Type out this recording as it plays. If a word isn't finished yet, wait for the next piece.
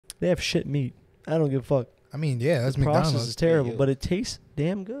They have shit meat. I don't give a fuck. I mean, yeah, that's the process McDonald's. is terrible, but it tastes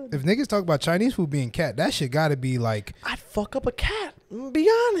damn good. If niggas talk about Chinese food being cat, that shit gotta be like. I'd fuck up a cat. I'm gonna be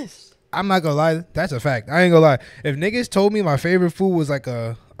honest. I'm not gonna lie, that's a fact. I ain't gonna lie. If niggas told me my favorite food was like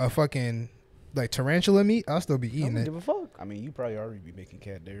a fucking like tarantula meat, I'll still be I eating don't it. give a fuck. I mean, you probably already be making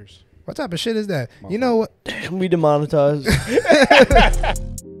cat dares. What type of shit is that? You know what? We demonetized.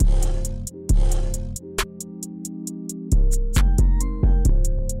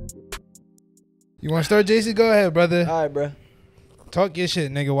 You want to start, JC? Go ahead, brother. All right, bro. Talk your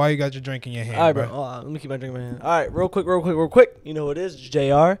shit, nigga. Why you got your drink in your hand, All right, bro. Let me keep my drink in my hand. All right, real quick. You know who it is? It's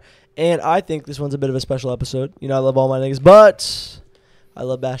JR. And I think this one's a bit of a special episode. You know, I love all my niggas, but I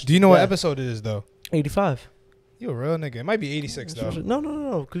love Bashir. Do you know what episode it is, though? 85. You a real nigga. It might be 86, though.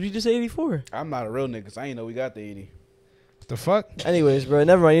 No. Because you just said 84. I'm not a real nigga, so I ain't know we got the 80. The fuck? Anyways, bro,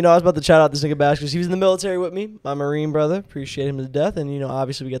 never mind. You know, I was about to shout out this nigga Bash because he was in the military with me, my Marine brother. Appreciate him to death. And, you know,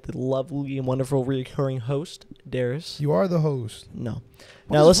 obviously we got the lovely and wonderful recurring host, Darris. You are the host. No.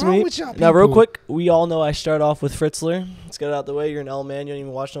 What Now, is listen to wrong me. with y'all Now, real people? quick, we all know I start off with Fritzler. Let's get it out the way. You're an L man. You don't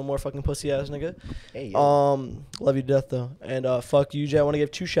even watch no more fucking pussy ass nigga. Hey, Love you to death, though. And fuck you, Jay. I want to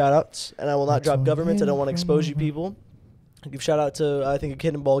give 2 shout outs. And I will not drop governments. I don't want to expose you people. I'll give shout out to, I think, a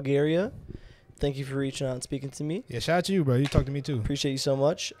kid in Bulgaria. Thank you for reaching out and speaking to me. Yeah, shout out to you, bro. You talk to me, too. Appreciate you so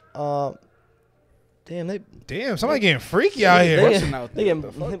much. Damn, somebody getting freaky out here. They getting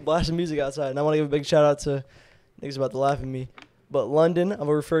blasting music outside. And I want to give a big shout out to niggas about to laugh at me. But London, I'm going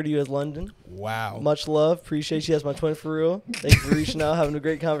to refer to you as London. Wow. Much love. Appreciate you. That's my twin for real. Thank you for reaching out, having a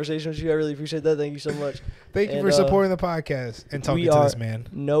great conversation with you. I really appreciate that. Thank you so much. Thank you for supporting the podcast and talking to this man.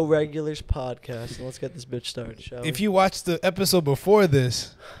 No Regulars podcast. And let's get this bitch started, shall we? If you watched the episode before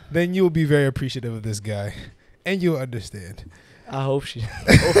this, then you'll be very appreciative of this guy. And you'll understand. I hope she.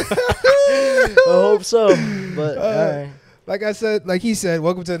 I hope so. But, all right. Like he said,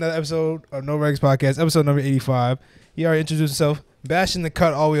 welcome to another episode of No Regs Podcast, episode number 85. He already introduced himself. Bashing the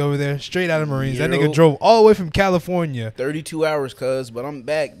cut all the way over there, straight out of Marines. That nigga drove all the way from California. 32 hours, cuz, but I'm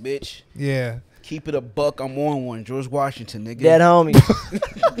back, bitch. Yeah. Keep it a buck. I'm on one. George Washington, nigga. Dead homies.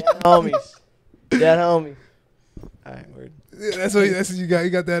 Dead homies. All right, word. Yeah, that's what you got. You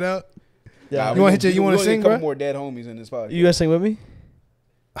got that out? Yeah. You want to sing, bro? A couple more dead homies in this podcast. You gonna sing with me?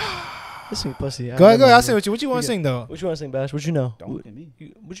 Listen, pussy. Go ahead. I'll sing with you. What you want to sing, though? What you want to sing, Bash? What you know? Don't look at me.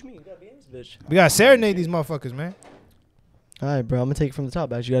 What you mean? You gotta be in this bitch. We got to serenade these motherfuckers, man. All right, bro. I'm gonna take it from the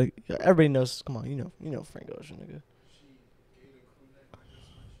top, Bash. You gotta. Everybody knows. Come on, you know Frank Ocean, nigga.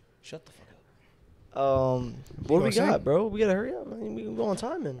 Shut the fuck up. What do we got, bro? We gotta hurry up. I mean, we can go on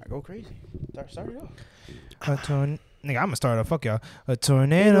time, man. I go crazy. Start it off. Nigga, I'm gonna start off. Fuck y'all. A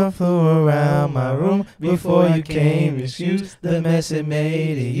tornado flew around my room before you came. Excuse the mess it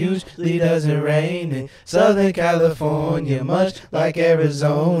made. It usually doesn't rain in Southern California, much like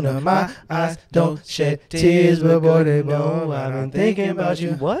Arizona. My eyes don't shed tears, but boy, they know I've been thinking about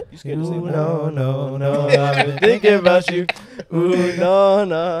you. What? Ooh, no. I've been thinking about you. Ooh,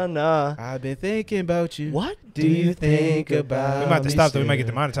 no. I've been thinking about you. What do you think about? We might have to stop though. We might get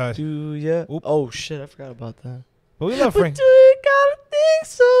demonetized. Do ya? Oop. Oh shit, I forgot about that. But we love Frank. But you gotta think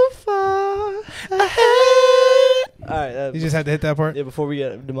so far ahead. All right. You just had to hit that part? Yeah, before we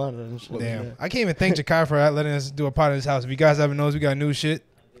get demonetized and shit. Damn. Yeah. I can't even thank Jakai for letting us do a pod in his house. If you guys haven't noticed, we got new shit.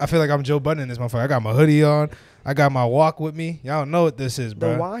 I feel like I'm Joe Budden in this motherfucker. I got my hoodie on. I got my walk with me. Y'all don't know what this is,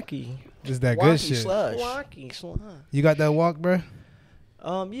 bro. The walkie. This is that good shit. Slush. Walkie slush. You got that walk, bro?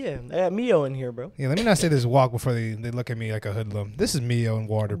 Yeah. I got Mio in here, bro. Yeah, let me not say this walk before they look at me like a hoodlum. This is Mio and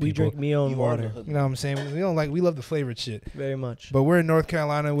water, We people. drink Mio and water. You know what I'm saying? We love the flavored shit. Very much. But we're in North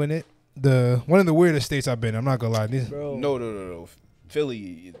Carolina when one of the weirdest states I've been. I'm not gonna lie. Bro. No.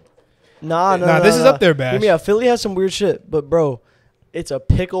 Philly. Nah, this is up there, Bash. Hear me out. Philly has some weird shit, but bro, it's a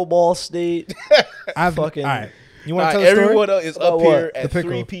pickleball state. I've fucking. All right. You want to tell a story? Everyone else is up About here what? at The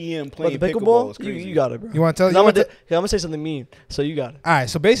 3 p.m. playing the pickleball. It's pickleball? crazy. You got it, bro. You want to tell? I'm gonna say something mean, so you got it. All right,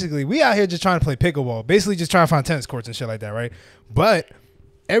 so basically, we out here just trying to play pickleball. Basically, just trying to find tennis courts and shit like that, right? But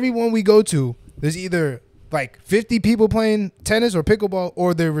everyone we go to, there's either like 50 people playing tennis or pickleball,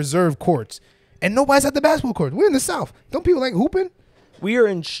 or they're reserved courts, and nobody's at the basketball court. We're in the South. Don't people like hooping? We are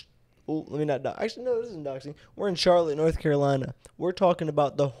in. Let me not. Actually, no, this isn't doxing. We're in Charlotte, North Carolina. We're talking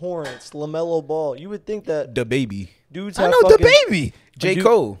about the Hornets, LaMelo Ball. You would think that The baby. dudes I have know fucking, the baby. J.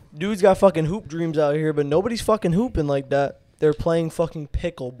 Cole. Dudes got fucking hoop dreams out here, but nobody's fucking hooping like that. They're playing fucking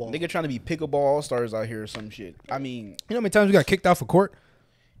pickleball. Nigga trying to be pickleball all-stars out here or some shit. I mean, You know how many times we got kicked off a court?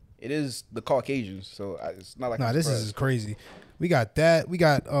 it is the Caucasians, so it's not like Nah, I'm this surprised. is crazy. We got that. We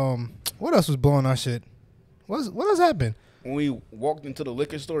got what else was blowing our shit? What else happened? When we walked into the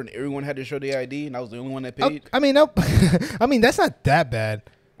liquor store and everyone had to show their ID and I was the only one that paid. I mean, no, I mean that's not that bad.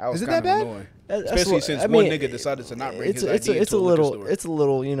 was Is it kind that of bad? annoying. That's Especially what- since I one mean, nigga decided to not bring it's his ID it's a into a liquor little store. it's a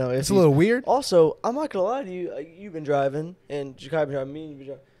little you know It's a little weird. Also, I'm not gonna lie to you. You've been driving and Jakai been driving. Me, you've been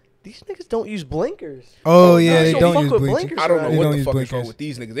driving. These niggas don't use blinkers. Oh yeah, they they don't don't fuck use with blinkers. blinkers. I don't They know don't what the use fuck is blinkers. wrong with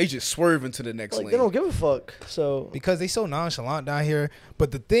these niggas. They just swerve into the next Like lane. they don't give a fuck. So Because they so nonchalant down here.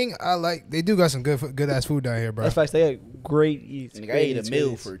 But the thing I like, they do got some good ass food down here, bro. that's facts. They got great eats. Nigga, I great ate eats, a great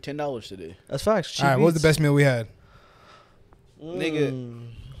meal eats. for $10 today. That's facts. Cheap All right, what was the eats. best meal we had? Nigga.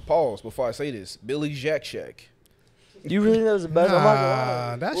 Pause before I say this. Billy's Jack Shack. You really think that was the best? I'm not gonna Nah,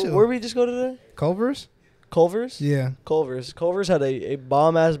 lie. that shit- Where we just go today? Culver's? Culver's. Yeah. Culver's. Culver's had a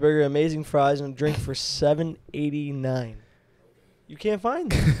bomb ass burger, amazing fries, and a drink for $7.89. You can't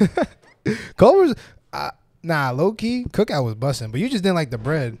find that. Culver's, nah, low key, Cookout was busting, but you just didn't like the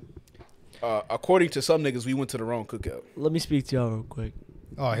bread. According to some niggas, we went to the wrong cookout. Let me speak to y'all real quick.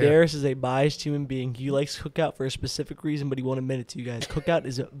 Oh, here. Darris is a biased human being. He likes Cookout for a specific reason, but he won't admit it to you guys. Cookout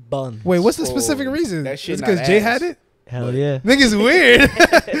is buns. Wait, what's the specific Oh, reason? that shit It's because not Jay ass. had it? Hell But- yeah. Niggas weird.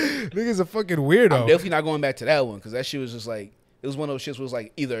 Niggas a fucking I'm weirdo. definitely not going back to that one because that shit was just like, it was one of those shits was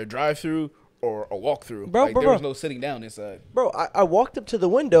like either a drive through or a walk through. Bro, Like bro, there was bro. no sitting down inside. Bro, I walked up to the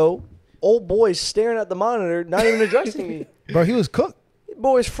window, old boys staring at the monitor, not even addressing me. Bro, he was cooked.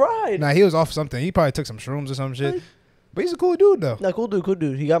 Boys fried. Nah, he was off something. He probably took some shrooms or some shit. Like- But he's a cool dude, though. Nah, cool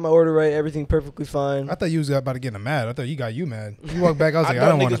dude. He got my order right, everything perfectly fine. I thought you was about to get him mad. I thought he got you mad. You walked back, I was like, I thought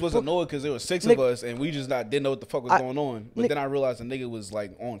don't want niggas to. was annoyed because there was six Nick- of us and we just didn't know what the fuck was going on. But Nick- then I realized the nigga was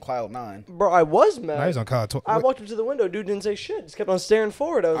like on cloud 9. Bro, I was Nah, he mad. was on college. I walked up to the window. Dude didn't say shit. Just kept on staring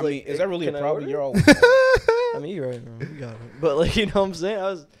forward. I was I like, mean, is that really a "Can I problem? order?" You're all. I mean, you're right, bro. You got it. But like, you know what I'm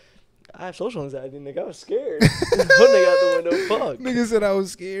saying? I have social anxiety, nigga. I was scared. Put nigga out the window. Fuck. Nigga said I was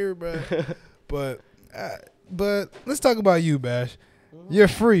scared, bro. But let's talk about you, Bash. You're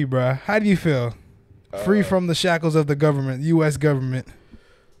free, bro. How do you feel? Free from the shackles of the government, U.S. government.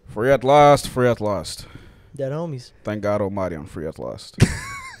 Free at last, free at last. Dead homies. Thank God Almighty, I'm free at last.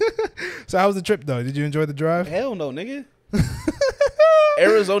 So how was the trip, though? Did you enjoy the drive? Hell no, nigga.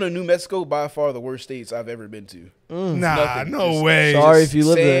 Arizona, New Mexico, by far the worst states I've ever been to. Mm. Nah, Nothing. no Just way. Sorry if you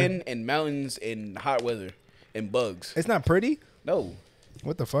live there. Sand and mountains and hot weather and bugs. It's not pretty? No,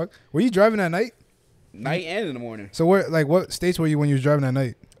 What the fuck? Were you driving at night? night and in the morning. So what states were you when you was driving at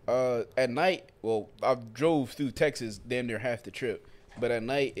night? At night, well, I drove through Texas damn near half the trip. But at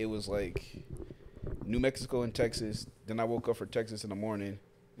night, it was like New Mexico and Texas. Then I woke up for Texas in the morning.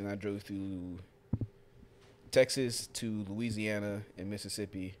 Then I drove through Texas to Louisiana and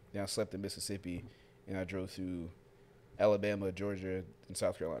Mississippi. Then I slept in Mississippi. And I drove through Alabama, Georgia, and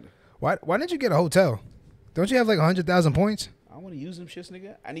South Carolina. Why didn't you get a hotel? Don't you have like 100,000 points? I want to use them shits,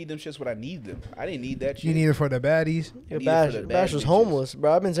 nigga. I need them shits when I need them. I didn't need that shit. You need it for the baddies. Yeah, need it Bash, for the Bash bad was bitches. homeless,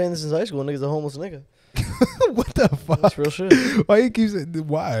 bro. I've been saying this since high school. Nigga's a homeless nigga. What the fuck? That's real shit. Why you keep saying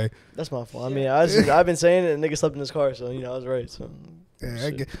why? That's my fault. I mean, I've been saying it, and nigga slept in his car, so you know I was right. So. Yeah, I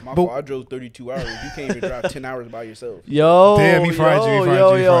Shit. get, My but fault. I drove 32 hours. You can't even drive 10 hours by yourself. Yo, Damn, he fried you, he fried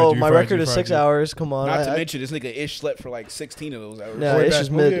yo, you, he yo. fried you, he My fried record you, is fried 6 you. hours. Come on. Not to mention, this nigga Ish slept for like 16 of those hours. No, Boy, Ish back- is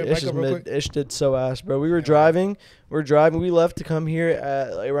move mid. your Ish back is up real mid. quick. Ish did so ass, bro. We were driving. We left to come here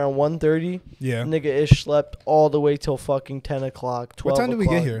at like around 1:30. yeah. Nigga Ish slept all the way till fucking 10 o'clock. 12 What time did we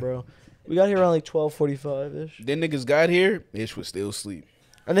get o'clock, here? bro? We got here around like 12:45 ish. Then niggas got here, Ish was still asleep.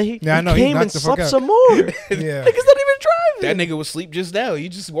 And then he Yeah, I know, he came and knocked the fuck slept out. some more. Yeah. Nigga's not even driving. That nigga was asleep just now. He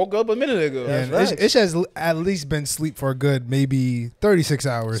just woke up a minute ago. Yeah. And That's Ish, facts. Ish has at least been asleep for a good maybe 36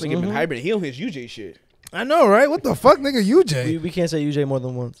 hours. This nigga been Mhm. hibernate. He don't his UJ shit. I know, right? What the fuck, nigga? UJ. We can't say UJ more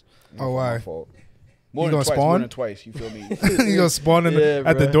than once. Oh, why? My fault. More You than gonna twice. spawn? More than twice. You feel me? You gonna spawn in Yeah,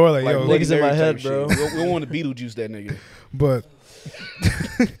 at the bro. door like, Like yo. Bloody Niggas in my Mary head, type bro. shit. We don't want to Beetlejuice that nigga. But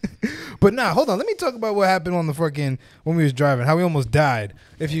but nah, hold on. Let me talk about what happened on the fucking when we was driving. How we almost died.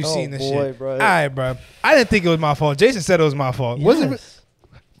 If you've Oh, seen this boy, shit. bro. All right, bro. I didn't think it was my fault. Jason said it was my fault. Was it Yes.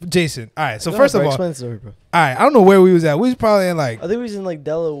 Jason? All right. So Go first ahead, of bro. all, Explain the story, bro. all right. I don't know where we was at. We was probably in like I think we was in like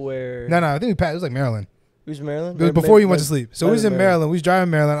Delaware. no. I think we passed. It was like Maryland. We was in Maryland. It was Maybe- before you went maybe- to sleep. So might we was have in been Maryland. We was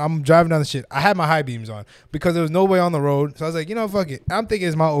driving Maryland. I'm driving down the shit. I had my high beams on because there was no way on the road. So I was like, you know, fuck it. I'm thinking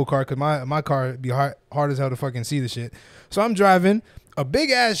it's my old car because my car be hard as hell to fucking see the shit. So I'm driving. A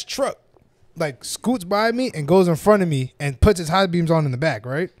big ass truck like scoots by me and goes in front of me and puts its high beams on in the back,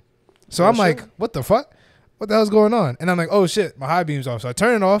 right? So Oh, I'm shit. like, what the fuck? What the hell's going on? And I'm like, oh shit, my high beam's off. So I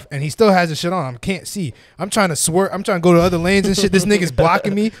turn it off and he still has the shit on. I can't see. I'm trying to swerve. I'm trying to go to other lanes and shit. This nigga's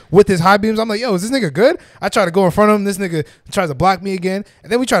blocking me with his high beams. I'm like, yo, is this nigga good? I try to go in front of him. This nigga tries to block me again.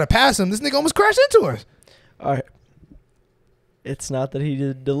 And then we try to pass him. This nigga almost crashed into us. All right. It's not that he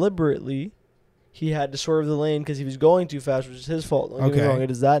did deliberately. He had to swerve the lane because he was going too fast, which is his fault. Don't get me Okay. wrong. It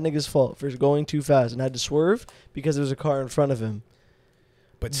is that nigga's fault for going too fast and had to swerve because there was a car in front of him.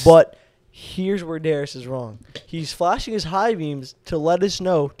 But here's where Darris is wrong. He's flashing his high beams to let us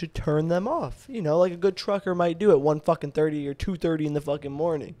know to turn them off. You know, like a good trucker might do at 1:30 or 2:30 in the fucking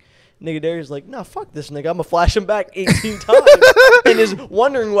morning. Nigga Darris is like, nah, fuck this nigga. I'm gonna flash him back 18 times, and is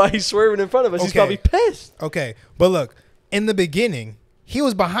wondering why he's swerving in front of us. He's probably pissed. Okay, but look, in the beginning, he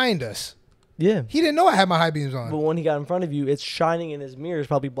was behind us. Yeah. He didn't know I had my high beams on. But when he got in front of you, it's shining in his mirrors,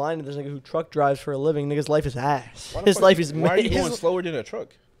 probably blinding this nigga who truck drives for a living. Nigga's life is ass. His life is Why are you going slower than a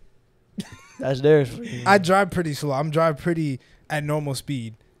truck? That's Darris. I drive pretty slow. I'm driving pretty at normal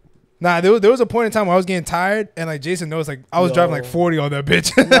speed. Nah, there was a point in time where I was getting tired, and like Jason knows, like I was driving like 40 on that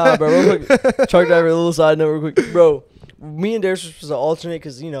bitch. Nah, bro, real quick. Truck driver, a little side note, real quick. Bro, me and Darris were supposed to alternate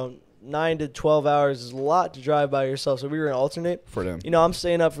because, you know, 9 to 12 hours is a lot to drive by yourself. So we were going to alternate. For them. You know, I'm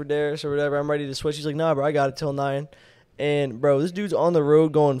staying up for Darris or whatever. I'm ready to switch. He's like, nah, bro, I got it till 9. And, bro, this dude's on the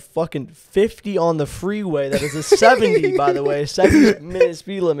road going fucking 50 on the freeway. That is a 70, by the way. 70-minute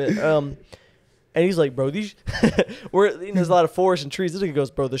speed limit. And he's like, bro, these there's a lot of forest and trees. This nigga goes,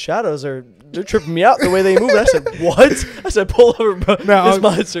 bro, the shadows they're tripping me out the way they move. I said, what? I said, pull over, bro. Nah, it's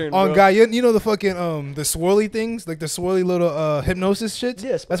my turn, bro. Guy, you know the fucking the swirly things, like the swirly little hypnosis shits.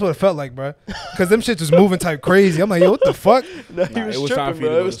 Yes, that's what it felt like, bro. Because them shits was moving type crazy. I'm like, yo, what the fuck? No, he was tripping,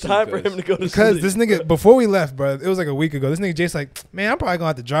 bro. It was time for him to go to sleep. Because this nigga, before we left, bro, it was like a week ago. This nigga Jace like, man, I'm probably gonna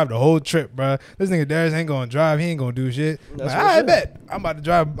have to drive the whole trip, bro. This nigga Darris ain't gonna drive. He ain't gonna do shit. Like, I bet I'm about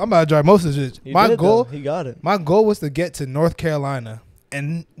to drive most of this shit. My goal, he got it. My goal was to get to North Carolina.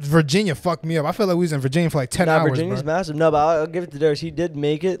 And Virginia fucked me up. I feel like we was in Virginia for like 10 hours, Virginia's bro. massive. No, but I'll give it to Darris. He did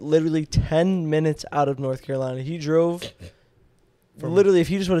make it literally 10 minutes out of North Carolina. He drove. Literally, if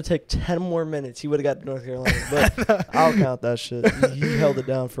he just would have taken 10 more minutes, he would have got to North Carolina. But I'll count that shit. He held it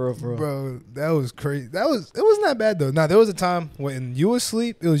down for real. Bro, that was crazy. It wasn't that bad, though. Now, there was a time when you was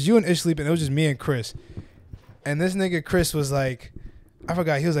asleep. It was you and Ish sleeping. It was just me and Chris. And this nigga Chris was like, I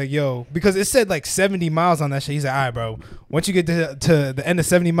forgot. He was like, yo, because it said like 70 miles on that shit. He's like, all right, bro. Once you get to the end of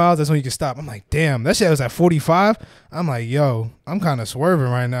 70 miles, that's when you can stop. I'm like, damn, that shit was at 45. I'm like, yo, I'm kind of swerving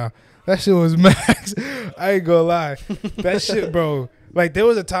right now. That shit was max. I ain't gonna lie. That shit, bro. Like, there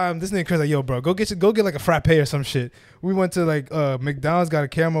was a time, this nigga Chris like, yo, bro, go get like a frappe or some shit. We went to like McDonald's, got a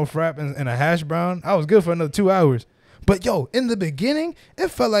caramel frap and a hash brown. I was good for another 2 hours. But yo, in the beginning, it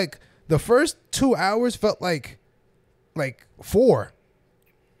felt like the first 2 hours felt like 4.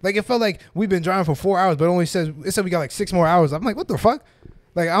 Like, it felt like we've been driving for 4 hours, but it said we got like 6 more hours. I'm like, what the fuck?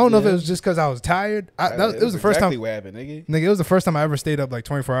 Like, I don't know if it was just because I was tired. It was the first time. What happened, nigga. Nigga, it was the first time I ever stayed up like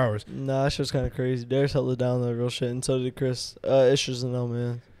 24 hours. Nah, that shit was kind of crazy. Darris held it down, the real shit, and so did Chris. Ish was no,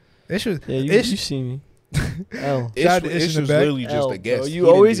 man. Ish was. Yeah, you see me. L. Ish was literally just L, a guest. Bro. You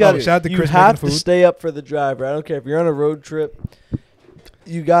always got to. You have to food. stay up for the driver. I don't care if you're on a road trip.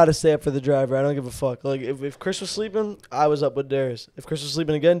 You gotta stay up for the driver. I don't give a fuck. Like, if Chris was sleeping, I was up with Darris. If Chris was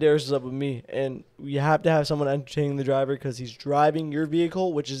sleeping again, Darris was up with me. And you have to have someone entertaining the driver because he's driving your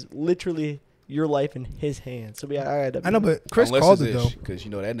vehicle, which is literally your life in his hands. So I know, but Chris called it though, because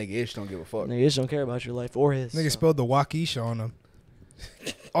you know that nigga Ish don't give a fuck. Nigga Ish don't care about your life or his. Nigga spelled the Waukesha on him.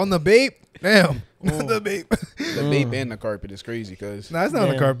 On the babe, damn. The babe. The babe and the carpet is crazy, cuz. Nah, it's not on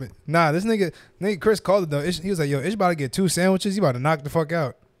the carpet. Nah, this nigga Chris called it though. He was like, yo, Ish about to get 2 sandwiches. He about to knock the fuck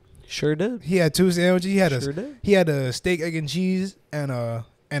out. Sure did. He had 2 sandwiches. He had a steak, egg, and cheese and a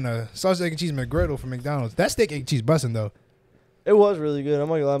sausage, egg, and cheese McGriddle from McDonald's. That steak, egg, and cheese busting though. It was really good. I'm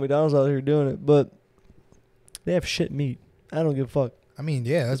not gonna lie, McDonald's out here doing it, but they have shit meat. I don't give a fuck. I mean,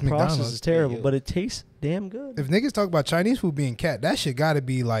 yeah, that's the McDonald's. The process is terrible, but it tastes damn good. If niggas talk about Chinese food being cat, that shit gotta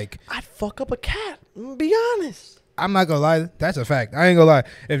be like, I'd fuck up a cat. I'm gonna be honest. I'm not gonna lie, that's a fact. I ain't gonna lie.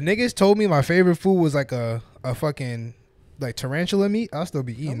 If niggas told me my favorite food was like a fucking like tarantula meat, I'll still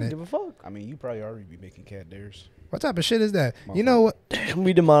be eating it. Give a fuck. I mean, you probably already be making cat dares. What type of shit is that? You know what? Damn,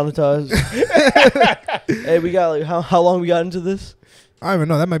 we demonetized. Hey, we got like how long we got into this? I don't even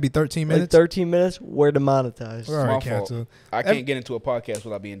know. That might be 13 minutes. Like 13 minutes. We're demonetized. We're already canceled. I can't get into a podcast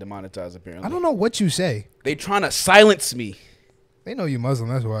without being demonetized, apparently. I don't know what you say. They trying to silence me. They know you Muslim,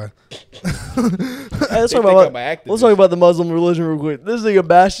 that's why. Hey, let's talk about the Muslim religion real quick. This nigga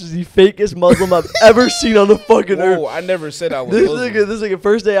Bash is the fakest Muslim I've ever seen on the fucking earth. I never said I was Muslim. This nigga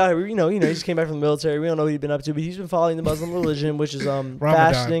first day out here, you know, he just came back from the military. We don't know what he's been up to, but he's been following the Muslim religion, which is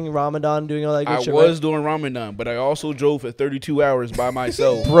fasting, Ramadan, doing all that good shit. I was doing Ramadan, but I also drove for 32 hours by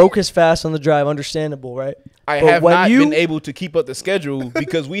myself. Broke his fast on the drive, understandable, right? I have not been able to keep up the schedule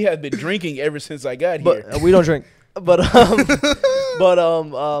because we have been drinking ever since I got here. We don't drink. But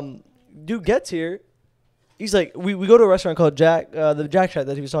dude gets here. He's like, we go to a restaurant called Jack, the Jack Shack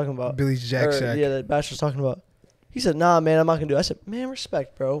that he was talking about. Billy's Jack Shack. Yeah, that Bash was talking about. He said, nah, man, I'm not going to do it. I said, man,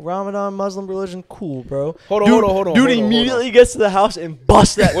 respect, bro. Ramadan, Muslim religion, cool, bro. Hold on. Dude immediately gets to the house and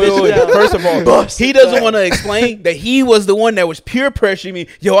busts that bitch down. First of all, he doesn't want to explain that he was the one that was peer pressuring me.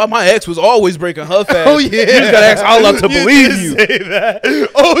 Yo, my ex was always breaking her fast. Oh, yeah. You just got to ask Allah to believe you. Say that.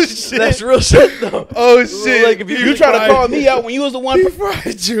 Oh, shit. That's real shit, though. Oh, shit. Like, if You try to call me out when you was the one.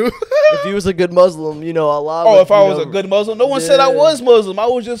 fried you. If he was a good Muslim, you know, Allah. Oh, would, if I was a good Muslim, no one said I was Muslim. I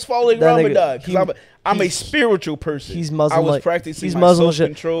was just following That nigga, Ramadan because I'm a spiritual person. He's Muslim. I was like, practicing he's my Muslim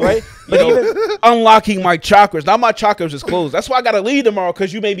self-control, shit, right? You know, unlocking my chakras. Now my chakras is closed. That's why I gotta leave tomorrow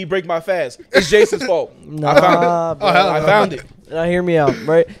because you made me break my fast. It's Jason's fault. Nah, I found it. bro. I found it. Now hear me out,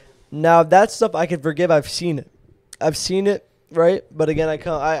 right? Now that stuff I can forgive. I've seen it, right? But again,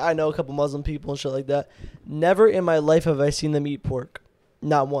 I know a couple Muslim people and shit like that. Never in my life have I seen them eat pork.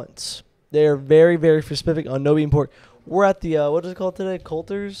 Not once. They are very, very specific on no eating pork. We're at the what is it called today?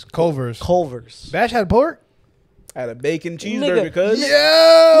 Culver's. Bash had pork? I had a bacon cheeseburger because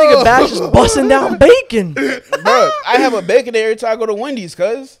Nigga, Bash is busting down bacon. bro, I have a bacon every time I go to Wendy's,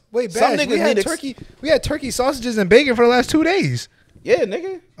 cuz. Wait, Some Bash, niggas we had need turkey. We had turkey sausages and bacon for the last 2 days. Yeah,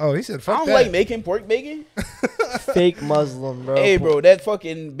 nigga. Oh, he said, I fuck don't that. like making pork bacon. Fake Muslim, bro. Hey, bro, that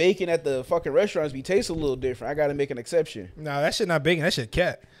fucking bacon at the fucking restaurants be tastes a little different. I gotta make an exception. Nah, that shit not bacon. That shit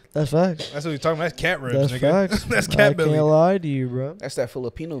cat. That's facts. That's what we talking about. That's cat ribs, That's nigga. facts. That's I cat belly. can't lie to you, bro. That's that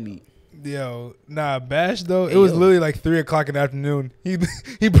Filipino meat. Yo, nah, Bash though. Hey, It was yo. literally like 3 o'clock in the afternoon. He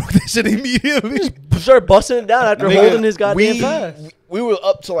broke that shit immediately. Started busting it down after Nigga, holding his goddamn fast. We were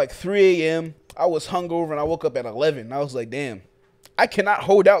up till like 3 a.m. I was hungover and I woke up at 11. I was like, damn, I cannot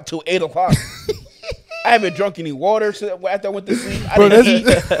hold out till 8 o'clock. I haven't drunk any water after I went to sleep. I didn't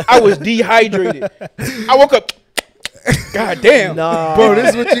eat. I was dehydrated. I woke up. God damn. Nah. Bro,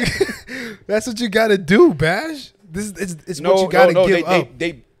 this is what you that's what you gotta do, Bash. It's what you gotta give up.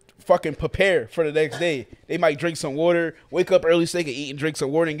 They fucking prepare for the next day. They might drink some water, wake up early so they can eat and drink some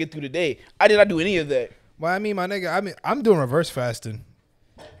water and get through the day. I did not do any of that. Well, I mean, my nigga, I'm doing reverse fasting.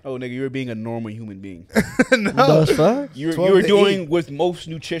 Oh, nigga, you're being a normal human being. No. That's facts. You're 12 to doing 8. with most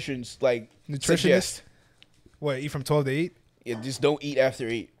nutritionists, like, suggest. What, eat from 12 to 8? Yeah, just don't eat after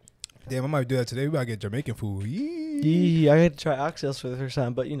 8. Damn, I might do that today. We gotta get Jamaican food. Yee. Yeah, I had to try oxtails for the first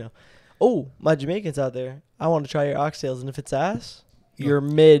time, but you know. Oh, my Jamaicans out there. I want to try your oxtails, and if it's ass, you're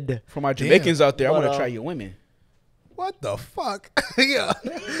mid. For my Jamaicans out there, I But, want to try your women. What the fuck? Yeah.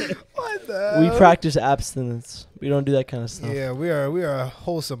 What the We hell? practice abstinence. We don't do that kind of stuff. Yeah, we are a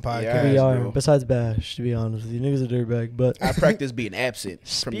wholesome podcast. Yeah. We are. bro. Besides Bash, to be honest with you, niggas a dirtbag. But I practice being absent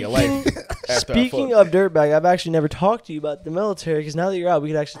from your life. Speaking of dirtbag, I've actually never talked to you about the military because now that you're out, we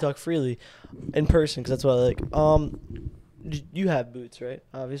could actually talk freely in person because that's what I like. You have boots, right?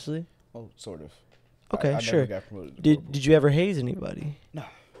 Obviously. Oh, sort of. Okay, I sure. Never got promoted to corporal. Did you ever haze anybody? No.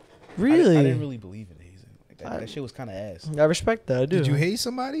 Really? I didn't really believe in hazing. Like that shit was kind of ass. I respect that. I do. Did you hate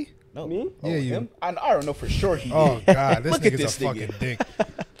somebody? No. Me? Oh, Yeah, you. him? I don't know for sure he Oh did. God, this Look at nigga's this a fucking nigga. dick.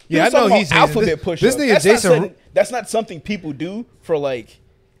 He Yeah, I was know talking he's about alphabet hating. push. This nigga that's Jason. that's not something people do for like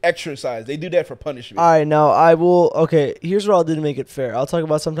exercise. They do that for punishment. All right, now I will. Okay, here's what I'll do to make it fair. I'll talk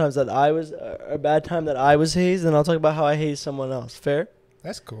about sometimes that I was a bad time that I was hazed, and I'll talk about how I hazed someone else. Fair?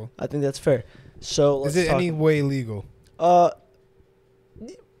 That's cool. I think that's fair. So let's Is it talk. any way legal?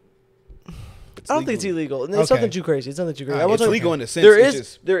 I don't think it's illegal. It's Okay. nothing too crazy. It's nothing too crazy. I It's won't talk- legal in a sense. There it's is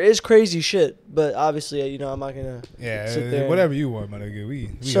just, there is crazy shit, but obviously, you know, I'm not gonna. Yeah, Sit there. whatever you want, my nigga. We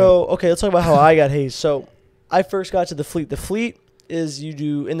So okay, let's talk about how I got hazed. So I first got to the fleet. The fleet is you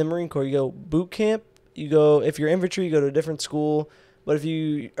do in the Marine Corps. You go boot camp. You go if you're infantry, you go to a different school. But if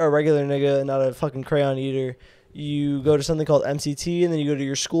you are a regular nigga, not a fucking crayon eater, you go to something called MCT, and then you go to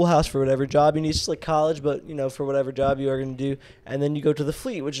your schoolhouse for whatever job you need. It's just like college, but you know, for whatever job you are going to do. And then you go to the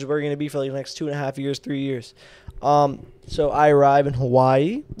fleet, which is where you're going to be for like the next 2.5 years, 3 years. So I arrive in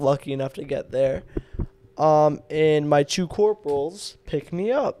Hawaii, lucky enough to get there. And my 2 corporals pick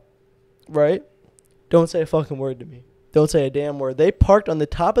me up, right? Don't say a fucking word to me. Don't say a damn word. They parked on the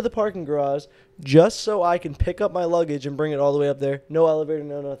top of the parking garage just so I can pick up my luggage and bring it all the way up there. No elevator,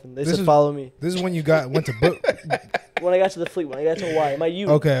 no nothing. They This said, is- follow me. This is when you went to book. When I got to the fleet, when I got to Hawaii, my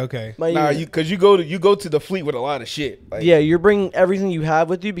unit. Okay. My nah, unit. because you go to the fleet with a lot of shit. Like, Yeah, you're bringing everything you have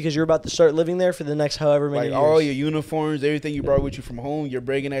with you because you're about to start living there for the next however many like years. all your uniforms, everything you brought with you from home, you're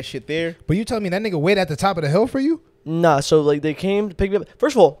bringing that shit there. But you telling me that nigga wait at the top of the hill for you? Nah, so like they came to pick me up.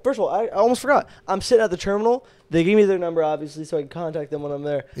 First of all, I almost forgot. I'm sitting at the terminal. They gave me their number, obviously, so I can contact them when I'm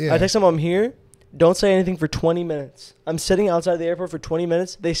there. Yeah. I text them I'm here. Don't say anything for 20 minutes. I'm sitting outside the airport for 20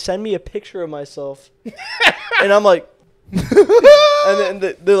 minutes. They send me a picture of myself, and I'm like, and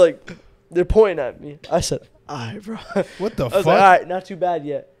then they're like, they're pointing at me. I said, all right, bro. What the I was fuck? like, all right, not too bad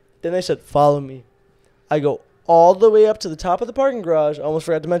yet. Then they said, follow me. I go all the way up to the top of the parking garage. I almost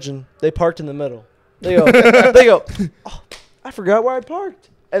forgot to mention, they parked in the middle. They go, oh, I forgot where I parked.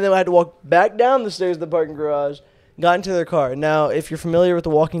 And then I had to walk back down the stairs of the parking garage, got into their car. Now, if you're familiar with The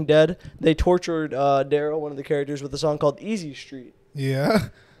Walking Dead, they tortured Daryl, one of the characters, with a song called Easy Street. Yeah.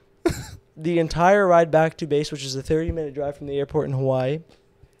 The entire ride back to base, which is a 30-minute drive from the airport in Hawaii,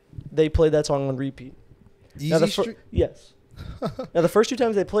 they played that song on repeat. Easy Street? Yes. Now, the first 2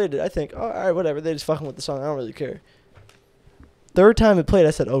 times they played it, I think, oh, all right, whatever. They just fucking with the song. I don't really care. Third time it played, I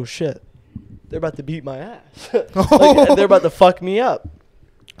said, oh, shit. They're about to beat my ass. Like, they're about to fuck me up.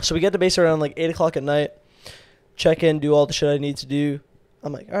 So we get to base around like 8 o'clock at night. Check in, do all the shit I need to do.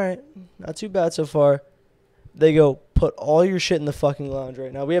 I'm like, all right, not too bad so far. They go, put all your shit in the fucking lounge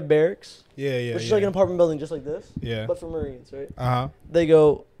right now. We have barracks. Yeah. Which is like an apartment building just like this. Yeah. But for Marines, right? Uh-huh. They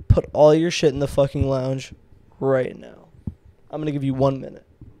go, put all your shit in the fucking lounge right now. I'm going to give you 1 minute.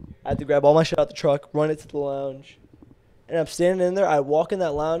 I had to grab all my shit out the truck, run it to the lounge. And I'm standing in there. I walk in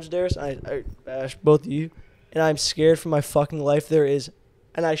that lounge, Darris. I bash both of you. And I'm scared for my fucking life. There is,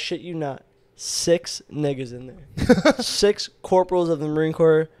 and I shit you not, 6 niggas in there. 6 corporals of the Marine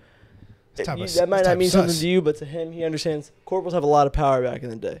Corps. That might not mean something to you, but to him, he understands. Corporals have a lot of power back in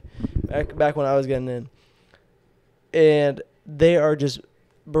the day. Back when I was getting in. And they are just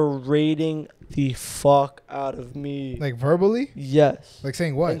berating the fuck out of me. Like verbally? Yes. Like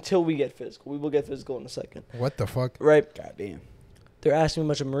saying what? Until we get physical. We will get physical in a second. What the fuck? Right. Goddamn. They're asking me a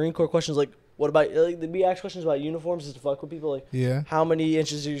bunch of Marine Corps questions like, what about, like, we ask questions about uniforms just to fuck with people. Like, yeah. How many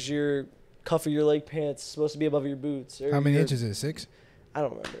inches is your cuff of your leg pants supposed to be above your boots? Or how many inches is it? 6? I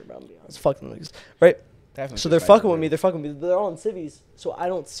don't remember, but I'm being honest. Fuck them niggas. Right? Definitely so they're fucking with me. They're fucking with me. They're all in civvies, so I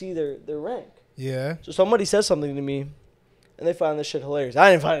don't see their rank. Yeah. So somebody says something to me, and they find this shit hilarious.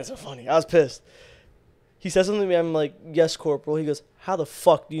 I didn't find it so funny. I was pissed. He says something to me. I'm like, yes, Corporal. He goes, how the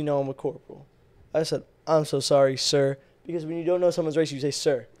fuck do you know I'm a corporal? I said, I'm so sorry, sir. Because when you don't know someone's race, you say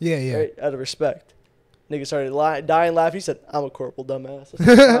sir. Yeah. Right? Out of respect. Nigga started dying laughing. He said, I'm a corporal, dumbass. I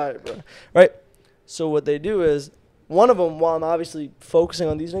said, all right, bro. Right? So what they do is, one of them, while I'm obviously focusing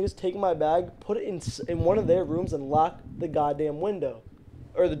on these niggas, take my bag, put it in one of their rooms, and lock the goddamn window.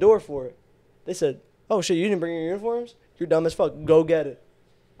 Or the door for it. They said, oh, shit, you didn't bring your uniforms? You're dumb as fuck. Go get it.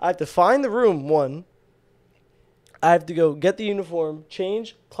 I have to find the room, one. I have to go get the uniform,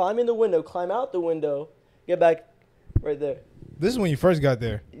 change, climb in the window, climb out the window, get back right there. This is when you first got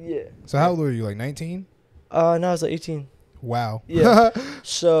there? Yeah. So how old were you, like 19? No, I was like 18. Wow. Yeah.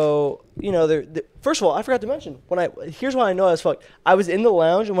 So, you know, first of all, I forgot to mention, here's why I know I was fucked. I was in the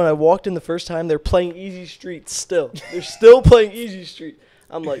lounge, and when I walked in the first time, they're playing Easy Street still. They're still playing Easy Street.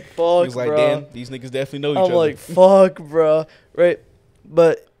 I'm like, fuck, He's like, bro. damn, these niggas definitely know each other. I'm like, fuck, bro. Right?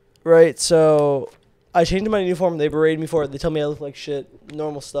 But, right, so I changed my uniform. They berated me for it. They tell me I look like shit.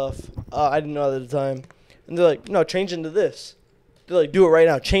 Normal stuff. I didn't know that at the time. And they're like, no, change into this. They're like, do it right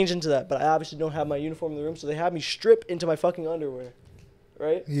now. Change into that. But I obviously don't have my uniform in the room, so they have me strip into my fucking underwear.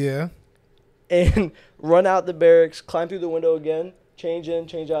 Right? Yeah. And run out the barracks, climb through the window again, change in,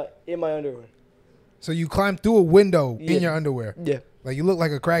 change out in my underwear. So you climbed through a window in your underwear? Yeah. Like you look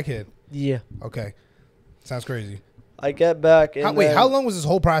like a crackhead? Yeah. Okay. Sounds crazy. I get back and how long was this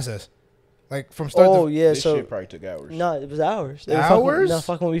whole process? Like from start to... Oh, yeah, This so... shit probably took hours. No, it was hours. They hours? Were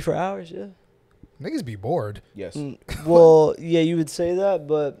fucking with me for hours, yeah. Niggas be bored. Yes. Well, yeah, you would say that,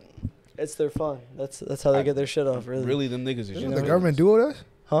 but it's their fun. That's how they get their shit off, really. Really, them niggas is This just... is what the government do with us?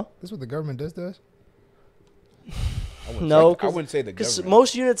 Huh? This is what the government does to us? No, I wouldn't say the because government.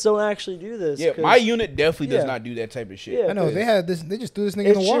 most units don't actually do this. Yeah, my unit definitely does not do that type of shit. Yeah, I know, they had this. They just threw this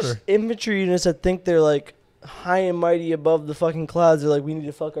nigga in the water. It's just infantry units that think they're, like, high and mighty above the fucking clouds. They're like, we need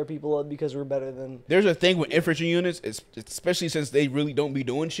to fuck our people up because we're better than... There's a thing with infantry units, especially since they really don't be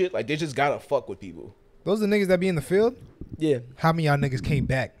doing shit. Like, they just gotta fuck with people. Those are the niggas that be in the field? Yeah. How many y'all niggas came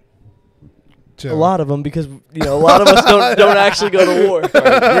back? A lot of them, because, you know, a lot of us don't actually go to war.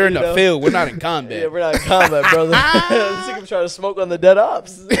 We're in the field. We're not in combat. Yeah, we're not in combat, brother. This nigga trying to smoke on the dead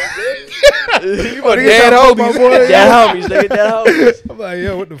ops. You dead homies. Dead homies, nigga. Dead homies. I'm like,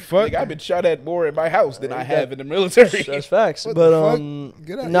 yo, what the fuck? Like, I've been shot at more in my house than I have in the military. That's facts. What But, the fuck?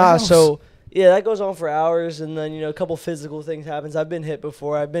 Get out your nah, house. so, yeah, that goes on for hours, and then, you know, a couple physical things happens. I've been hit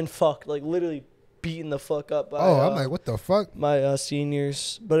before. I've been fucked, like, literally beaten the fuck up by I'm like, what the fuck? my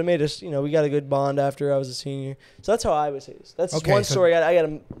seniors. But it made us, you know, we got a good bond after I was a senior. So that's how I was hazed. That's Okay, one so- story. I got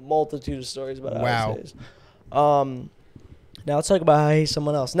a multitude of stories about how I Wow. was hazed. Now let's talk about how I hate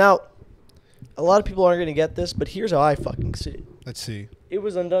someone else. Now, a lot of people aren't going to get this, but here's how I fucking see it. Let's see. It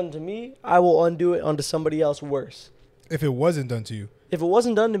was undone to me. I will undo it onto somebody else worse. If it wasn't done to you. If it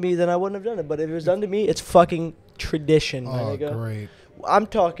wasn't done to me, then I wouldn't have done it. But if it was done to me, it's fucking tradition, my Oh, nigga. great. I'm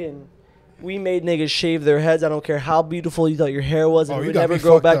talking We made niggas shave their heads. I don't care how beautiful you thought your hair was. It Oh, you would got never me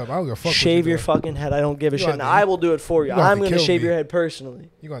grow fucked back. up. I don't give a fuck what Shave you your doing. fucking head. I don't give a You shit. gonna And have to- I will do it for you. you gonna have I'm to going to kill shave me. your head personally.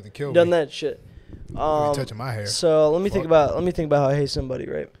 You gonna have to kill Done me. that shit. You ain't touching my hair. So let me think about how I hate somebody,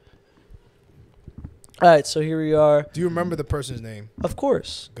 right? All right, so here we are. Do you remember the person's name? Of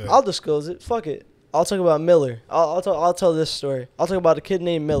course, Good. I'll disclose it. Fuck it. I'll talk about Miller. I'll tell this story. I'll talk about a kid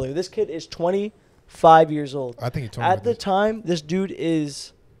named Miller. This kid is 25 years old. I think you told me. At the time, this dude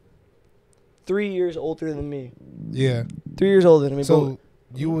is 3 years older than me. Yeah. 3 years older than me. So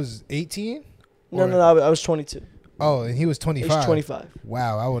you was 18? No, I was 22. Oh, and he was 25. He's 25.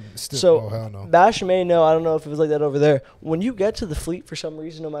 Wow, I would still. So, oh hell no. Bash may know, I don't know if it was like that over there. When you get to the fleet for some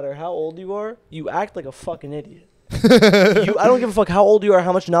reason, no matter how old you are, you act like a fucking idiot. I don't give a fuck how old you are,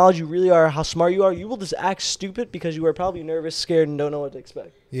 how much knowledge you really are, how smart you are. You will just act stupid because you are probably nervous, scared, and don't know what to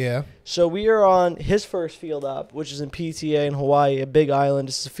expect. Yeah. So we are on his first field op, which is in PTA in Hawaii, a big island.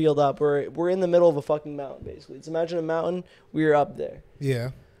 It's a field op where we're in the middle of a fucking mountain, basically. It's imagine a mountain. We are up there.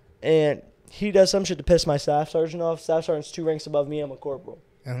 Yeah. And he does some shit to piss my staff sergeant off. Staff sergeant's 2 ranks above me. I'm a corporal.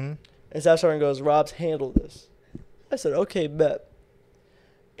 Mm-hmm. And staff sergeant goes, Rob's handle this. I said, okay, bet.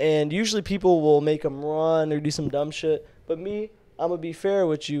 And usually people will make him run or do some dumb shit. But me, I'm going to be fair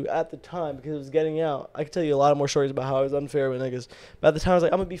with you at the time because it was getting out. I can tell you a lot more stories about how I was unfair with niggas. But at the time, I was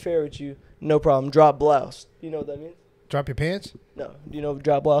like, I'm going to be fair with you. No problem. Drop blouse. Do you know what that means? Drop your pants? No. Do you know what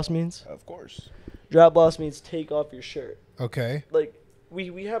drop blouse means? Of course. Drop blouse means take off your shirt. Okay. Like,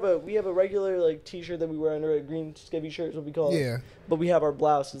 we have a regular, like, T-shirt that we wear under a green skivvy shirt is what we call it. Yeah. But we have our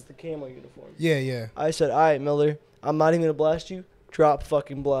blouse as the camo uniform. Yeah, yeah. I said, all right, Miller, I'm not even going to blast you. Drop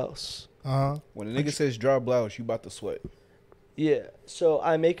fucking blouse. Uh-huh. When a nigga says drop blouse, you about to sweat. Yeah. So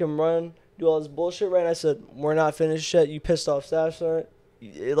I make him run, do all this bullshit, right? And I said, we're not finished yet. You pissed off staff sergeant.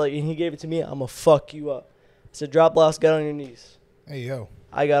 And he gave it to me. I'm going to fuck you up. I said, drop blouse, get on your knees. Hey, yo.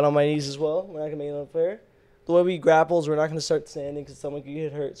 I got on my knees as well. We're not going to make it unfair. The way we grapple is we're not going to start standing because someone could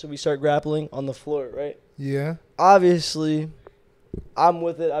get hurt. So we start grappling on the floor, right? Yeah. Obviously, I'm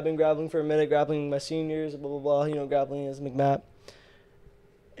with it. I've been grappling for a minute, grappling my seniors, blah, blah, blah. You know, grappling as McMap.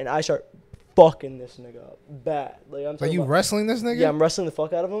 And I start fucking this nigga up bad. Like, I'm Like talking you about, wrestling this nigga? Yeah, I'm wrestling the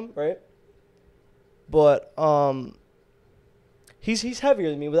fuck out of him, right? But he's heavier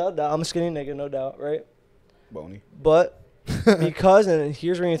than me without doubt. I'm a skinny nigga, no doubt, right? Bony. But because, and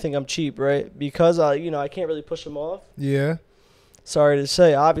here's where you think I'm cheap, right? Because I can't really push him off. Yeah. Sorry to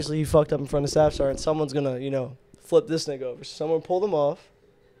say, obviously he fucked up in front of staff sergeant. Someone's gonna flip this nigga over. So someone pulled him off.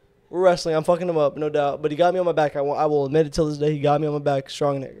 We're wrestling. I'm fucking him up, no doubt. But he got me on my back. I will admit it till this day. He got me on my back.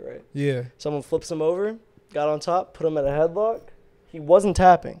 Strong nigga, right? Yeah. Someone flips him over, got on top, put him at a headlock. He wasn't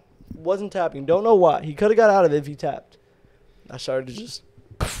tapping. Don't know why. He could have got out of it if he tapped. I started to just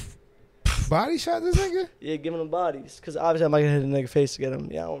Body shot this nigga? giving him bodies. Because obviously I'm not going to hit a nigga face to get him.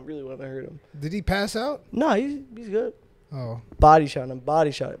 Yeah, I don't really want to hurt him. Did he pass out? No, he's good. Oh. Body shot him.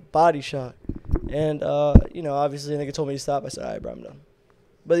 Body shot. And, obviously the nigga told me to stop. I said, all right, bro, I'm done.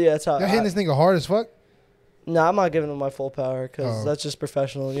 But yeah, that's how. Y'all hitting this nigga hard as fuck? Nah, I'm not giving him my full power because Oh. that's just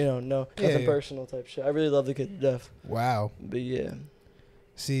professional. Nothing Yeah. personal type shit. I really love the kid to death. Wow. But yeah.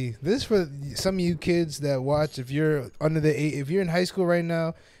 See, this is for some of you kids that watch. If you're if you're in high school right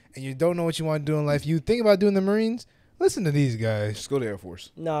now and you don't know what you want to do in life, you think about doing the Marines, listen to these guys. Just go to Air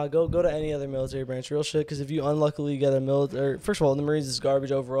Force. Nah, go to any other military branch. Real shit. Because if you unluckily get a military, first of all, the Marines is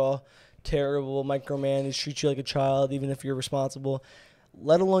garbage overall. Terrible, micromanage, treat you like a child, even if you're responsible.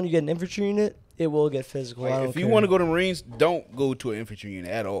 Let alone you get an infantry unit, it will get physical. Like, if you want to go to Marines, don't go to an infantry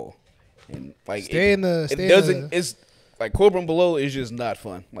unit at all. And like it's like corporal and below is just not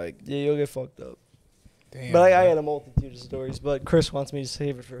fun. Like, yeah, you'll get fucked up. Damn, But I bro. got a multitude of stories. But Chris wants me to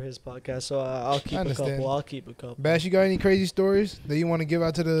save it for his podcast, so I'll keep a couple. Bash, you got any crazy stories that you want to give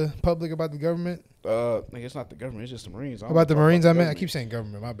out to the public about the government? nigga, it's not the government, it's just the Marines. About the Marines, I mean, I keep saying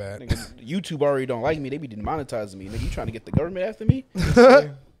government. My bad. Nigga, YouTube already don't like me. They be demonetizing me. Nigga, you trying to get the government after me? I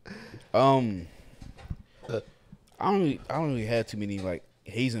don't really have too many like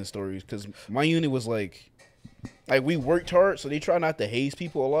hazing stories because my unit was like we worked hard, so they try not to haze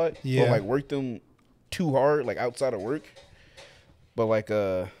people a lot. Yeah. Or like work them too hard, like outside of work. But like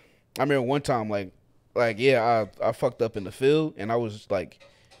I remember one time I fucked up in the field and I was like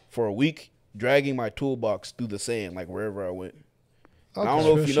for a week dragging my toolbox through the sand like wherever I went. Okay. I don't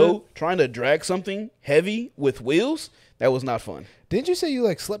know if you know, trying to drag something heavy with wheels, that was not fun. Didn't you say you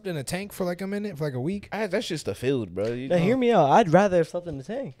like slept in a tank for like a minute, for like a week? That's just the field, bro. Now hear me out. I'd rather have slept in the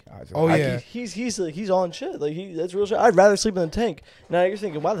tank. Oh, yeah. He's on shit. Like that's real shit. I'd rather sleep in the tank. Now you're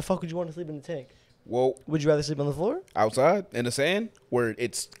thinking, why the fuck would you want to sleep in the tank? Well, Would you rather sleep on the floor? outside in the sand where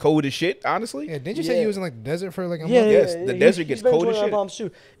it's cold as shit, honestly. Yeah, didn't you say you was in like the desert for like a month? Yes, the desert gets he's been cold as 29 shit. bombs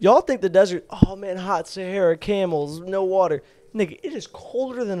too. Y'all think the desert, oh man, hot Sahara, camels, no water. Nigga, it is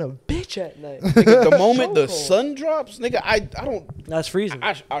colder than a bitch at night. Nigga, the moment So the cold. sun drops, nigga, I don't. That's freezing.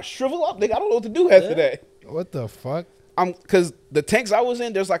 I shrivel up, nigga. I don't know what to do after that. What the fuck? Cause the tanks I was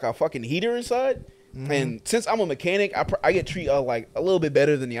in, there's like a fucking heater inside, and since I'm a mechanic, I get treated like a little bit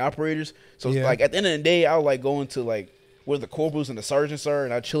better than the operators. So Yeah. like at the end of the day, I'll like go into like where the corporals and the sergeants are,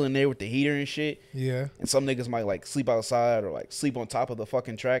 and I chill in there with the heater and shit. Yeah. And some niggas might like sleep outside or like sleep on top of the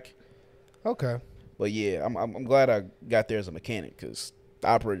fucking track. Okay. But yeah, I'm glad I got there as a mechanic, cause the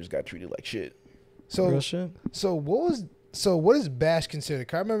operators got treated like shit. So Real shit. what is Bash considered?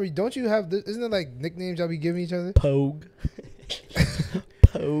 'Cause I remember, don't you have isn't it like nicknames y'all be giving each other? Pogue.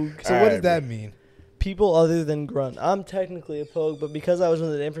 Pogue. So what does that mean? People other than grunt. I'm technically a pogue, but because I was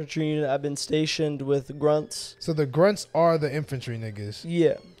in the infantry unit, I've been stationed with grunts. So the grunts are the infantry niggas,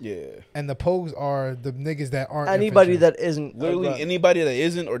 Yeah. Yeah, and the pogues are the niggas that aren't Anybody infantry. that isn't a literally grunt. anybody that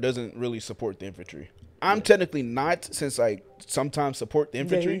isn't or doesn't really support the infantry. I'm technically not, since I sometimes support the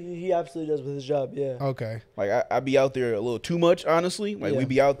infantry. Yeah, he absolutely does with his job. Yeah. Okay. Like I be out there a little too much, honestly. Like we Yeah.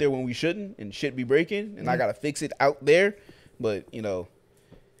 be out there when we shouldn't, and shit be breaking, and I gotta fix it out there. But you know,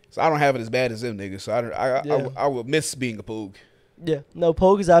 so I don't have it as bad as them niggas. So I would miss being a pogue. Yeah. No,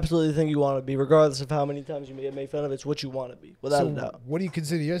 pogue is absolutely the thing you want to be, regardless of how many times you get made fun of. It's what you want to be, without a doubt. What do you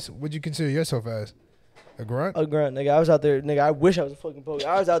consider would you consider yourself as? A grunt? A grunt, nigga. I was out there, nigga. I wish I was a fucking pogue.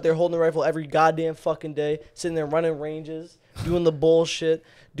 I was out there holding the rifle every goddamn fucking day, sitting there running ranges, doing the bullshit,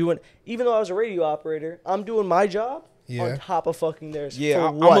 even though I was a radio operator, I'm doing my job on top of fucking theirs. Yeah,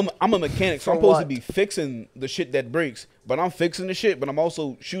 For what? I'm a mechanic, so For I'm supposed to what? be fixing the shit that breaks. But I'm fixing the shit, but I'm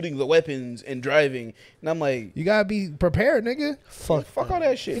also shooting the weapons and driving. And I'm like, You gotta be prepared, nigga. Fuck all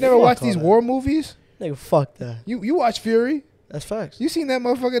that shit. You never nigga. watch all these that. war movies? Nigga, fuck that. You watch Fury? That's facts. You seen that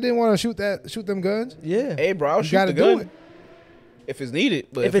motherfucker didn't want to shoot them guns? Yeah. Hey, bro, I'll You shoot gotta the do gun it. if it's needed.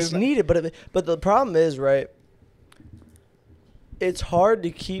 But if it's not- needed, but the problem is, right, it's hard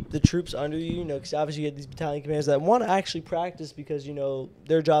to keep the troops under you, you know, because obviously you get these battalion commanders that want to actually practice because, you know,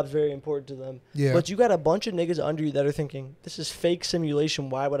 their job's very important to them. Yeah. But you got a bunch of niggas under you that are thinking, this is fake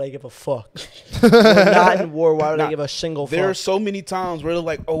simulation, why would I give a fuck? We're not in war, why would I give a single There are fuck? so many times where they're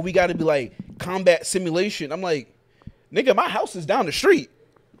like, oh, we got to be like combat simulation. I'm like, nigga, my house is down the street.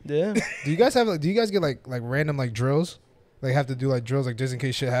 Yeah. Do you guys get like random like drills? Like have to do like drills like just in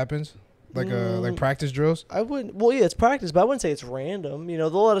case shit happens? Like practice drills? I wouldn't. Well, yeah, it's practice, but I wouldn't say it's random. You know,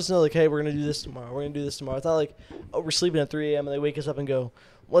 they'll let us know like, hey, we're gonna do this tomorrow. We're gonna do this tomorrow. It's not like, oh, we're sleeping at 3 a.m. and they wake us up and go,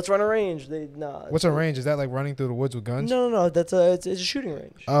 let's run a range. What's a range? Is that like running through the woods with guns? No. That's it's a shooting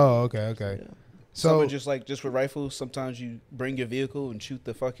range. Oh, okay. Yeah. So just with rifles, sometimes you bring your vehicle and shoot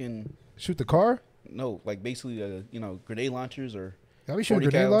the fucking shoot the car? no, like basically grenade launchers or. Have you shot 40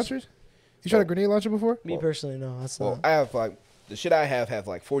 grenade cals. launchers? You shot a grenade launcher before? Me personally, no. That's Well, not. I have like the shit I have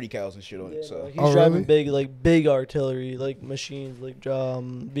like 40 cals and shit on it. So No, he's Oh, driving really? big artillery, like machines, like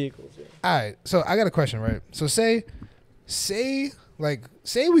vehicles. Yeah. All right. So I got a question, right? So say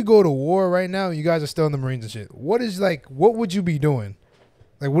we go to war right now and you guys are still in the Marines and shit. What would you be doing?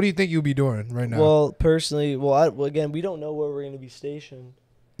 Like, what do you think you'll be doing right now? Well, personally, again, we don't know where we're going to be stationed.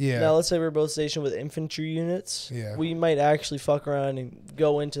 yeah. Now, let's say we're both stationed with infantry units. Yeah. We might actually fuck around and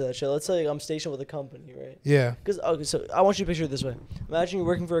go into that shit. Let's say I'm stationed with a company, right? yeah. Because so I want you to picture it this way: imagine you're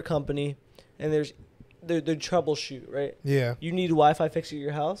working for a company, and they're troubleshoot, right? Yeah. You need Wi-Fi fixed at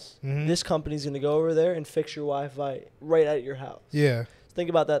your house. Mhm. This company's gonna go over there and fix your Wi-Fi right at your house. Yeah. Think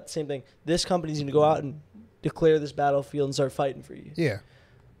about that same thing. This company's gonna go out and declare this battlefield and start fighting for you. Yeah.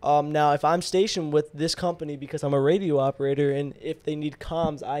 Now, if I'm stationed with this company because I'm a radio operator, and if they need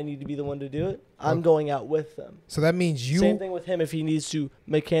comms, I need to be the one to do it. I'm Okay. going out with them. So that means you. Same thing with him if he needs to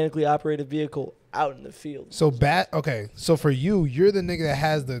mechanically operate a vehicle out in the field. So okay. So for you, you're the nigga that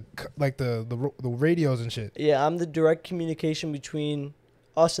has the radios and shit. Yeah, I'm the direct communication between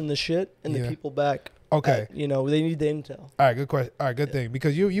us and the shit and Yeah. the people back. Okay. They need the intel. All right. Good question. All right. Good thing.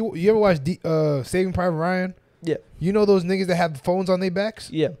 Because you ever watch Saving Private Ryan? Yeah. You know those niggas that have phones on their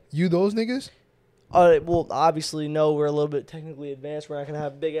backs? Yeah. You those niggas? Well, obviously, no, we're a little bit technically advanced. We're not going to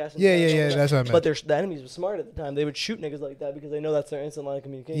have big ass Yeah. antennas Yeah. on the That's what I back. meant. But the enemies were smart at the time. They would shoot niggas like that because they know that's their instant line of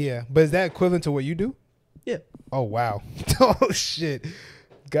communication. Yeah. But is that equivalent to what you do? Yeah. Oh wow. Oh shit.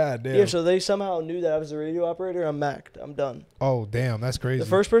 God damn. Yeah, so they somehow knew that I was a radio operator. I'm macked. I'm done. Oh damn. That's crazy. The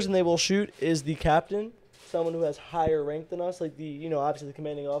first person they will shoot is the captain, someone who has higher rank than us, like obviously the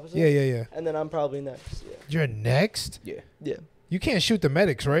commanding officer. Yeah. And then I'm probably next. Yeah. You're next. Yeah. You can't shoot the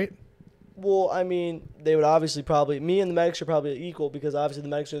medics, right? Well, I mean, they would obviously me and the medics are probably equal because obviously the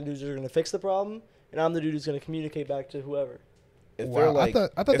medics are the dudes that are going to fix the problem, and I'm the dude who's gonna communicate back to whoever. If Wow, they're like,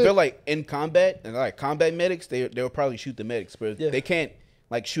 I thought if they're like in combat and like combat medics, they'll probably shoot the medics, but Yeah. they can't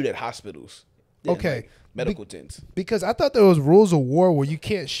like shoot at hospitals. Yeah. Okay. Like, medical tents. Because I thought there was rules of war where you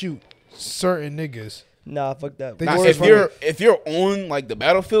can't shoot certain niggas. Nah, fuck that. They Nah, just- if you're on like the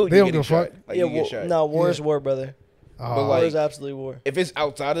battlefield, They you don't get give a shot. fuck? Like, yeah, you get shot. no, war is Yeah. war, brother. Oh, like- War is absolutely war. If it's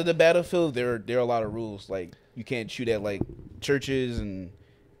outside of the battlefield, there are a lot of rules. Like you can't shoot at like churches and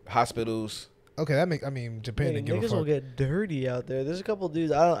hospitals. okay, that makes. I mean, Japan Hey, didn't give a niggas will fuck. get dirty out there. There's a couple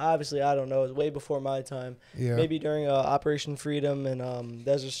dudes. I don't know. It's way before my time. Yeah, Maybe during Operation Freedom and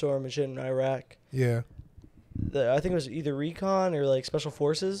Desert Storm and shit in Iraq. yeah. I think it was either recon or like special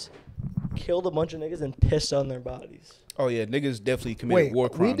forces. Killed a bunch of niggas and pissed on their bodies. Oh yeah, niggas definitely committed Wait, war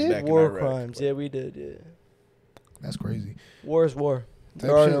we crimes did? back War in Iraq. crimes. Yeah, we did. Yeah. That's crazy. War is war. There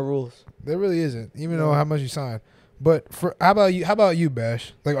Type are shit. no rules. There really isn't, even No. though how much you sign. But for how about you,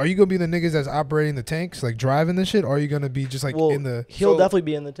 Bash? Like, are you gonna be the niggas that's operating the tanks, like driving the shit, or are you gonna be just like Well, in the? he'll So- definitely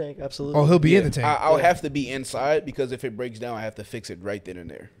be in the tank. Absolutely. Oh, he'll be in Yeah, the tank. I'll Yeah. have to be inside because if it breaks down, I have to fix it right then and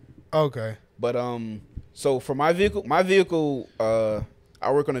there. Okay. But so for my vehicle,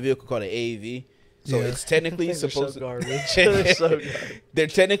 I work on a vehicle called an AAV. So Yeah. it's technically Things are supposed so to. garbage. They're so garbage. They're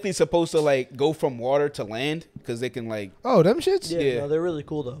technically supposed to like go from water to land because they can like. Oh, them shits. Yeah, Yeah. no, they're really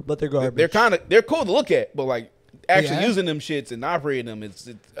cool though, but they're garbage. They're cool to look at, but like actually Yeah. using them shits and operating them, it's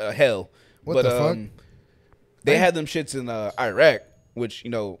hell. What but the fuck? they had them shits in Iraq, which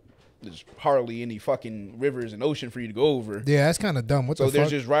there's hardly any fucking rivers and ocean for you to go over. Yeah, that's kind of dumb. What So the they're fuck?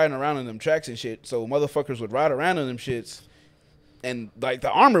 just riding around in them tracks and shit. So motherfuckers would ride around in them shits, and like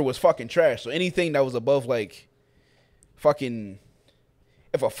the armor was fucking trash. So anything that was above like fucking,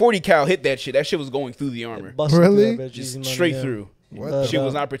 if a 40 cal hit that shit was going through the armor, Busted through Really? that bitch, just easy money, straight yeah. through. What Shit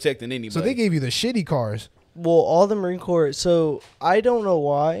was not protecting anybody. So they gave you the shitty cars. Well, all the Marine Corps. So I don't know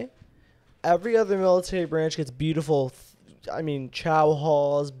why. Every other military branch gets beautiful. Chow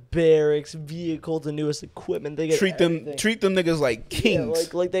halls, barracks, vehicles, the newest equipment. They get treat them niggas like kings,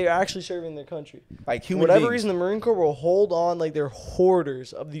 Yeah, like they're actually serving their country. like For human whatever beings. reason, the Marine Corps will hold on like they're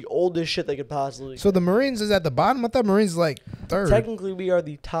hoarders of the oldest shit they could possibly. So the Marines is at the bottom. I thought Marines is like third. Technically, we are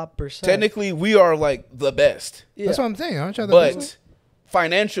the top percent. Technically, we are like the best, yeah. That's what I'm saying. Aren't y'all the but best?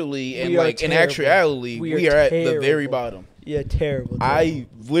 financially and We are like in terrible. actuality, We we are are at the very terrible. bottom. Yeah, terrible. I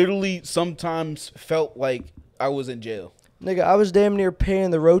literally sometimes felt like I was in jail. Nigga, I was damn near paying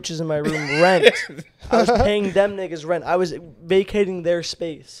the roaches in my room rent. I was paying them niggas rent. I was vacating their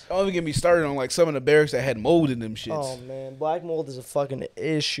space. Don't even get me started on like some of the barracks that had mold in them shits. Oh man, black mold is a fucking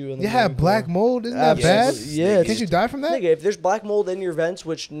issue. In the You have Marine black Corps. mold. Isn't that bad? Absolutely. Yeah, Can't you die from that? Nigga, if there's black mold in your vents,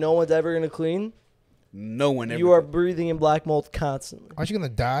 which no one's ever gonna clean, No one ever. you are breathing in black mold constantly. Aren't you gonna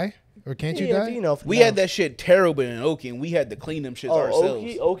die? Or can't you Yeah, die? if We had that shit terrible in Oki, and we had to clean them shits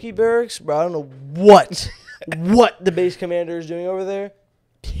ourselves. Oki barracks, bro. I don't know what the base commander is doing over there.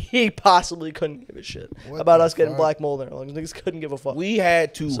 He possibly couldn't give a shit What about the us getting fuck? black mold in our lungs. Niggas couldn't give a fuck. We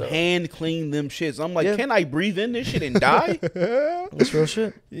had to So- hand clean them shits. I'm like, Yeah. can I breathe in this shit and die? That's real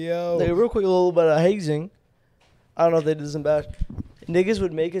shit. Yo. Nigga, real quick, a little bit of hazing. I don't know if they did this in Bash. Niggas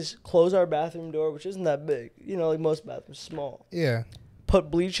would make us close our bathroom door, which isn't that big. You know, like most bathrooms, small. Yeah. Put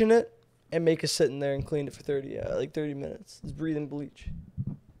bleach in it and make us sit in there and clean it for 30 minutes. Just breathing bleach.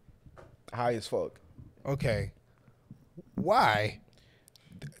 High as fuck. Okay. Why?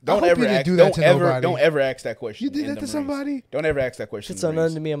 Don't hope ever you didn't ask, do that don't to ever nobody. don't ever ask that question. You did in that the to Marines. somebody? Don't ever ask that question. Shit's in the unknown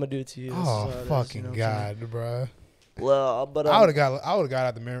to Marines. me. I'm gonna do it to you. This Oh is how it is, fucking you know what I'm god, bruh. saying? Well, but I would have got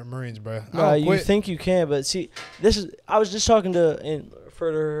out the Marines, bruh. I don't you quit. think you can, but see, this is. I was just talking to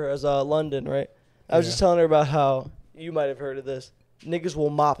refer to her as London, right? I was Yeah. just telling her about how you might have heard of this. Niggas will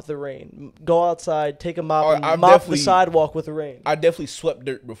mop the rain. Go outside, take a mop, Oh, and I've mop the definitely- sidewalk with the rain. I definitely swept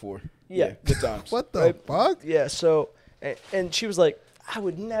dirt before. Yeah. Good times. What the Right. fuck? Yeah. So, and she was like, I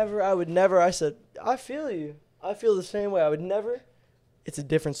would never. I said, I feel you. I feel the same way. I would never. It's a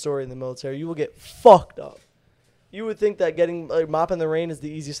different story in the military. You will get fucked up. You would think that getting mopping the rain is the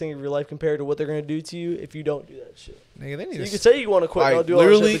easiest thing of your life compared to what they're gonna do to you if you don't do that shit. Nigga, they So need you to can say you want to quit. and Like I'll do all that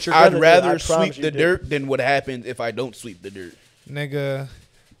literally, shit, but you're I'd gonna do it. I rather promise sweep you, the dude. dirt than what happens if I don't sweep the dirt. Nigga,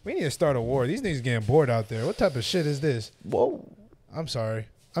 we need to start a war. These niggas getting bored out there. What type of shit is this? Whoa. I'm sorry.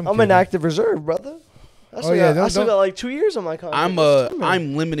 I'm kidding. an active reserve, brother. I still, yeah, got, I still don't- got like 2 years on my contract.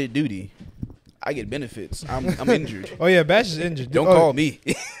 I'm limited duty. I get benefits. I'm injured. Oh yeah, Bash is injured. Don't Oh, call me.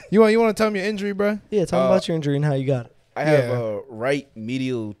 You want to tell me your injury, bruh? Yeah, tell me about your injury and how you got it. I have Yeah. right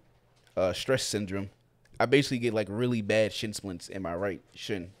medial stress syndrome. I basically get like really bad shin splints in my right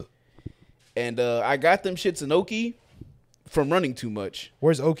shin. And I got them shits in Oki from running too much.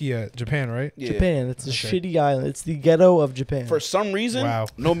 Where's Oki at? Japan, right? Yeah. Japan. It's a Okay. shitty island. It's the ghetto of Japan. For some reason, Wow.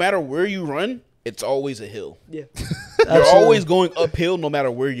 no matter where you run, it's always a hill. Yeah. You're always going uphill no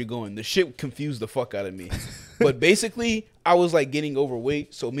matter where you're going. The shit confused the fuck out of me. But basically, I was like getting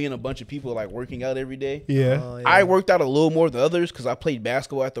overweight, so me and a bunch of people like working out every day. Yeah. Oh, yeah. I worked out a little more than others because I played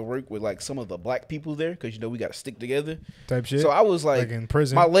basketball after work with like some of the black people there because, we got to stick together. Type shit. So I was like in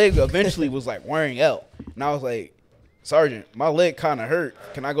prison. My leg eventually was like wearing out. And I was like, Sergeant, my leg kind of hurt.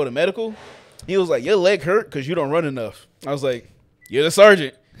 Can I go to medical? He was like, your leg hurt because you don't run enough. I was like, you're the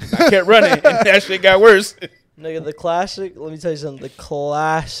sergeant. I kept running, and that shit got worse. Nigga, the classic, let me tell you something. The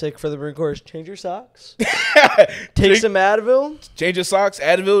classic for the Marine Corps is change your socks. Take some Advil. Change your socks,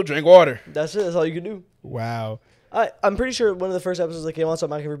 Advil, drink water. That's it. That's all you can do. Wow. I'm pretty sure one of the first episodes that came on,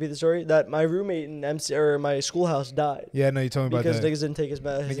 so I can repeat the story, that my roommate in my schoolhouse died. Yeah, no, you told me about because that. niggas didn't take his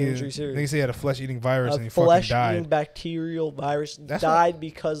injury serious. Niggas say he had a flesh-eating virus and he A fucking died. flesh-eating bacterial virus died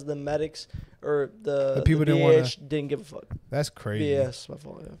because the medics or the people didn't give a fuck. That's crazy. Yes, my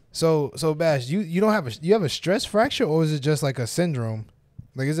fault. Yeah. So Bash, you don't have you have a stress fracture, or is it just like a syndrome?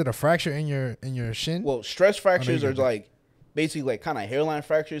 Like, is it a fracture in your shin? Well, stress fractures are like basically like kind of hairline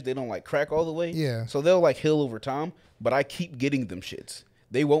fractures. They don't like crack all the way. Yeah. So they'll like heal over time, but I keep getting them shits.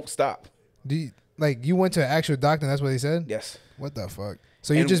 They won't stop. You went to an actual doctor and that's what they said? Yes. What the fuck?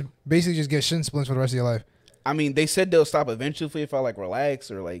 So you just basically just get shin splints for the rest of your life? I mean, they said they'll stop eventually if I like relax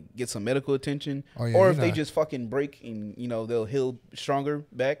or like get some medical attention, or if they just fucking break and they'll heal stronger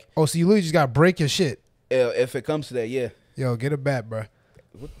back. Oh, so you literally just gotta break your shit. If it comes to that, yeah. Yo, get a bat, bro.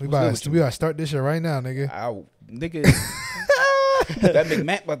 We about to start this shit right now, nigga. Nigga, that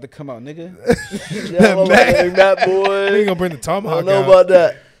McMatt about to come out, nigga. McMatt boy. We ain't gonna bring the tomahawk I don't know out. about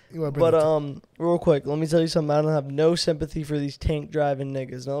that. But real quick, let me tell you something. I don't have no sympathy for these tank driving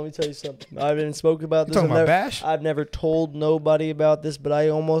niggas. Now let me tell you something. I haven't spoken about this. Talking about Bash? I've never told nobody about this, but I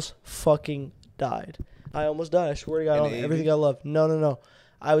almost fucking died. I almost died. I swear to God, on everything I love. No.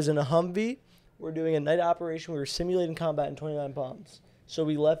 I was in a Humvee. We're doing a night operation. We were simulating combat in 29 Palms. So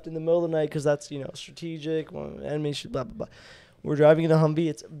we left in the middle of the night because that's strategic. Enemy should blah blah blah. We're driving in a Humvee.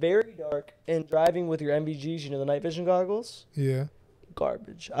 It's very dark, and driving with your MVGs, the night vision goggles. Yeah.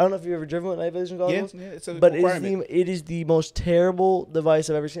 Garbage. I don't know if you've ever driven with night vision goggles. Yeah, it's a requirement. It is the most terrible device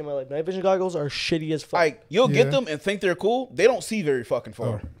I've ever seen in my life. Night vision goggles are shitty as fuck. Like, you'll get them and think they're cool. They don't see very fucking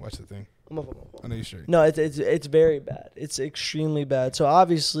far. Oh, watch the thing. I know you're straight. No, it's very bad. It's extremely bad. So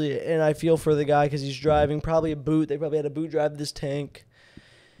obviously, and I feel for the guy because he's driving probably a boot. They probably had a boot drive this tank.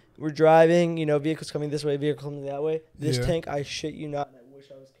 We're driving, vehicles coming this way, vehicles coming that way. This tank, I shit you not, and I wish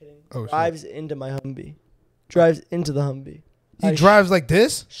I was kidding, drives into my Humvee. Drives into the Humvee. He drives like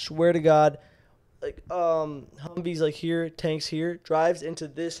this? Swear to God. Like, Humvee's like here, tank's here. Drives into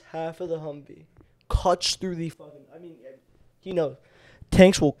this half of the Humvee. Cuts through the fucking,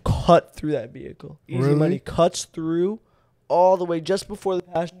 tanks will cut through that vehicle. Easy money. Cuts through all the way just before the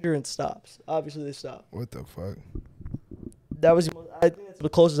passenger and stops. Obviously, they stop. What the fuck? That was, I think that's the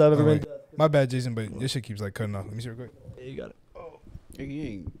closest I've ever been to. My bad, Jason, but your shit keeps like cutting off. Let me see real quick. Yeah, you got it. Oh.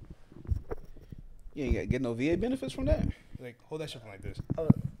 You ain't get no VA benefits from that? Like, hold that shit from like this.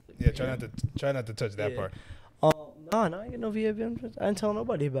 Yeah, try not to touch that part. No, I ain't get no VA benefits. I didn't tell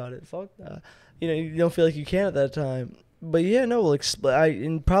nobody about it. Fuck that. You don't feel like you can at that time. But yeah, no, like,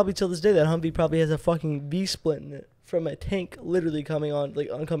 and probably till this day, that Humvee probably has a fucking V-split in it from a tank literally coming on, like,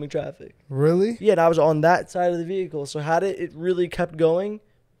 oncoming traffic. Really? Yeah, and I was on that side of the vehicle. So had it really kept going,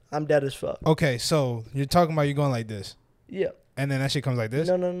 I'm dead as fuck. Okay, so you're talking about you going like this. Yeah. And then that shit comes like this?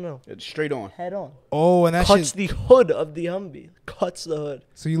 No. It's straight on. Head on. Oh, and that cuts the hood of the Humvee. Cuts the hood.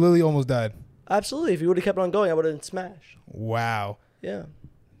 So you literally almost died? Absolutely. If you would have kept on going, I would have been smashed. Wow. Yeah.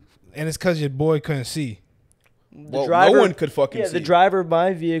 And it's because your boy couldn't see. Well, no one could fucking see. Yeah, the driver of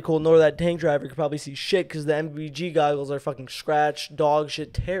my vehicle, nor that tank driver, could probably see shit because the MVG goggles are fucking scratched, dog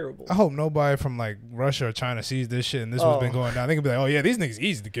shit, terrible. I hope nobody from, like, Russia or China sees this shit and this one's been going down. They could be like, oh, yeah, these niggas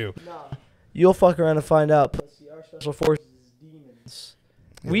easy to kill. Nah. You'll fuck around and find out. Pussy, our special forces is demons.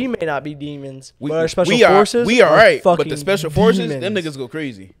 Yeah. We may not be demons, but our special forces we are right. But the special forces, demons. them niggas go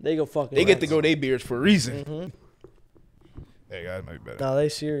crazy. They go fucking They get to grow their beards for a reason. Mm-hmm. Hey, guys, might be better. Nah, they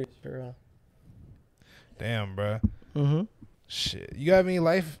serious for real. Damn, bro. Mm-hmm. Shit. You got any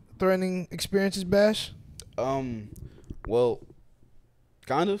life-threatening experiences, Bash? Well,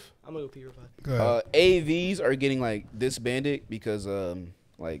 kind of. I'm gonna go pee real fast. Go ahead. AVs are getting like disbanded because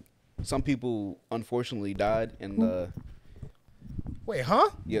like some people unfortunately died and Wait, huh?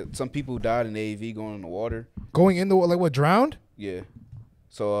 yeah, some people died in AV going in the water. Going in the like what, drowned? Yeah.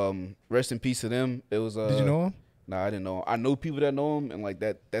 So rest in peace to them. It was Did you know him? Nah, I didn't know him. I know people that know him, and like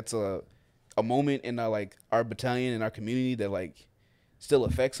that's a moment in like our battalion and our community that like still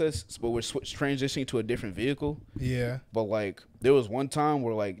affects us, but we're transitioning to a different vehicle. Yeah. But like there was one time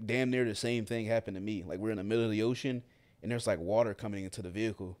where like damn near the same thing happened to me. Like we're in the middle of the ocean and there's like water coming into the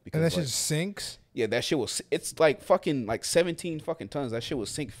vehicle because And that like, shit sinks. yeah, that shit was. It's like fucking like 17 fucking tons. That shit will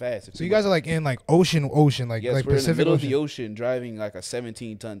sink fast. So you guys are like in like ocean, like yes, like we're in the Pacific middle Ocean. of the ocean driving like a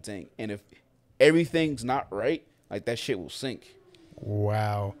 17-ton tank, and if everything's not right, like that shit will sink.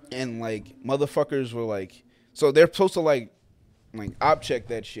 Wow. And like motherfuckers were like, so they're supposed to like op check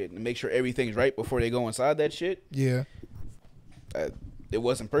that shit and make sure everything's right before they go inside that shit. Yeah. It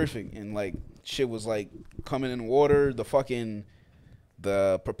wasn't perfect, and like shit was like coming in water. The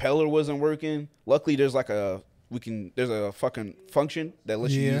propeller wasn't working. Luckily, there's a fucking function that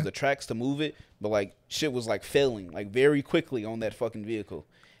lets you use the tracks to move it. But like shit was like failing like very quickly on that fucking vehicle.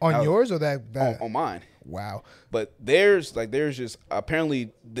 On yours or that? On mine. Wow. But there's just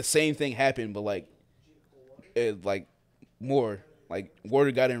apparently the same thing happened, but like it like more like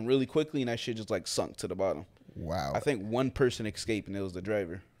water got in really quickly and that shit just like sunk to the bottom. Wow. I think one person escaped and it was the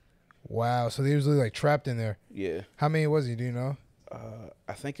driver. Wow. So they was really like trapped in there. Yeah. How many was he? Do you know?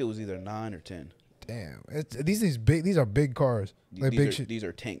 I think it was either 9 or 10. Damn. These are big cars. Like These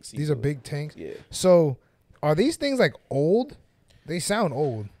are tanks. These are big tanks. Yeah. So are these things like old? They sound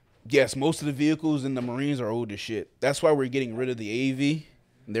old. Yes, most of the vehicles in the Marines are old as shit. That's why we're getting rid of the AV.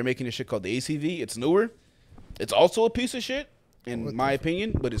 They're making this shit called the ACV. It's newer. It's also a piece of shit, in my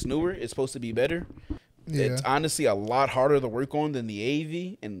opinion, but it's newer. It's supposed to be better. Yeah. It's honestly a lot harder to work on than the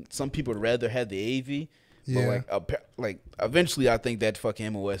AV, and some people would rather have the AV. Yeah. But like eventually, I think that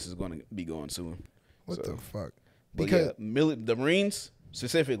fucking MOS is going to be going soon. What the fuck? Because the Marines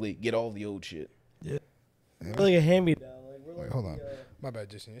specifically get all the old shit. Yeah. We're like a hand-me-down. Wait, hold on. My bad,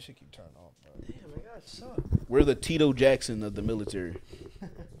 Jason. This should keep turning off. Bro. Damn, my God, suck. We're the Tito Jackson of the military.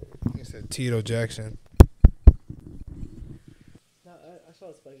 He said Tito Jackson. No, I saw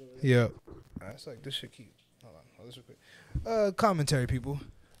it speculating. Yeah. It's like this should keep. Hold on. Hold this real quick. Commentary, people.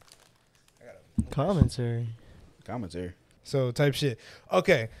 Commentary. So type shit.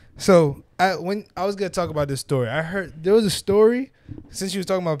 Okay. So when I was gonna talk about this story, I heard there was a story. Since you was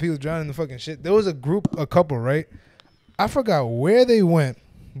talking about people drowning in the fucking shit, there was a couple, right? I forgot where they went,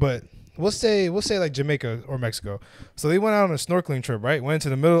 but we'll say like Jamaica or Mexico. So they went out on a snorkeling trip, right? Went into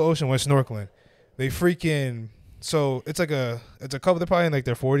the middle of the ocean, went snorkeling. They freaking it's a couple. They're probably in like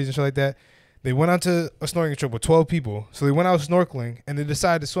their 40s and shit like that. They went out to a snorkeling trip with 12 people. So they went out snorkeling and they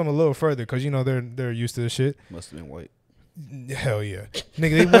decided to swim a little further because they're used to this shit. Must have been white. Hell yeah,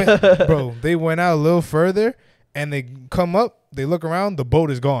 nigga. They went out a little further and they come up. They look around. The boat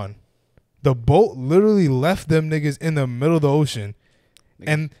is gone. The boat literally left them niggas in the middle of the ocean.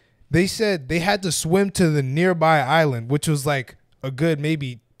 And they said they had to swim to the nearby island, which was like a good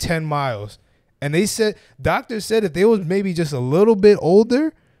maybe 10 miles. And they said, doctors said if they was maybe just a little bit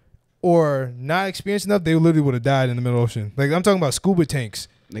older or not experienced enough, they literally would have died in the middle of the ocean. Like, I'm talking about scuba tanks.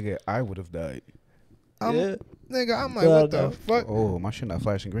 Nigga, I would have died. Nigga, I'm like, what the fuck? Oh, my shit not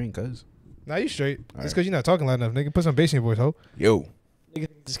flashing green, cuz. Nah, you straight. It's because you're not talking loud enough, nigga. Put some bass in your voice, ho. Yo. Nigga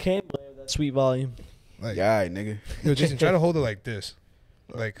just can't blame that sweet volume. Like, yeah, nigga. Yo, Jason, try to hold it like this.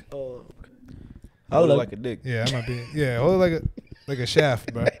 Like, oh, hold it like a dick. Yeah, I might be. Yeah, hold it like a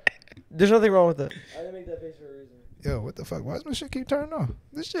shaft, bro. There's nothing wrong with that. I didn't make that face for a reason. Yo, what the fuck? Why does my shit keep turning off?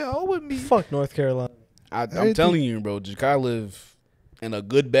 This shit all with me. Fuck North Carolina. I'm telling you, bro. Jakai live in a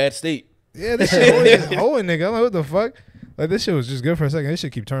good, bad state. Yeah, this shit always hoeing, nigga. I'm like, what the fuck? Like, this shit was just good for a second. This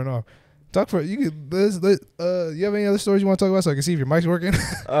shit keep turning off. Talk for you. You have any other stories you want to talk about so I can see if your mic's working?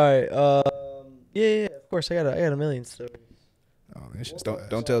 All right. Yeah. Of course, I got a million stories. Oh, man, shit's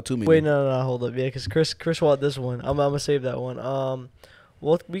Don't tell too many. Wait, no, hold up, yeah, because Chris want this one. I'm gonna save that one.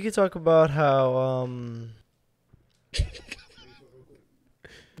 Well, we could talk about how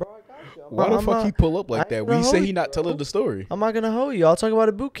Bro, I got you. Why the fuck he pull up like that? We say he not telling the story. I'm not gonna hold you. I'll talk about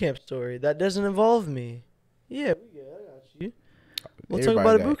a boot camp story that doesn't involve me. Yeah, we good. I got you. We'll talk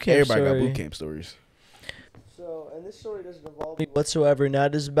about a boot camp story. Everybody got boot camp stories. So, and this story doesn't involve me whatsoever. Now,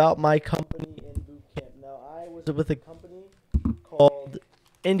 it is about my company in boot camp. Now, I was with a company called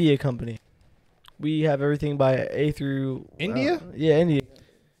India Company. We have everything by A through... India? Yeah, India.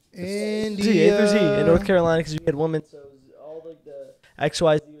 India. A through Z in North Carolina because we had women. So, it was all like the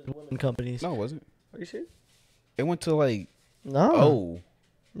XYZ was women companies. No, it wasn't. Are you serious? It went to like... No. Oh.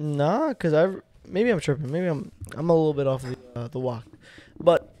 Nah, because maybe I'm tripping. Maybe I'm a little bit off the walk.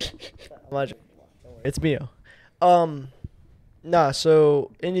 But I'm not joking. It's Mio. Nah,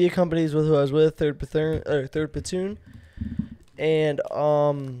 so India Company is with who I was with, third platoon. And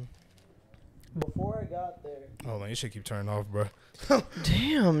before I got there. Hold on, you should keep turning off, bro.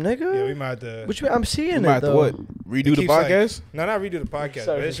 Damn, nigga. Yeah, we might have to. Which way I'm seeing You might it have to though. what? Redo the podcast? No, not redo the podcast.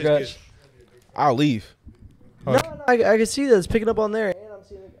 Sorry But for it's scratch. just I'll leave. No, I can see that it's picking up on there. And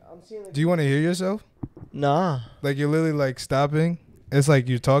I'm seeing. Do you want to hear yourself? Nah. Like you're literally like stopping. It's like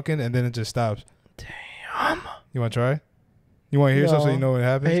you're talking and then it just stops. Damn. You want to try? You want to hear yourself so No. you know what I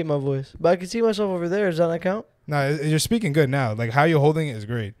happens? hate my voice, but I can see myself over there. Does that not count? No, you're speaking good now. Like how you're holding it is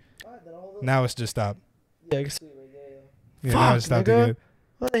great. Alright, then I'll hold it. Now it's just stopped. Yeah, I can see it right there. Yeah, now Fuck, it's stopped nigga. again.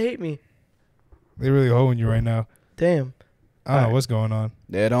 Why they hate me? They're really holding you right now. Damn. I don't know Alright. what's going on.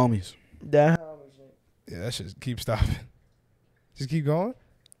 Dead homies. That. Yeah, that shit keep stopping. Just keep going.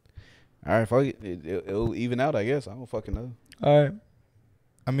 All right, fuck it. It'll even out, I guess. I don't fucking know. All right.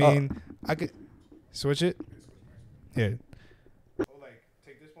 I mean, I could switch it. Yeah. Like,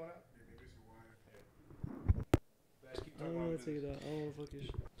 take this one out. I don't want to take it out. I don't want to fuck your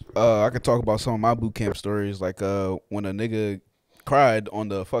shit. I could talk about some of my boot camp stories, like when a nigga cried on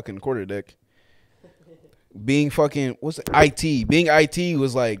the fucking quarterdeck. Being fucking IT. Being IT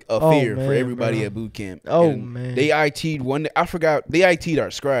was like a fear for man, everybody bro. at boot camp. Oh, And man. They IT'd one. I forgot. They IT'd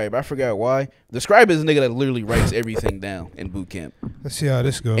our scribe. I forgot why. The scribe is a nigga that literally writes everything down in boot camp. Let's see how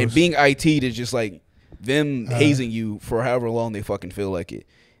this goes. And being IT'd is just like them hazing you for however long they fucking feel like it.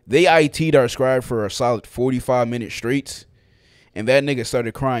 They IT'd our scribe for a solid 45 minutes straight. And that nigga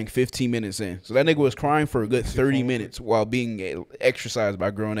started crying 15 minutes in. So that nigga was crying for a good 30 minutes while being exercised by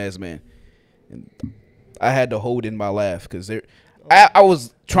a grown-ass man. And I had to hold in my laugh because I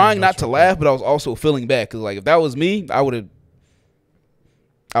was trying not to laugh, but I was also feeling bad. Because, like, if that was me, I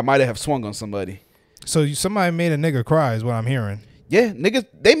might have swung on somebody. So somebody made a nigga cry is what I'm hearing. Yeah, niggas,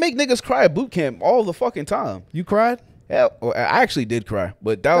 they make niggas cry at boot camp all the fucking time. You cried? Hell, well, I actually did cry,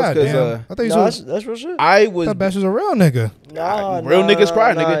 but that was God because damn. I thought you Nah, was that's real shit. I was thought Bash was a real nigga. real niggas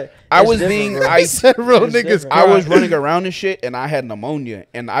cry, nigga. I It's was different, being bro. I said real It's niggas different. cry. I was running around and shit, and I had pneumonia,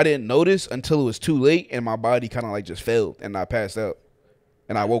 and I didn't notice until it was too late, and my body kind of like just failed, and I passed out,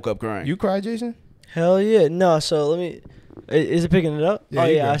 and I woke up crying. You cried, Jason? Hell yeah. No, so let me. Is it picking it up? Yeah, Oh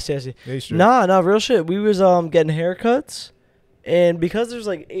you yeah, go. I see. Yeah, you straight. Nah, real shit. We was getting haircuts, and because there's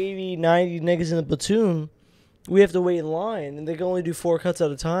like 80, 90 niggas in the platoon, we have to wait in line, and they can only do 4 cuts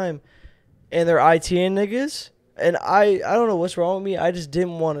at a time, and they're ITN niggas. And I don't know what's wrong with me. I just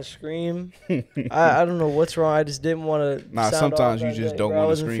didn't want to scream. I don't know what's wrong. I just didn't want to. Nah, sometimes you just don't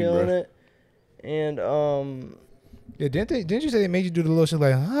wanna scream, bro. It. And Yeah, didn't you say they made you do the little shit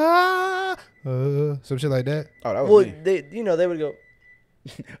like some shit like that? Oh, that was well, me. they would go.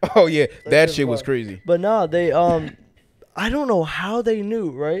 Oh yeah, that That's shit was fun. crazy. But nah, they I don't know how they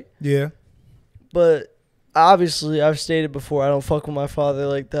knew, right? Yeah. But obviously, I've stated before, I don't fuck with my father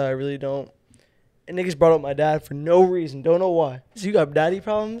like that. I really don't. And niggas brought up my dad for no reason. Don't know why. So you got daddy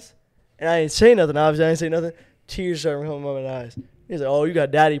problems? And I didn't say nothing. Obviously, I didn't say nothing. Tears started coming out of my eyes. He's like, oh, you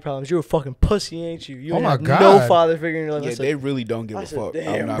got daddy problems. You're a fucking pussy, ain't you? You Oh ain't my have God. no father figure in your life. I Yeah, said, they really don't give I a said, fuck.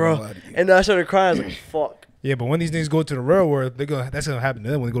 damn, I'm not bro. gonna lie to you. And then I started crying. I was like, fuck. Yeah, but when these niggas go to the real world, that's gonna happen to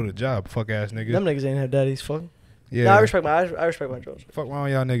them when they go to the job. Fuck ass niggas. Them niggas ain't have daddies. Fuck. Yeah. Nah, I respect my jokes. Fuck wrong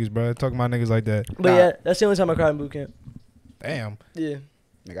with y'all niggas, bro. Talking about niggas like that. But Nah. yeah, that's the only time I cried in boot camp. Damn. Yeah.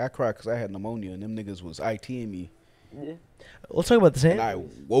 Like I cried because I had pneumonia, and them niggas was ITing me, Yeah. Let's talk about the and sand. I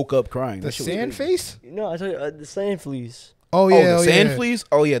woke up crying. The That shit was sand crazy. face? No, I tell you, the sand fleas. Oh Oh, yeah. the sand yeah. fleas?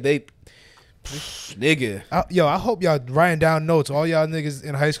 Oh yeah, they, nigga. I hope y'all writing down notes. All y'all niggas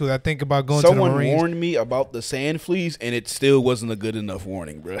in high school that think about going to the Someone Marines. warned me about the sand fleas, and it still wasn't a good enough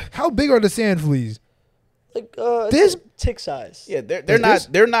warning, bro. How big are the sand fleas? Like This- tick size. Yeah, they're This-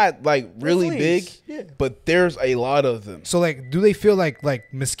 not like really They're big, fleas. Yeah. but there's a lot of them. So like, do they feel like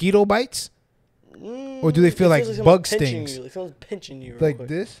mosquito bites? Or do they feel It like feels bug someone's pinching stings? You. It feels pinching you. Real Like quick.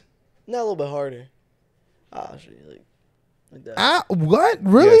 this? Not a little bit harder. Ah, shit, like that. Ah, what?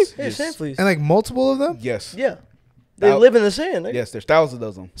 Really? Yes. Yeah, sand fleas. And like multiple of them? Yes, Yeah. They Thou- live in the sand. Nigga. yes, there's thousands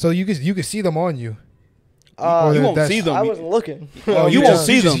of them. So you can see them on you. Uh, You won't that's- see them. I wasn't looking. Oh, you you won't just-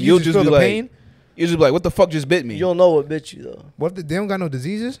 see you them. just- You'll you just feel be the like, pain? you'll just be like, what the fuck just bit me? You'll know what bit you though. What? They don't got no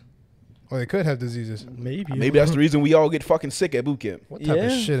diseases? Or they could have diseases. Maybe. Maybe that's the reason we all get fucking sick at boot camp. What type of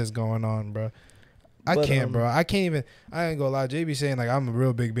Yeah. shit is going on, bro? I But, can't, bro. I can't even. I ain't gonna lie. JB saying like I'm a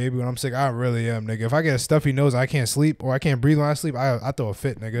real big baby when I'm sick. I really am, nigga. If I get a stuffy nose, I can't sleep or I can't breathe when I sleep. I throw a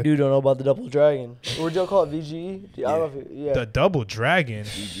fit, nigga. Dude, don't know about the double dragon. What y'all call it? VGE? I don't know if it, yeah. The double dragon.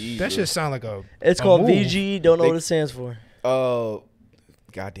 GG, That bro. shit sound like a. It's a called move. VGE. Don't know They- what it stands for.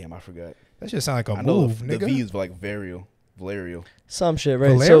 Goddamn, I forgot. That shit sound like a I know move, the nigga. V is like Valerial. Some shit,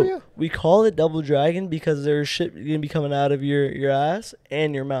 right? Valeria? So we call it double dragon because there's shit gonna be coming out of your ass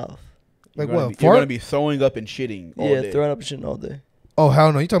and your mouth. Like You're gonna what? be- You're Fart? gonna be throwing up and shitting all Yeah, day. throwing up and shit all day. Oh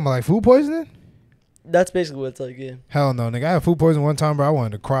hell no! You talking about like food poisoning? That's basically what it's like. Yeah. Hell no, nigga. I had food poisoning one time, bro. I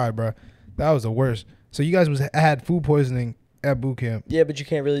wanted to cry, bro. That was the worst. So you guys had food poisoning at boot camp. Yeah, but you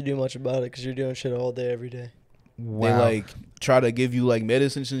can't really do much about it because you're doing shit all day, every day. Wow. They like try to give you like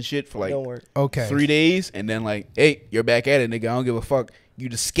medicines and shit for like Don't work. Okay. 3 days, and then like, hey, you're back at it, nigga. I don't give a fuck. You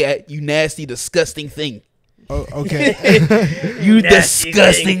you nasty, disgusting thing. Oh, okay. You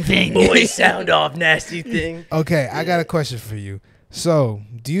disgusting thing. Boy, sound off, nasty thing. Okay, I got a question for you. So,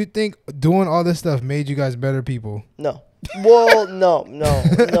 do you think doing all this stuff made you guys better people? No. Well, no.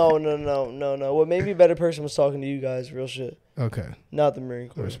 What made me a better person was talking to you guys, real shit. Okay. Not the Marine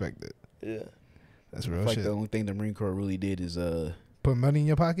I Corps. respect it. Yeah. That's real Like shit. the only thing the Marine Corps really did is Put money in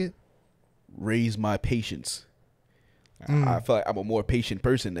your pocket? raise my patience. I feel like I'm a more patient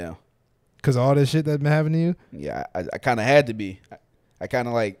person now. Because all this shit that's been happening to you? Yeah, I kind of had to be. I kind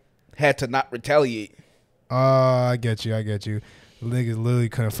of like had to not retaliate. I get you. Niggas literally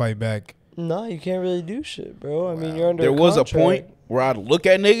couldn't fight back. No, you can't really do shit, bro. I mean, Wow. you're under There was a contract. point where I'd look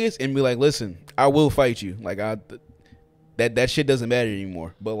at niggas and be like, "Listen, I will fight you." Like that shit doesn't matter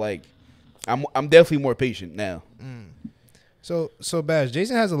anymore. But like, I'm definitely more patient now. So Bash,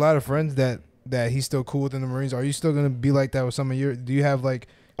 Jason has a lot of friends that he's still cool within the Marines. Are you still gonna be like that with some of your? Do you have like?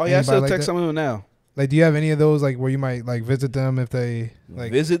 Oh yeah, I anybody still like text that? some of them now. Like, do you have any of those like where you might like visit them if they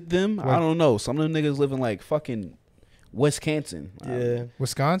like Visit them? Like- I don't know. Some of them niggas live in like fucking Wisconsin. Yeah.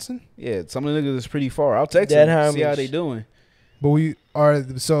 Wisconsin? Yeah, some of the niggas is pretty far. I'll text Dead them, see how homies. they doing. But we are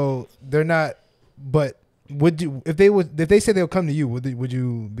so they're not. But would you if they said they'll come to you? Would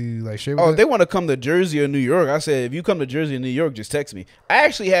you be like straight with Oh, that? if they want to come to Jersey or New York, I said, if you come to Jersey or New York, just text me. I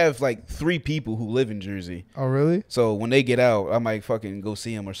actually have like 3 people who live in Jersey. Oh really? So when they get out, I might fucking go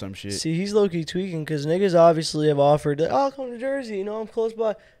see them or some shit. See, he's low-key tweaking because niggas obviously have offered, like, oh, I'll come to Jersey. You know, I'm close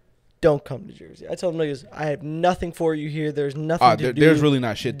by. Don't come to Jersey. I told them niggas, I have nothing for you here. There's nothing to do. There's really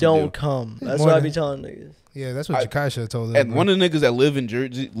not shit to Don't do. come. That's More what I than- be telling niggas. Yeah, that's what I- Jakai should have told them. And one of the niggas that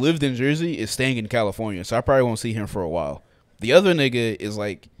lived in Jersey is staying in California, so I probably won't see him for a while. The other nigga is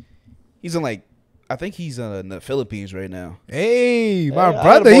like, he's in like, I think he's in the Philippines right now. Hey, my I got a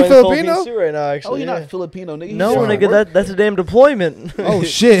brother, boy he in the Philippines Filipino? too right now, actually. Oh, you're yeah. not Filipino, nigga. No, He's trying to nigga, work. that's a damn deployment. Oh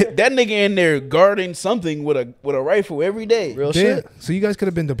shit. That nigga in there guarding something with a rifle every day. Real Damn. shit. So you guys could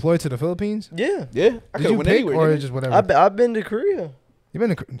have been deployed to the Philippines? Yeah. Yeah, I Did could you went pick anywhere. or nigga. just whatever? I've been to Korea. You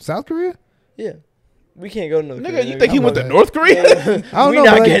been to South Korea? Yeah. We can't go to North Nigga, Korea. you think he I'm went not to that. North Korea? I don't we know.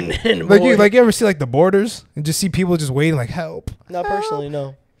 not but like, getting in, like you boy. ever see like the borders and just see people just waiting like help? Not personally,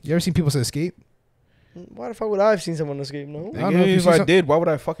 no. You ever seen people say escape? Why the fuck would I have seen someone escape? No. I don't know if you if see I some- did, why would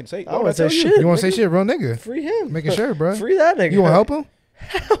I fucking say? I Why would wouldn't say tell shit. You want to say nigga. shit, real nigga? Free him. Making sure, bro. Free that nigga. You want to help him?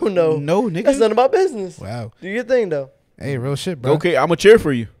 Hell no. No, nigga. That's none of my business. Wow. Do your thing, though. Hey, real shit, bro. Okay, I'm a cheer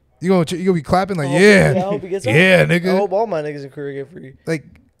for you. You gonna be clapping like I hope- yeah, I hope he gets out. yeah, I nigga. hope all my niggas in Korea get free.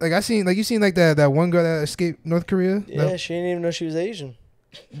 Like I seen like you seen like that one girl that escaped North Korea. Yeah, she didn't even know she was Asian.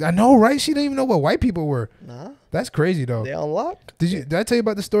 I know, right? She didn't even know what white people were. Nah. That's crazy though. They unlocked. Did I tell you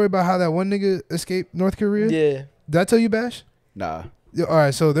about the story about how that one nigga escaped North Korea? Yeah. Did I tell you, Bash? Nah. Yeah, all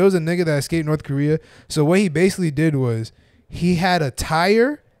right, so there was a nigga that escaped North Korea. So what he basically did was he had a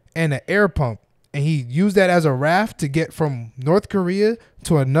tire and an air pump, and he used that as a raft to get from North Korea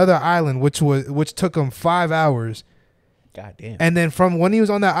to another island, which took him 5 hours. God damn. And then from when he was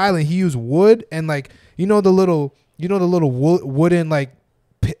on that island, he used wood and like the little wooden like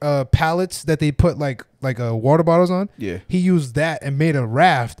pallets that they put like water bottles on. Yeah. He used that and made a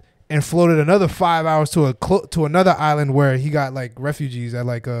raft and floated another 5 hours to another island where he got like refugees at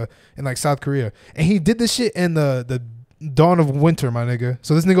like in like South Korea. And he did this shit in the dawn of winter, my nigga.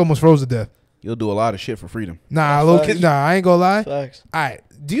 So this nigga almost froze to death. You'll do a lot of shit for freedom. Nah, Facts. I ain't gonna lie. Facts. All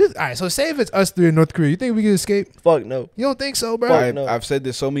right, so say if it's us 3 in North Korea, you think we can escape? Fuck no. You don't think so, bro? Fuck no. I've said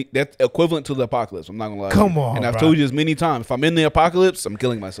this so many. That's equivalent to the apocalypse. I'm not gonna lie. to Come you. on, And I've bro. told you this many times. If I'm in the apocalypse, I'm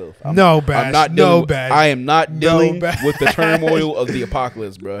killing myself. No, Bash. I'm not No, dealing. Bash. I am not No, dealing Bash. with the turmoil of the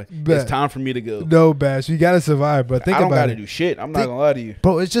apocalypse, bro. Bet. It's time for me to go. No, Bash. You gotta survive, bro. Think I don't about gotta it. do shit. I'm not Think- gonna lie to you.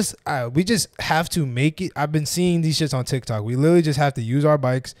 Bro, it's just we just have to make it. I've been seeing these shits on TikTok. We literally just have to use our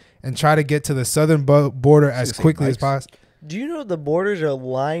bikes and try to get to the southern border as Just say quickly as bikes. possible. Do you know the borders are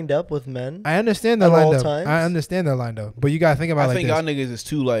lined up with men? I understand they're At all lined up. times? I understand they're lined up, but you gotta think about I it like think this. y'all niggas is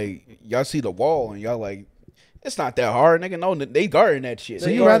too like y'all see the wall and y'all like it's not that hard, nigga. No, they guarding that shit. So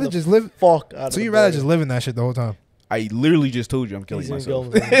They you guard rather the just live? Fuck out of So the you rather border. just live in that shit the whole time? I literally just told you I'm killing He's in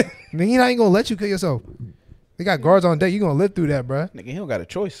myself. Gilman. Nigga, he not even gonna let you kill yourself. They got guards on deck. You gonna live through that, bruh. Nigga, he don't got a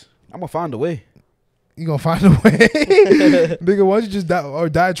choice. I'm gonna find a way. You gonna find a way, nigga. Why don't you just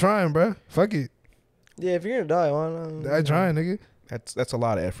die trying, bruh? Fuck it, Yeah, if you're gonna die, why not? die trying, nigga. That's a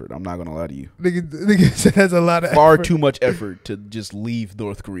lot of effort. I'm not gonna lie to you. Nigga said that's a lot of Far effort. too much effort to just leave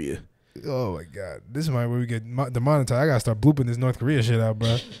North Korea. Oh my god, this is where we get demonetized. I gotta start blooping this North Korea shit out,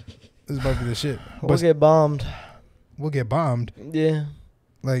 bro. This is about to be the shit. We'll But get bombed. we'll get bombed. Yeah.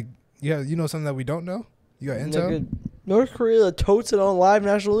 Like, yeah, you know something that we don't know? You got intel? Nigga, North Korea totes it on live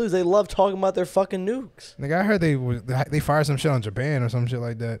national news. They love talking about their fucking nukes. Nigga, I heard they fired some shit on Japan or some shit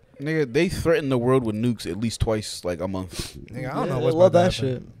like that. Nigga, they threaten the world with nukes at least twice, like a month. Nigga, I don't know They what's love about to that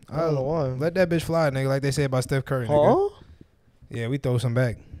happen. shit. I don't know why. Let that bitch fly, nigga, like they say about Steph Curry, nigga. Huh? Yeah, we throw some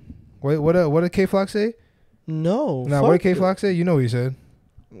back. Wait, what did K-Flock say? No. Nah, what did K-Flock say? You know what he said.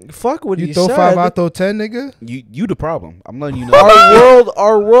 Fuck what You he throw said. 5, I throw 10, nigga. You the problem. I'm letting you know.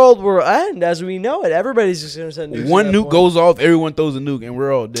 Our world will end as we know it. Everybody's just gonna send nukes. One at that nuke point. goes off, everyone throws a nuke, and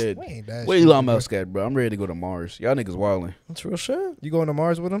we're all dead. We ain't that Where stupid, Elon bro. Musk at, bro? I'm ready to go to Mars. Y'all niggas wildin'. That's real shit. You going to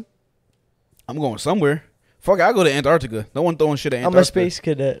Mars with him? I'm going somewhere. Fuck it, I go to Antarctica. No one throwing shit at I'm Antarctica. a space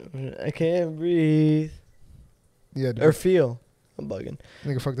cadet. I can't breathe Yeah, dude. or feel. I'm bugging.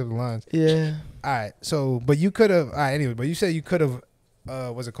 Nigga fucked up the lines. Yeah. All right, so, but you could have, all right, anyway, but you said you could have,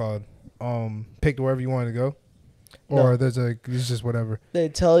 what's it called? Picked wherever you wanted to go? Or No. it's just whatever. They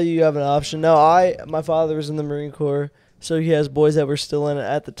tell you have an option. No, my father was in the Marine Corps, so he has boys that were still in it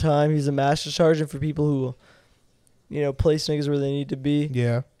at the time. He's a master sergeant for people who, place niggas where they need to be.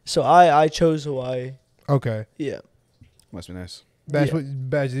 Yeah. So I chose Hawaii. Okay. Yeah. Must be nice. Bash, Yeah.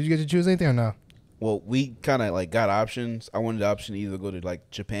 Bash, did you get to choose anything or no? Well, we kind of like got options. I wanted the option to either go to like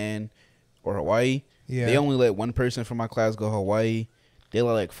Japan or Hawaii. Yeah. They only let one person from my class go Hawaii. They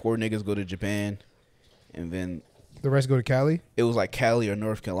let like 4 niggas go to Japan, and then The rest go to Cali? it was like Cali or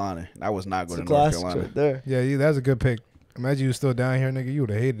North Carolina. And I was not It's going a to North classic Carolina. right there. Yeah, that was a good pick. Imagine you was still down here, nigga. You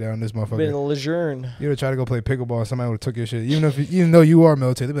would have hated down this Been in motherfucker. Lejeune. You would have tried to go play pickleball. Somebody would have took your shit. Even though you are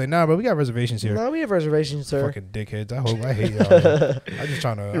military, they'd be like, nah, bro, we got reservations here. No, we have reservations, sir. Fucking dickheads. I hate y'all. I'm just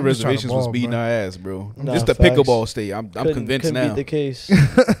trying to. The reservations was beating our ass, bro. Nah, Just the facts. pickleball state. I'm convinced couldn't now. beat the case.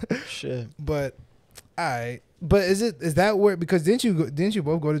 Shit. But, alright. But is that where? Because didn't you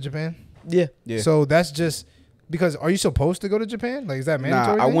both go to Japan? Yeah. Yeah. So that's just because. Are you supposed to go to Japan? Like, is that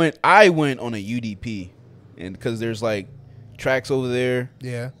mandatory? Nah, thing? I went on a UDP, and because there's like tracks over there,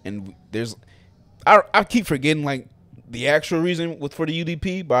 Yeah. and there's I keep forgetting like the actual reason for the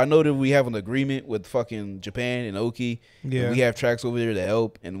UDP, but I know that we have an agreement with fucking Japan and Oki. Yeah. And we have tracks over there to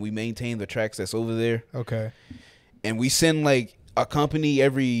help, and we maintain the tracks that's over there, Okay. and we send like a company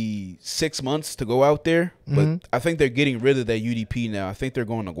every 6 months to go out there. Mhm. But I think they're getting rid of that UDP now. I think they're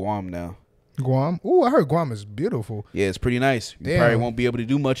going to Guam now. Guam. Ooh, I heard Guam is beautiful. Yeah, it's pretty nice. You Damn. probably won't be able to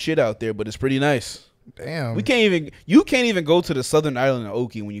do much shit out there, but it's pretty nice. Damn. You can't even go to the southern island of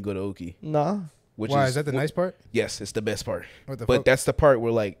Oki when you go to Oki. Nah. Which Why is that the nice part? Yes, it's the best part. What the But fuck? that's the part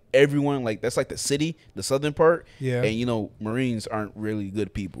where like everyone that's like the city, the southern part. Yeah. And Marines aren't really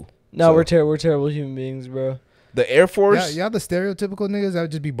good people. No, So, we're terrible human beings, bro. the Air Force. Y'all the stereotypical niggas that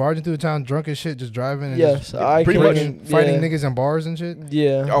would just be barging through the town drunk as shit, just driving and Yes, just I pretty can. much fighting yeah. niggas in bars and shit.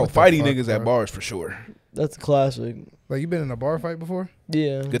 Yeah. Oh, What the fighting fuck, niggas at bro? bars for sure. That's classic. Like, you been in a bar fight before?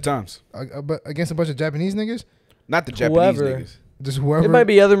 Yeah. Good times. But against a bunch of Japanese niggas? Not the Japanese Whoever. niggas. Just whoever. It might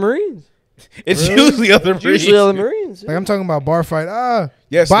be other Marines. It's Really? usually other It's Marines. usually other Marines. Like, I'm talking about bar fight.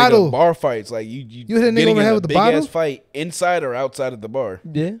 Yes, bottle. nigga, bar fights. Like you You hit a nigga getting over the in head a with the big bottle? ass fight inside or outside of the bar.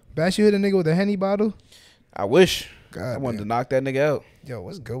 Yeah. Bash, you hit a nigga with a Henny bottle? I wish. God I wanted damn. to knock that nigga out. Yo,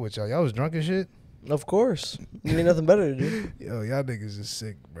 what's good with y'all? Y'all was drunk as shit? Of course. You ain't nothing better to do. Yo, y'all niggas is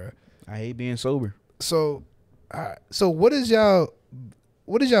sick, bro. I hate being sober. So, what is y'all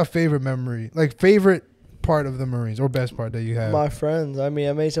favorite memory? Like, favorite part of the Marines or best part that you have? My friends. I mean,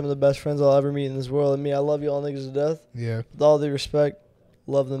 I made some of the best friends I'll ever meet in this world. I mean, I love you all niggas to death. Yeah. With all due respect,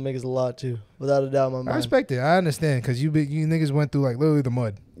 love them niggas a lot too. Without a doubt in my I mind. respect it. I understand because you niggas went through like literally the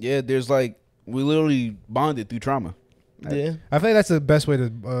mud. Yeah, there's like we literally bonded through trauma. Yeah. I think that's the best way to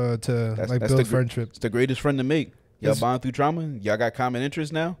That's build the friendships. It's the greatest friend to make. Y'all Yes. bond through trauma. Y'all got common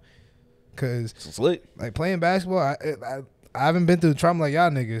interests now. Cause It's lit. like playing basketball, I haven't been through trauma like y'all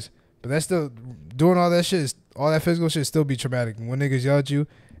niggas, but that's still doing all that shit. All that physical shit still be traumatic when niggas yell at you.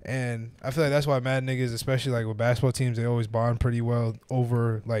 And I feel like that's why mad niggas, especially like with basketball teams, they always bond pretty well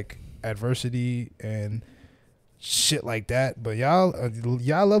over like adversity and shit like that. But y'all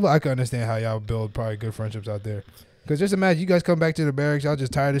level, I can understand how y'all build probably good friendships out there. Cause just imagine you guys come back to the barracks, y'all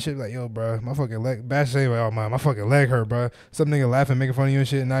just tired of shit. Like, yo, bro, my fucking leg. Bash say, like, oh my fucking leg hurt, bro. Some nigga laughing, making fun of you and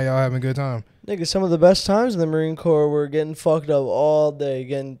shit. And now y'all having a good time. Nigga, some of the best times in the Marine Corps were getting fucked up all day,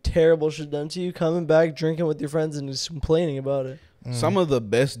 getting terrible shit done to you, coming back, drinking with your friends, and just complaining about it. Some of the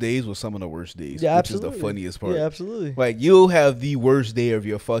best days were some of the worst days. Yeah, which absolutely. is the funniest part. Yeah, absolutely. Like you'll have the worst day of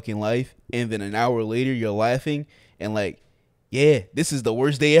your fucking life, and then an hour later you're laughing and like, yeah, this is the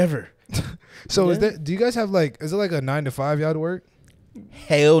worst day ever. So Yeah. do you guys have like, is it like a 9 to 5 y'all to work?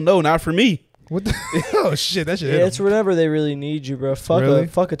 Hell no, not for me. What the? Oh shit, that shit. Yeah, it's whenever they really need you, bro. Fuck Really?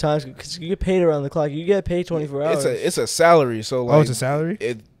 a time, because you get paid around the clock. You get paid 24 hours. It's a salary, so like Oh, it's a salary.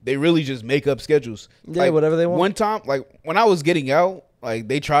 they really just make up schedules. Yeah, Like, whatever they want. One time, like when I was getting out, like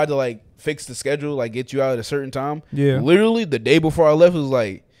they tried to like fix the schedule, like get you out at a certain time. Yeah. Literally the day before I left, it was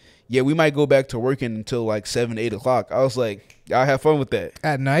like, yeah, we might go back to working until like 7, 8 o'clock. I was like, y'all have fun with that.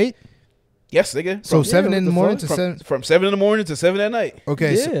 At night. Yes, nigga. So From, 7 in the morning to from, 7. from 7 in the morning to 7 at night.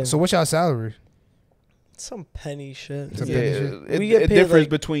 Okay. Yeah. So what's y'all salary? Some penny shit. It's a Yeah, penny shit. We get it paid, differs like-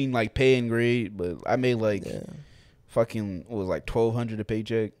 between like pay and grade, but I made like Yeah. fucking what was like $1,200 a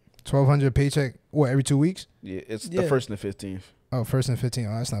paycheck. 1,200 paycheck. What, every 2 weeks? Yeah, it's Yeah. the 1st and the 15th. Oh, 1st and 15th.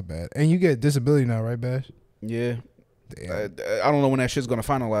 Oh, that's not bad. And you get disability now, right, Bash? Yeah, Damn. I don't know when that shit's gonna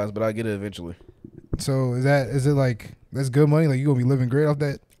finalize, but I get it eventually. So is it like that's good money? Like you gonna be living great off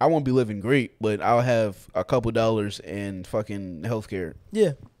that? I won't be living great, but I'll have a couple dollars in fucking healthcare.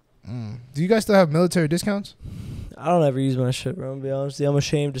 Yeah. Do you guys still have military discounts? I don't ever use my shit, bro. I'm gonna be honest with you. I'm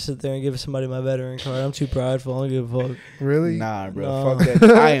ashamed to sit there and give somebody my veteran card. I'm too prideful. I don't give a fuck. Really? Nah, bro, No. fuck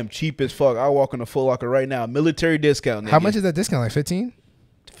that. I am cheap as fuck. I walk in a Full Locker right now. Military discount. Nigga. How much is that discount? Like 15?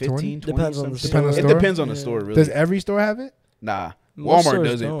 15, 20, Depends on the something? store. It depends on the Yeah. store, really. Does every store have it? Nah, Most Walmart stores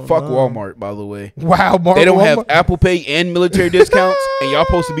doesn't. don't, Fuck no. Walmart, by the way. Wow, Mark, They don't have Walmart- Apple Pay and military discounts, and y'all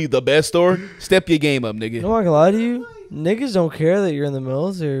supposed to be the best store. Step your game up, nigga. I'm not gonna lie to you. Niggas don't care that you're in the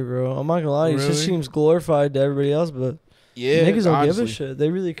military, bro. I'm not gonna lie to you. It just Really? seems glorified to everybody else, but Yeah, niggas don't honestly. give a shit. They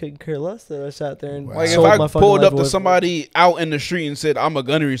really couldn't care less that I sat there and Wow. Like if sold I my fucking pulled life up away to for somebody out in the street and said I'm a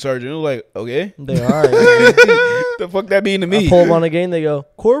gunnery sergeant, it was like, okay, it. They are. the fuck that mean to I me? pull them on a game. They go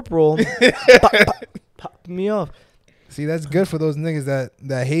corporal. pop me off. See, that's good for those niggas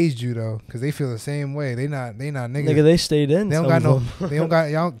that hazed you though, cause they feel the same way. They not niggas. Nigga, they stayed in. They don't some got of no. them. They don't got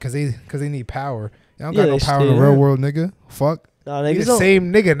y'all, cause they need power. Y'all don't Yeah, got no they power in the stay real in. world, nigga. Fuck. Nah, They niggas the don't.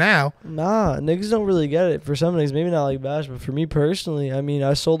 same nigga now. Nah, niggas don't really get it. For some niggas, maybe not like Bash, but for me personally, I mean,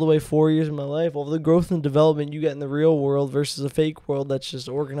 I sold away 4 years of my life. All the growth and development you get in the real world versus a fake world that's just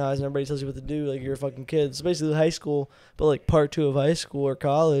organized and everybody tells you what to do like you're a fucking kid. It's basically high school, but like part 2 of high school or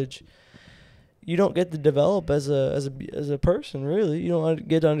college. You don't get to develop as a person, really. You don't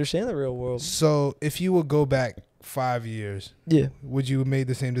get to understand the real world. So if you would go back 5 years, Yeah. would you have made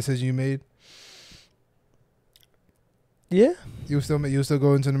the same decision you made? Yeah. You would still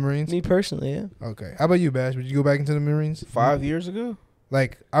go into the Marines? Me personally, yeah. Okay. How about you, Bash? Would you go back into the Marines? 5 years ago,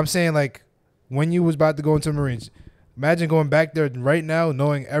 Like I'm saying, like when you was about to go into the Marines, imagine going back there right now,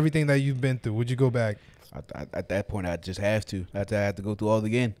 knowing everything that you've been through. Would you go back? at that point, I just have to. I have to go through all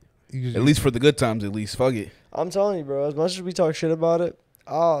again. You just- At least for the good times, at least. Fuck it. I'm telling you, bro, as much as we talk shit about it,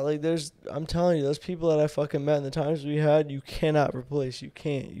 I'm telling you, those people that I fucking met in the times we had, you cannot replace. You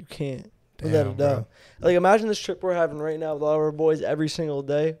can't. Without a Damn, doubt. Like, imagine this trip we're having right now with all of our boys every single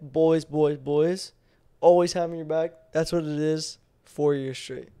day. Boys. Always having your back. That's what it is. 4 years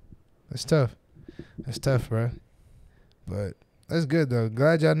straight. That's tough. That's tough, bro. But that's good though.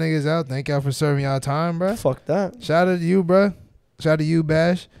 Glad y'all niggas out. Thank y'all for serving y'all time, bro. Fuck that. Shout out to you, bro. Shout out to you,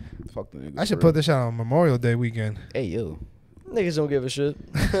 Bash. Fuck the niggas. I should for put real. this out on Memorial Day weekend. Hey yo, Niggas don't give a shit.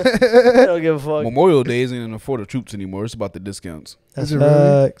 They don't give a fuck. Memorial Day isn't even for the troops anymore. It's about the discounts. That's Is it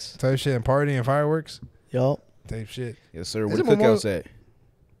really? facts. Type shit and party and fireworks. Yup. Type shit. Yes, sir. Is Where it the cookouts at?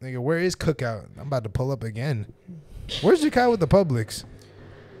 Nigga, where is Cookout? I'm about to pull up again. Where's your guy with the Publix?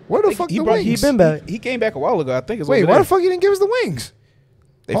 Where the fuck the wings? He been back. He came back a while ago. I think. It's Wait, over why there. the fuck you didn't give us the wings?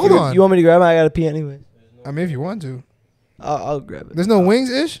 They Hold figured- on. You want me to grab it? I gotta pee anyway. I mean, if you want to. I'll grab it. There's no wings,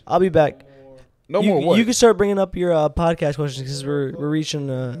 Ish? I'll be back. No you, more what? You can start bringing up your podcast questions because we're reaching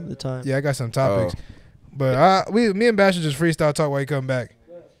the time. Yeah, I got some topics. But me and Bash just freestyle talk while you come back.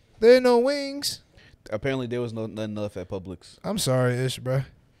 There ain't no wings. Apparently, there was nothing left at Publix. I'm sorry, Ish, bro.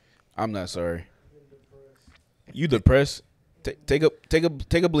 I'm not sorry. You depressed? Take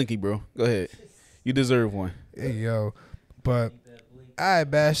a blinky, bro. Go ahead. You deserve one. Hey, yo. But, all right,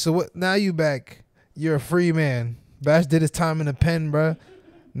 Bash. So what? Now you back. You're a free man. Bash did his time in the pen, bro.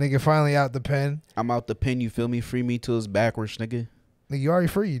 Nigga finally out the pen. I'm out the pen. You feel me? Free me till it's backwards, nigga. Nigga, you already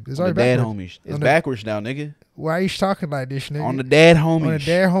freed. It's On the already dad backwards. homies. It's On the- backwards now, nigga. Why are you talking like this, nigga? On the dad homies. On the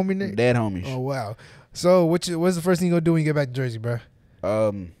dad homie, nigga? Dad homies. Oh, wow. So what's the first thing you gonna do when you get back to Jersey, bro?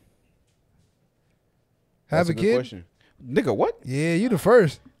 That's Have a good kid? question. Nigga, what? Yeah, you the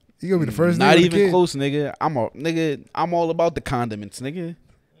first. You gonna be the first. Not nigga with a even kid. close, nigga. I'm all about the condiments, nigga.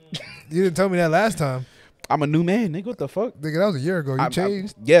 You didn't tell me that last time. I'm a new man, nigga. What the fuck? Nigga, that was a year ago. You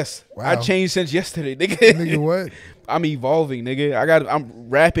changed. Yes. Wow. I changed since yesterday, nigga. Nigga, what? I'm evolving, nigga. I'm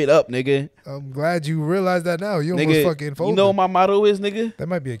wrap it up, nigga. I'm glad you realized that now. You almost Nigga, fucking folded. you know what my motto is, nigga? That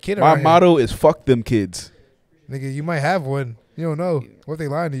might be a kid My around motto is fuck them kids. here. Nigga, you might have one. You don't know. What if they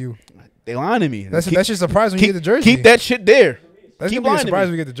lying to you? They lying to me. That's just surprised when you get the jersey. Keep that shit there. That's keep gonna be a lying to surprise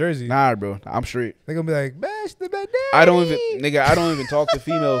me. when we get the jersey. Nah, bro. I'm straight. They're gonna be like, bash the bad I don't even talk to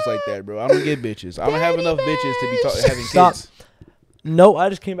females like that, bro. I don't get bitches. I don't have enough bitches to be having Stop. kids. No, I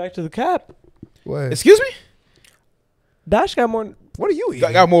just came back to the cap. What? Excuse me? Dash got more What are you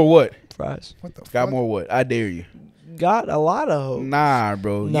eating? Got more what? fries. What the fuck? Got more what? I dare you. Got a lot of hoes. Nah,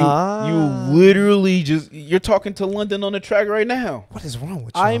 bro. Nah. You literally you're talking to London on the track right now. What is wrong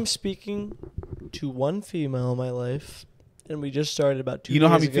with you? I am speaking to one female in my life, and we just started about 2 You know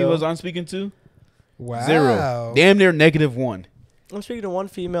how days many ago. females I'm speaking to? Wow. 0. Damn near -1. I'm speaking to one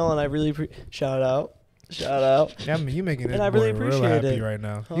female, and I really shout out. Yeah, I mean, you making this And I boy really real appreciate happy it. right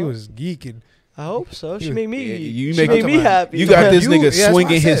now. Huh? He was geeking. I hope so. She You- made me. Yeah, you she make- made me happy. You got this You- nigga yeah, that's what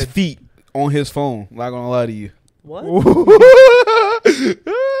swinging I his said. feet on his phone. Not gonna lie to you. What?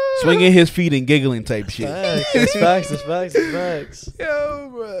 Swinging his feet and giggling type shit. Facts. That's facts. That's facts. That's facts. Yo,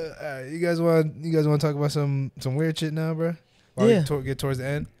 bro. All right, you guys want to talk about some weird shit now, bro? While Yeah. we get towards the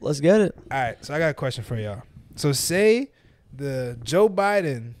end. Let's get it. All right, so I got a question for y'all. So say the Joe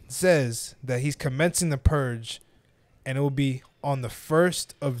Biden says that he's commencing the purge, and it will be on the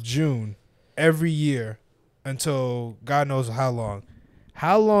 1st of June every year until God knows how long.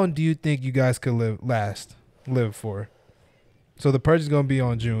 How long do you think you guys could live for? So the purge is gonna be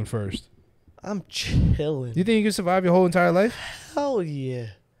on June 1st. I'm chilling. Do you think you can survive your whole entire life? Hell yeah.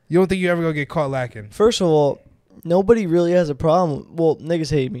 You don't think you're ever gonna get caught lacking? First of all, nobody really has a problem. Well, niggas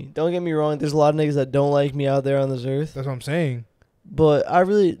hate me. Don't get me wrong. There's a lot of niggas that don't like me out there on this earth. That's what I'm saying. But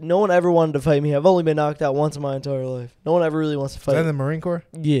no one ever wanted to fight me. I've only been knocked out once in my entire life. No one ever really wants to Is that in fight. the Marine Corps?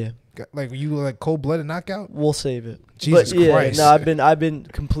 Yeah, Like you like cold-blooded knockout? we'll save it. Jesus but yeah, Christ. No, I've been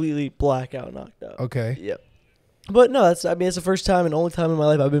completely blackout knocked out. Okay. Yep. But no, it's the first time and only time in my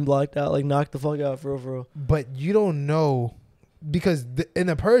life I've been blacked out, like knocked the fuck out for real. But you don't know because in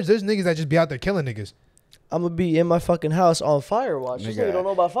the purge, there's niggas that just be out there killing niggas. I'm gonna be in my fucking house on fire watch. This nigga don't know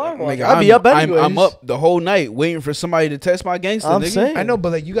about fire watch. Nigga, I'll be up anyways. I'm up the whole night waiting for somebody to test my gangster. I'm nigga. saying. I know,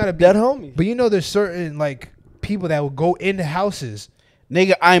 but like you gotta be Dead homie. But you know, there's certain like people that will go into houses.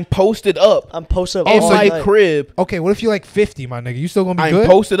 Nigga, I'm posted up I'm posted up in all my night. crib. Okay, what if you like 50, my nigga? You still gonna be I'm good?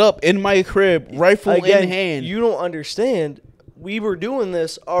 posted up in my crib, rifle Again, in hand. you don't understand. We were doing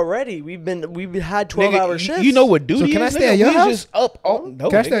this already. We've had 12-hour Nigga, shifts. you know what duty So is? can I stay nigga? at your We house? Just up. Oh, no,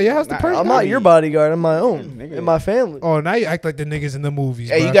 Can I stay at your house to Nah, purge? I'm I not mean, your bodyguard. I'm my own. Nigga. And my family. Oh, now you act like the niggas in the movies.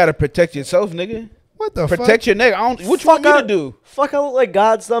 Hey, bruh. you gotta protect yourself, nigga. what the Protect fuck? your neck. What you want me to do? Fuck, I look like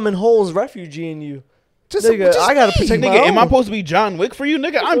God's thumb and holes refugee in you. Just, Nigga, I gotta me. protect my Nigga, am I own. supposed to be John Wick for you,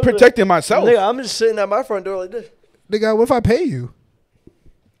 nigga? I'm protecting myself. Nigga, I'm just sitting at my front door like this. Nigga, what if I pay you?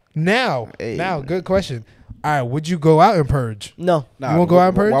 Now, Hey, good question. All right, would you go out and purge? No. Nah, You won't go out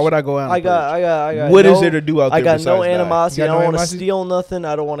and purge? Why would I go out? And I got. What no, is there to do out there? I got no besides die? animosity. You I got don't no want to animosity? steal nothing.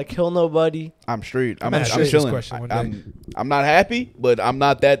 I don't want to kill nobody. I'm straight. I'm gonna ask you this chilling. question one day. I'm not happy, but I'm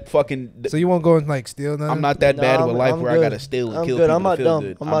not that fucking. So you won't go and like steal nothing? I'm not that Nah, bad of a I'm- life I'm where good. I gotta steal and I'm kill good. people I'm not to feel dumb.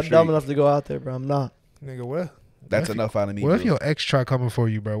 good. I'm not dumb enough to go out there, bro. I'm not. Nigga, what? That's enough out of me. What if bro. your ex try coming for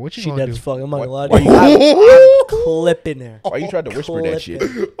you, bro? What you She gonna dead do? as fuck. I'm not gonna lie Why- to you. I'm clipping her. Why you tried to whisper that shit?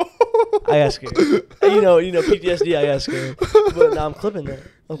 I got scared. You know, PTSD. I got scared. But now I'm clipping that.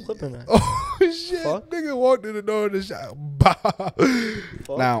 Oh shit! Fuck. Nigga walked in the door of the shop. Bah.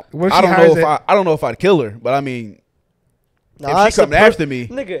 Fuck. Now What if I she don't hires know if that- I don't know if I'd kill her, but I mean, Nah, if that's she the coming after me,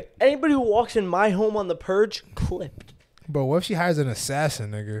 nigga, anybody who walks in my home on the purge, clipped. Bro, what if she hires an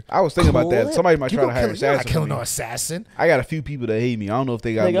assassin, nigga? I was thinking about that. Clip. Somebody might You try to gonna hire kill- an you're not assassin. killing for no me. assassin. I got a few people that hate me. I don't know if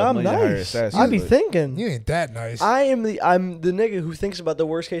they got Nigga, enough I'm money to hire an nice. assassin. I be but- thinking. You ain't that nice. I'm the nigga who thinks about the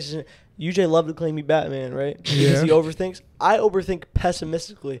worst cases. UJ loved to claim me Batman, right? Yeah. Because he overthinks. I overthink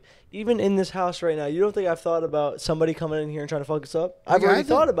pessimistically. Even in this house right now, you don't think I've thought about somebody coming in here and trying to fuck us up? I've Nigga, already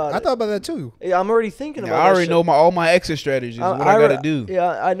thought about it. I thought about that too. Yeah, I'm already thinking about I that already shit. know all my exit strategies. What I gotta do.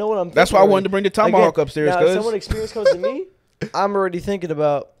 Yeah, I know what I'm thinking. That's why I wanted already. to bring the tomahawk Again, upstairs. Now, if Cause someone experience comes to me, I'm already thinking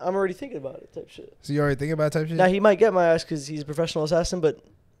about it type shit. So you already thinking about type shit? Now, he might get my ass because he's a professional assassin, but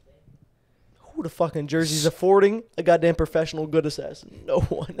who the fucking Jersey's affording a goddamn professional good assassin? No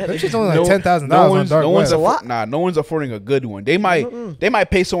one. That shit's only No- like $10,000 no on one's, dark no one's web. lot. Nah, no one's affording a good one. They might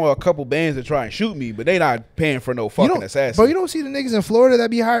pay someone a couple bands to try and shoot me, but they not paying for no You fucking don't- assassin. Bro, you don't see the niggas in Florida that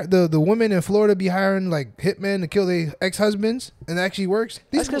be hiring the women in Florida be hiring like hitmen to kill their ex-husbands, and it actually works.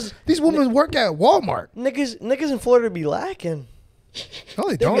 That's 'cause These women work at Walmart. Niggas in Florida be lacking. No,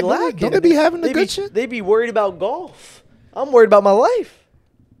 they They don't. be lacking. Don't they be having the They good be, shit? They be worried about golf. I'm worried about my life.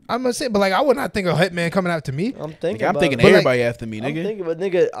 I'm gonna say, but like I would not think a hitman coming after me. I'm thinking. Nigga, I'm about thinking it. But, like, everybody after me, I'm nigga. thinking, but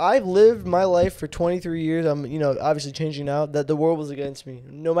nigga, I've lived my life for 23 years. I'm, obviously changing now. That the world was against me.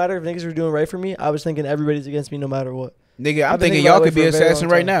 No matter if niggas were doing right for me, I was thinking everybody's against me, no matter what. Nigga, I'm I've been thinking thinking y'all about it could be for a very assassin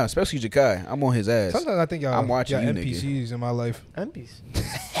long right time. now, especially Jakai. I'm on his ass. Sometimes I think y'all. I'm watching y'all you, nigga. NPCs in my life. NPC.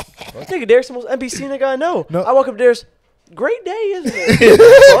 Nigga, Darris the most NPC nigga I know. No. I walk up to Darris. Great day, isn't it? Fuck,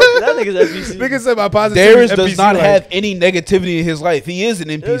 that nigga's NPC. Nigga said my positive. Darris does not have any negativity in his life. He is an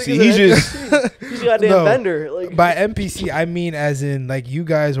NPC. He's just He's a goddamn No. vendor. Like, By NPC, I mean as in like you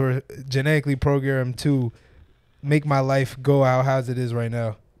guys were genetically programmed to make my life go out as it is right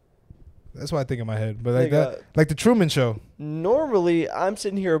now. That's what I think in my head. But like Nigga. that, like the Truman Show. normally, I'm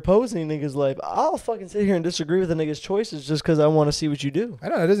sitting here opposing niggas' life. I'll fucking sit here and disagree with a nigga's choices just because I want to see what you do. I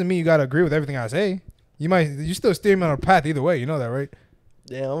know that doesn't mean you gotta agree with everything I say. You still steer me on a path either way. You know that, right?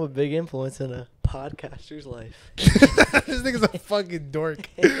 Damn, I'm a big influence in a podcaster's life. This nigga's a fucking dork.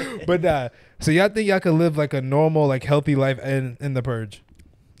 But so y'all think y'all could live like a normal, like healthy life in the purge?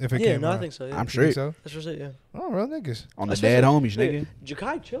 If it Yeah, came no, I around? think so. Yeah. I'm You straight think so? That's just it, yeah. Oh, real niggas. on the Especially- dead homies, nigga.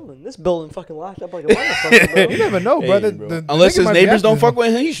 Jakai chilling. This building fucking locked up like a motherfucker, bro. You never know, Hey, brother. bro. The Unless nigga his might be neighbors don't after fuck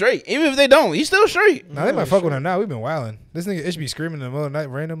with him, he's straight. Even if they don't, he's still straight. Nah, they might fuck with him now. We've been wilding. This nigga Ish be screaming in the middle of the night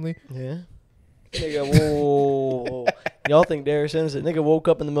randomly. Yeah. Nigga, whoa. Y'all think Darris innocent. Nigga woke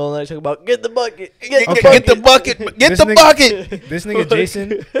up in the middle of the night talking about, get the bucket. Get the Get the bucket. Get This the nigga- bucket. This nigga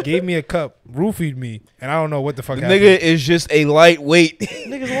Jason gave me a cup, roofied me, and I don't know what the fuck The happened. nigga is just a lightweight.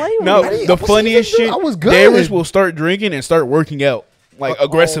 Niggas lame. No, with it. the funniest shit. I was good. Darris will start drinking and start working out like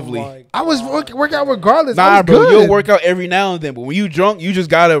aggressively. Oh my I was God. work out regardless. I Nah, was bro, good. you'll work out every now and then, but when you drunk, you just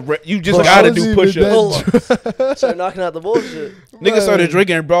gotta Bro, I do wasn't even push-ups. that Start knocking out the bullshit. Nigga started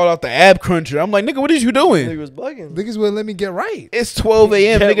drinking and brought out the ab cruncher. I'm like, nigga, what is you Nigga doing? was bugging. Niggas wouldn't let me get right. It's 12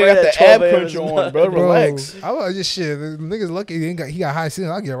 a.m. Get Nigga right got at the ab 12 a.m. cruncher is on, not- bro. Bro, Relax. I was just shit. The niggas lucky he got high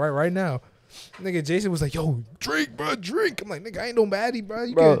ceiling. I'll get right now. Nigga Jason was like, yo, drink, bro, drink. I'm like, nigga, I ain't no baddie, bro.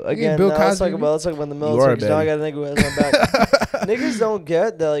 You Bro, can't again, Bill now let's Cosby. talk about the are military. 'Cause now I baddie. got a nigga who has my back. Niggas don't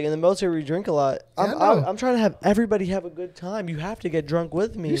get that. Like in the military, we drink a lot. Yeah, I know. I'm trying to have everybody have a good time. You have to get drunk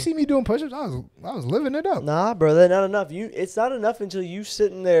with me. You see me doing push-ups? I was living it up. Nah, bro, that's not enough. It's not enough until you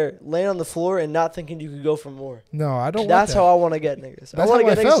sitting there laying on the floor and not thinking you could go for more. No, I don't. That's want how I want to get niggas. I That's want to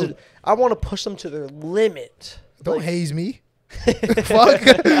how get I niggas. felt. I want to push them to their limit. that. Don't Like, haze me. Fuck.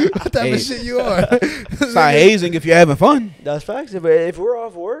 What type Hey. of shit you on? It's not hazing if you're having fun. that's facts. If we're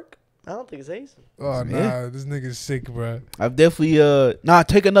off work, I don't think it's hazing. Oh nah, Yeah. this nigga's sick, bro. I've definitely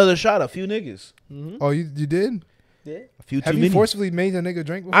take another shot. A few niggas. Mm-hmm. Oh, you did? Yeah. A few Have too you many. forcibly made a nigga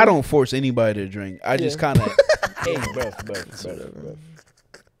drink before? I don't force anybody to drink. I just Yeah. kind of. Hey, bro.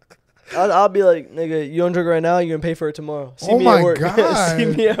 I'll be like, nigga, you don't drink right now. You're gonna pay for it tomorrow. See Oh me my at work. God. See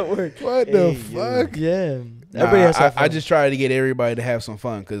me at work. What Hey, the yo. fuck? Yeah. Nah, Everybody has to have I fun. just try to get everybody to have some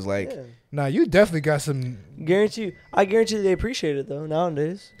fun because, like, Yeah. Nah, you definitely got some. I guarantee they appreciate it though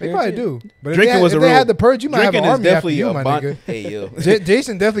nowadays. They probably Guarantee. do. But Drinking if was they a had, if they real- had the purge, you might have drinking an is army after definitely you, a my bond. nigga. Hey, yo.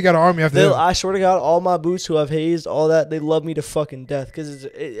 Jason definitely got an army after him. I swear to God, all my boots who have hazed, all that, they love me to fucking death. Because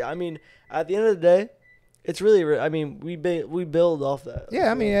I mean, at the end of the day, it's really. I mean, we build off that.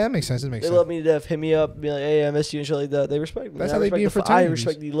 Yeah, I mean, yeah, that makes sense. It makes They sense. love me to death. Hit me up, be like, "Hey, I miss you" and shit like that. They respect me. That's I how they respect be in the I fraternities.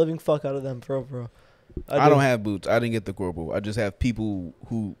 respect the living fuck out of them, bro. I don't have boots. I didn't get the corporal. I just have people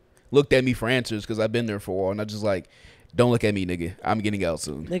who looked at me for answers because I've been there for a while, and I just like, don't look at me, nigga. I'm getting out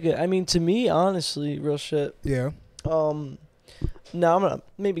soon. Nigga, I mean, to me, honestly, real shit. Yeah. Now I'm gonna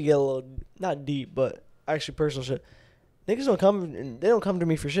maybe get a little not deep, but actually personal shit. Niggas don't come. They don't come to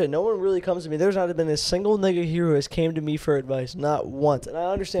me for shit. No one really comes to me. There's not been a single nigga here who has came to me for advice, not once. And I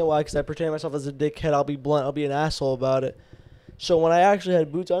understand why, because I portray myself as a dickhead. I'll be blunt. I'll be an asshole about it. So when I actually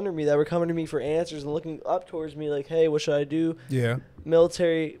had boots under me that were coming to me for answers and looking up towards me, like, hey, what should I do? Yeah.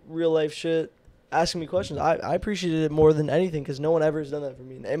 Military, real life shit, asking me questions. I appreciated it more than anything because no one ever has done that for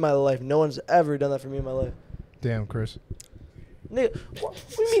me in my life. No one's ever done that for me in my life. Damn, Chris. Nigga, what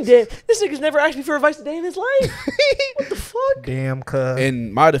do you mean, damn? This nigga's never asked me for advice a day in his life. What the fuck? Damn, cuz.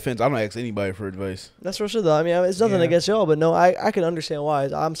 In my defense, I don't ask anybody for advice. That's for sure, though. I mean, it's nothing Yeah. against y'all, but no, I can understand why.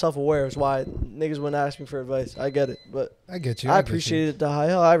 I'm self-aware as why niggas wouldn't ask me for advice. I get it, but I get you. I get you. appreciate it to high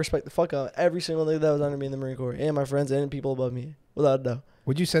hell. I respect the fuck out of every single nigga that was under me in the Marine Corps and my friends and people above me, without a doubt.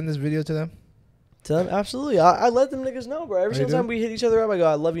 Would you send this video to them? To them, absolutely. I let them niggas know, bro. Every Oh, you single do? time we hit each other up, I go,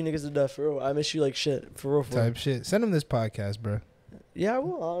 I love you niggas to death, for real. I miss you like shit, for real. Type shit. Send them this podcast, bro. Yeah, I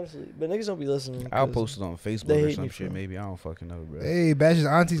will, honestly. But niggas don't be listening. I'll 'cause post it on Facebook they or hate some me shit. for it. Maybe I don't fucking know, bro. Hey, Bash's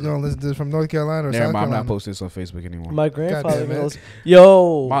auntie's gonna listen to this from North Carolina or Never South mind. I'm Carolina. not posting this on Facebook anymore. My grandfather Goddamn, man. knows.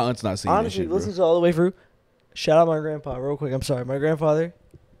 Yo. My aunt's not seeing Honestly, this shit, bro. listen to all the way through. Shout out my grandpa real quick. I'm sorry. My grandfather.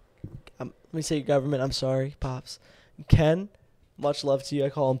 Let me say government. I'm sorry, Pops. Ken, much love to you. I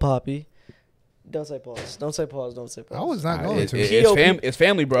call him Poppy. Don't say pause. Don't say pause. Don't say pause. I was not going to. It's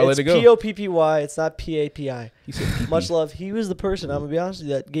family, bro. Let it go. P-O-P-P-Y. It's not P-A-P-I. He said PP. Much love. He was the person, I'm going to be honest with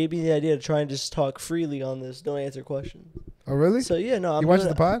you, that gave me the idea to try and just talk freely on this. Don't answer questions. Oh, really? So, yeah, no. You watches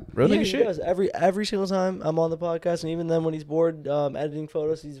the pod? Real yeah, nigga he shit. does. Every single time I'm on the podcast, and even then when he's bored editing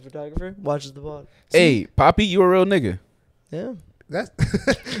photos, he's a photographer, watches the pod. Hey, Poppy, you a real nigga. Yeah. That's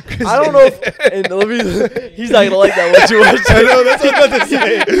I don't know if and let me, he's not gonna like that one too much. I know, that's what I was about to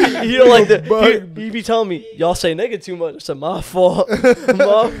say. He don't like that. He be telling me y'all say nigga too much. It's my fault.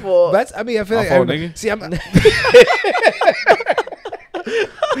 My fault. That's. I mean, I feel My like fault, everybody- nigga. See, I'm.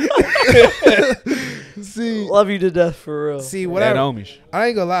 See, Love you to death for real. see what That I homies.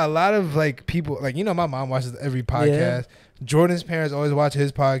 ain't gonna lie. A lot of like people, like my mom watches every podcast. Jordan's parents always watch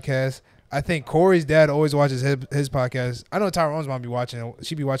his podcast. I think Corey's dad always watches his podcast. I know Tyrone's mom be watching.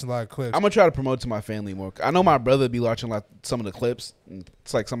 She be watching a lot of clips. I'm gonna try to promote it to my family more. I know my brother be watching like some of the clips.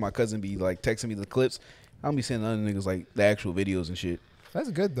 It's like some of my cousin be like texting me the clips. I don't be sending other niggas like the actual videos and shit. That's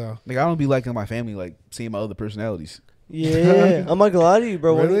good though. Like I don't be liking my family like seeing my other personalities. Yeah, I'm not gonna lie to you,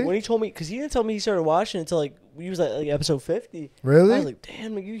 bro. Really? When he told me, because he didn't tell me he started watching until like we was like episode 50. I Really? was like,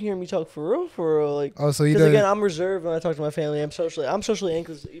 damn, like, you hear me talk for real, like. Oh, so he Because does. again, I'm reserved when I talk to my family. I'm socially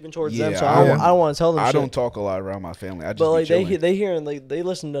anxious even towards them, Yeah, so I- I don't want to tell them. I shit. don't talk a lot around my family. I just But be like chilling. they hear and like they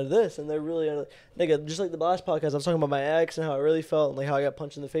listen to this and they're really nigga, just like the last podcast I was talking about my ex and how I really felt and like how I got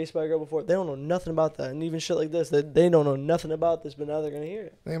punched in the face by a girl before. They don't know nothing about that, and even shit like this, they don't know nothing about this, but now they're gonna hear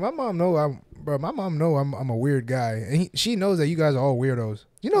it. Hey, my mom know I'm a weird guy, and she knows that you guys are all weirdos.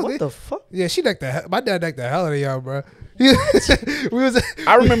 You know What the fuck? Yeah, she like the my dad like the hell out of y'all, bro. we was.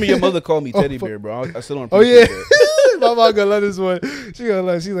 I remember your mother called me Oh, teddy fuck. bear, bro. I still don't. Oh yeah, appreciate that. my mom gonna love this one. She gonna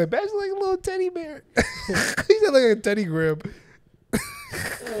love. She's like, Bash like a little teddy bear. He said like a teddy grab.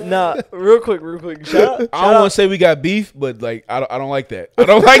 Nah, real quick. Shout I don't want to say we got beef, but like I don't like that. I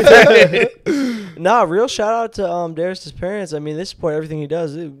don't like that. Nah, real shout out to Darris' parents. I mean, they support everything he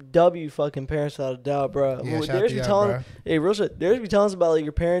does. W fucking parents without a doubt, bro. Yeah, shout out Darris to be y'all, telling, bro. hey, real shit. Darris be telling us about like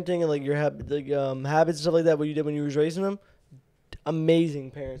your parenting and like your habits and stuff like that. What you did when you was raising them.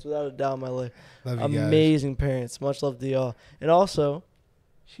 Amazing parents, without a doubt in my life. Love you guys. Amazing parents. Much love to y'all. And also,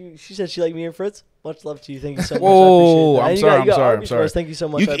 she said she liked me and Fritz. Much love to you. Thank you so much. Whoa, I I'm appreciate that. And you got sorry, I'm Arby's sorry. for us. Thank you so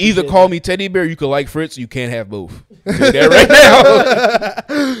much. You I can either appreciate call that. me teddy bear, you can like Fritz. You can't have both. Say that right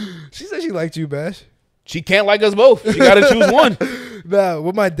now. She said she liked you, Bash. She can't like us both. She got to choose one. Nah,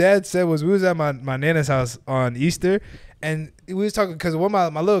 what my dad said was we was at my nana's house on Easter, and we was talking because one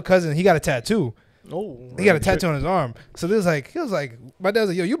of my little cousin, he got a tattoo. Oh, He got a tattoo on his arm. So he was like, my dad was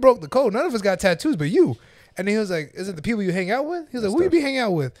like, yo, you broke the code. None of us got tattoos but you. And then he was like, is it the people you hang out with? He was like, who you be hanging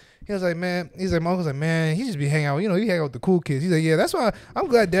out with? He was like, man, my uncle's like, man, he just be hanging out, he hang out with the cool kids. He's like, yeah, that's why I'm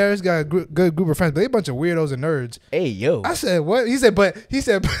glad Darris got a good group of friends, but they a bunch of weirdos and nerds. Hey, yo. I said, what? He said, Chris,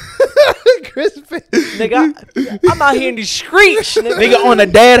 nigga, I'm out here in the streets, nigga. Nigga on the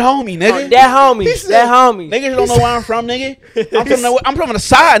dad homie, nigga. That homie, that homie. Niggas don't know where I'm from, nigga. I'm from the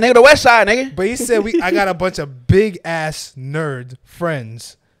side, nigga, the west side, nigga. But he said I got a bunch of big ass nerd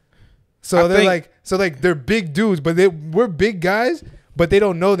friends. So they're big dudes, but we're big guys, but they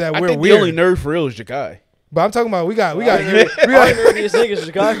don't know that I we're think weird. the only nerd for real is Jakai. But I'm talking about we got Nerdiest niggas in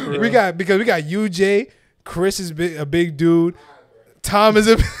Chicago, for real. we got UJ, Chris is a big dude. Tom is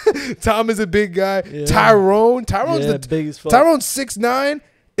a big guy. Yeah. Tyrone's big as fuck. Tyrone's 6'9"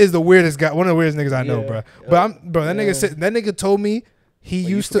 is the weirdest guy, one of the weirdest niggas I know, Yeah. bro. But that nigga told me he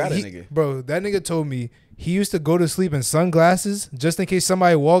you used to forgot a nigga. bro, that nigga told me he used to go to sleep in sunglasses just in case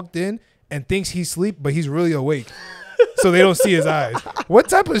somebody walked in and thinks he's asleep, but he's really awake. So they don't see his eyes. What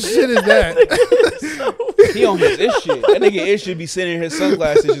type of shit is that? He on his ish shit. That nigga ish should be sitting in his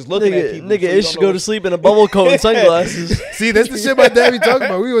sunglasses just looking at people. Nigga, so he it don't should know- go to sleep in a bubble coat and sunglasses. See, that's the shit my dad be talking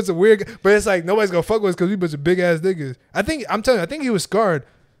about. We was a weird, but it's like nobody's gonna fuck with us because we bunch of big ass niggas. I think he was scarred.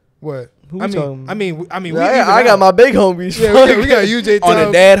 What? Who I we talking- mean, I got my big homies. yeah, we got UJ On Tom.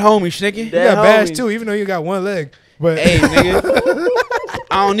 the dad homie, nigga. We Dad got Bash homies. too, even though you got one leg. But Hey, nigga.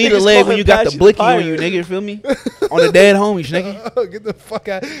 I don't need a Niggas leg call when him you got the Bashir blicky Fire. on you, nigga. Feel me? On the dad homies, nigga. get the fuck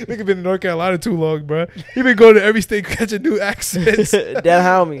out. Nigga been in North Carolina too long, bro. He been going to every state catching new accents. That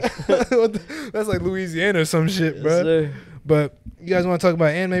homie. That's like Louisiana or some shit, Yes, bro. sir. But you guys want to talk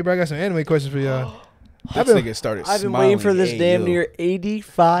about anime, bro? I got some anime questions for y'all. This nigga started I've been smiling. waiting for this Hey, damn yo. near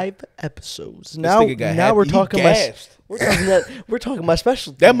 85 episodes. This Now nigga got happy. we're He talking about gasped. We're talking my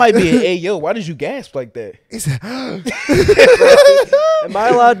specialty. That might be an hey yo. Why did you gasp like that? He said, Am I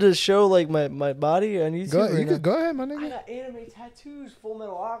allowed to show like my body on YouTube? go ahead, my I nigga. got anime tattoos, Full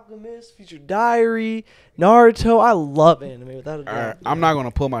Metal Alchemist, Future Diary, Naruto. I love anime without a doubt. All right, I'm not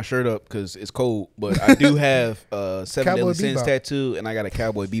gonna pull my shirt up because it's cold, but I do have Seven Cowboy Deadly Sins Bebop. tattoo, and I got a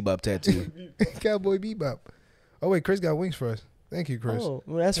Cowboy Bebop tattoo. Cowboy Bebop. Oh wait, Chris got wings for us. Thank you, Chris. Oh,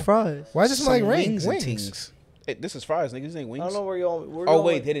 well, that's fries. Why does it smell like rain? and Wings. tings. Hey, this is fries, niggas. This ain't I wings. don't know where y'all. Oh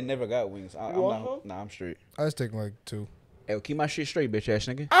wait, they didn't never got wings. I'm You want not. Nah, I'm straight. I was taking like 2. Hey, well, keep my shit straight, bitch ass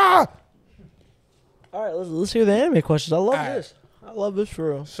nigga. Ah. All right, let's hear the anime questions. I love All right. this. I love this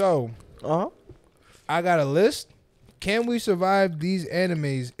for real. So Uh huh. I got a list. Can we survive these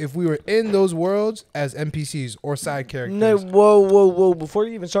animes if we were in those worlds as NPCs or side characters? No, whoa. Before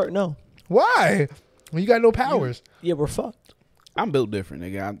you even start, no. Why? When you got no powers. Yeah, we're fucked. I'm built different,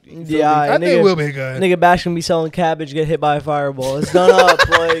 nigga. Yeah, I think we'll be good. Nigga Bash gonna be selling cabbage, get hit by a fireball. It's done up,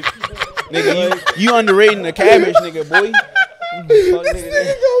 like. Nigga, you underrating the cabbage, nigga, boy. Fuck,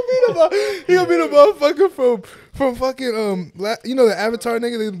 nigga. He gonna be the motherfucker from fucking you know the Avatar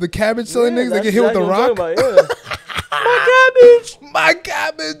nigga, the cabbage selling niggas that get hit with the rock. My cabbage. My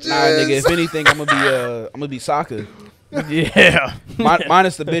cabbage. Nah, nigga. If anything, I'm gonna be soccer. Yeah.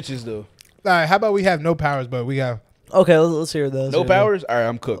 Minus the bitches though. All right, how about we have no powers, but we have. Okay, let's hear those. No powers. All right,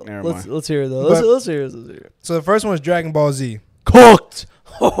 I'm cooked. Never mind. Let's hear those. But- Let's hear it. Let's hear it. So the first one is Dragon Ball Z. Cooked.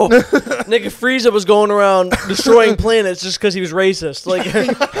 Oh. Nigga Frieza was going around destroying planets just because he was racist. Like,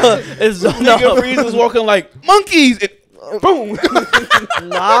 it's Nigga Frieza was walking like monkeys. Boom.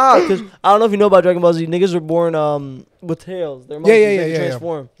 Nah, because I don't know if you know about Dragon Ball Z. Niggas are born with tails. They're monkeys. Yeah, They can yeah.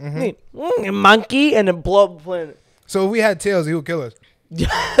 transform. Monkey and then blow up the planet. So if we had tails, he would kill us.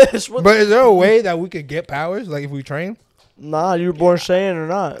 Yes. But is there a way that we could get powers, like if we train? Nah, you were born Saiyan or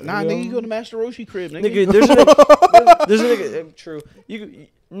not. Nah, you nigga, know? you go to Master Roshi crib, nigga. Nigga, there's a nigga. True.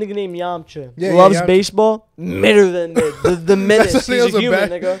 Nigga named Yamcha. Yeah, Loves Yamcha. baseball. Midder than mid. The menace. That's the He's thing, a human, I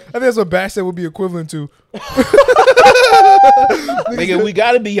nigga. think that's what Bash said would be equivalent to. Nigga, we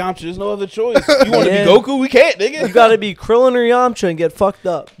gotta be Yamcha. There's no other choice. You want to Yeah. be Goku? We can't, nigga. You gotta be Krillin or Yamcha and get fucked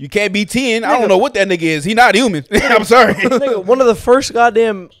up. You can't be Tien. I don't know what that nigga is. He not human. I'm sorry. Nigga, one of the first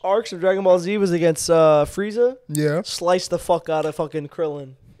goddamn arcs of Dragon Ball Z was against Frieza. Yeah. Sliced the fuck out of fucking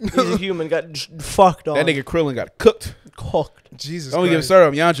Krillin. He's a human. Got fucked on. That nigga Krillin got cooked. cooked. Jesus Don't get Christ. started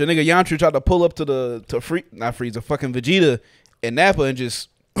on Yamcha. Nigga, Yamcha tried to pull up to not Frieza, fucking Vegeta and Nappa and just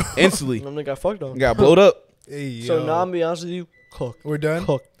instantly Them nigga got fucked on. got blowed up. Hey, So yo. now I'm gonna be honest with you, cooked. We're done?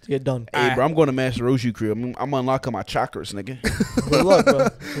 Cooked. Get done. Hey, bro, I'm going to Master Roshi crib. I'm unlocking my chakras, nigga. Good luck, bro.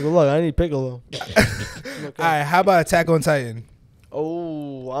 Good luck. I need Piccolo. All right, how about Attack on Titan?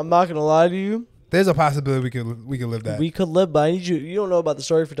 Oh, I'm not gonna lie to you. There's a possibility we could live that. We could live, but I need you. You don't know about the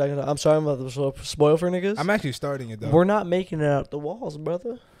story for Attack on Titan. I'm sorry, I'm about to spoil for niggas. I'm actually starting it though. We're not making it out the walls,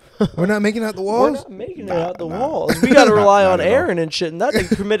 brother. We're not making out the We're walls. not making it out the walls. We gotta rely on not at all. Aaron and shit, and that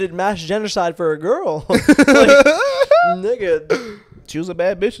nigga committed mass genocide for a girl. Like, nigga, She was a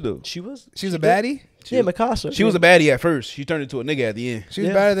bad bitch, though. She was a did. baddie. Yeah, Mikasa. She was a baddie at first. She turned into a nigga at the end. She was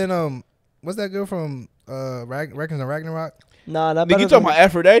Yeah. better than what's that girl from Reckons and Ragnarok? Nah, not Nigga, better you talking than about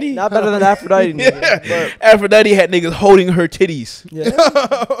Aphrodite? not better than Aphrodite. Nigga. Yeah. Aphrodite had niggas holding her titties. Yeah,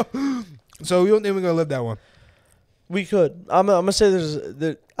 So you don't think we're gonna live that one? we could. I'm gonna say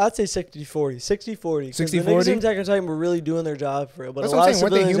I'd say 60-40. 60-40. 'Cause the 60-40? niggas in Attack on Titan were really doing their job for it, but That's a what lot I'm of saying.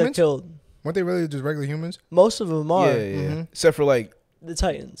 Weren't they civilians got humans? killed. Weren't they really just regular humans? Most of them are Yeah. Mhm. Except for like the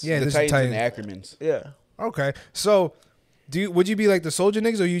Titans. Yeah, the this Titans is and the Titan. Ackermans. Yeah. Okay, so would you be like the soldier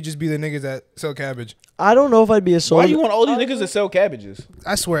niggas, or you just be the niggas that sell cabbage? I don't know if I'd be a soldier. Why you want all these niggas to sell cabbages?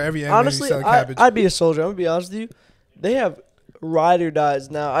 I swear, every anime Honestly, sell cabbage. I'd be a soldier. I'm gonna be honest with you. They have ride or dies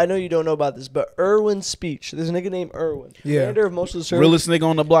now. I know you don't know about this, but Irwin's speech. There's a nigga named Irwin, Yeah. commander of most of the service. Realest nigga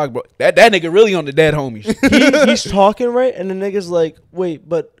on the block, bro. That nigga really on the dead homies. He's talking right, and the nigga's like, "Wait,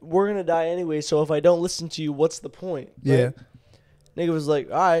 but we're gonna die anyway. So if I don't listen to you, what's the point?" Yeah. Right? Nigga was like,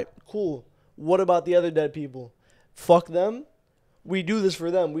 "All right, cool. What about the other dead people? Fuck them. We do this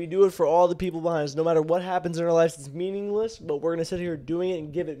for them. We do it for all the people behind us. No matter what happens in our lives, it's meaningless. But we're gonna sit here doing it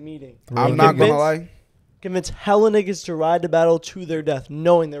and give it meaning. I'm not gonna lie. Convince hella niggas to ride to battle to their death,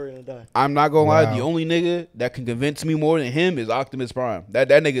 knowing they were gonna die. I'm not gonna lie. Wow. The only nigga that can convince me more than him is Optimus Prime. That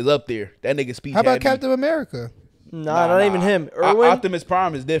nigga's up there. That nigga speech. How about had me. Captain America? Nah, not even him. Irwin. Optimus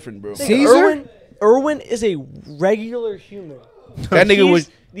Prime is different, bro. Nigga, Caesar? Irwin is a regular human. That nigga He's was.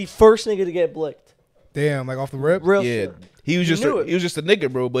 the first nigga to get blicked. Damn, like off the rip. Real Yeah, shit. he was just knew it. he was just a nigga,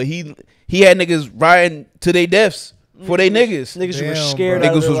 bro. But he had niggas riding to their deaths for their niggas. Niggas were Damn, scared. bro.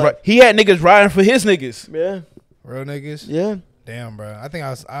 Out of Niggas their was life. He had niggas riding for his niggas. Yeah, Real niggas. yeah. Damn, bro. I think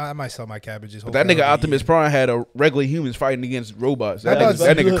I might sell my cabbages. But that nigga Optimus Prime had a regular humans fighting against robots. That How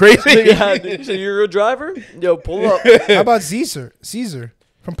about- nigga crazy. So you're a driver? Yo, pull up. How about Caesar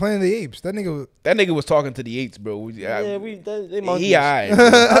from Planet of the Apes? That nigga was talking to the apes, bro. Yeah, they monkeys. He alright. I'm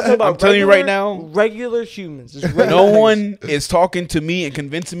talking about I'm telling you right now, regular humans. Just regular no humans. one is talking to me and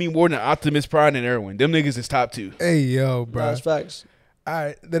convincing me more than Optimus Prime and Erwin. Them niggas is top 2. Hey, yo, bro. Nah, that's facts. All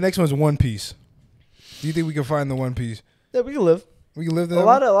right, the next one's One Piece. Do you think we can find the One Piece? Yeah, we can live. We can live there. A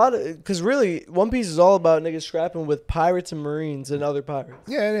lot of, because really, One Piece is all about niggas scrapping with pirates and marines and other pirates.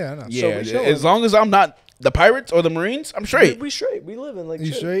 Yeah, I know. Yeah, we chilling. as long as I'm not the pirates or the marines, I'm straight. We straight. We living like You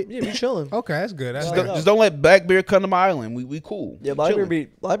shit. straight? Yeah, we chilling. Okay, that's good. That's Just good. don't- Just don't let Blackbeard come to my island. We cool. Yeah, We Blackbeard chilling.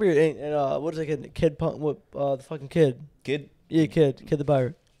 Blackbeard ain't. And what is that kid? Punk. What? The fucking kid. Kid. Yeah, kid the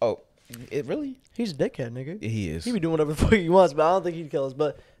pirate. Oh, it really? He's a dickhead, nigga. Yeah, he is. He be doing whatever the fuck he wants, but I don't think he'd kill us.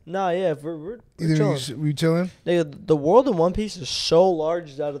 But nah, yeah, we're You chilling. think we chilling? Nigga, the world in One Piece is so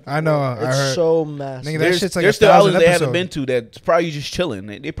large out of the I know, world. I It's heard. so massive. Nigga, that shit's like there's a still 1,000 islands they haven't episodes. been to that's probably just chilling.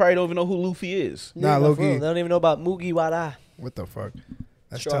 They probably don't even know who Luffy is. Nah, Nigga, low for real, key. They don't even know about Mugiwara. What the fuck?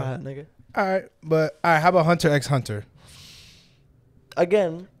 That's Straw tough. Hat, nigga. All right, but all right. How about Hunter x Hunter?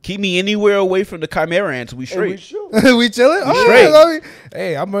 Again, Keep me anywhere away from the Chimera ants. We and we straight. should. We chilling? All straight. right,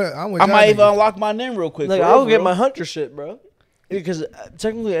 hey, I'm with I y'all might even niggas. unlock my name real quick. Like, for I'll real, get bro. my hunter shit, bro. Because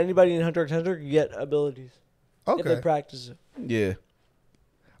technically, anybody in Hunter x Hunter can get abilities if they Okay. practice it. Yeah.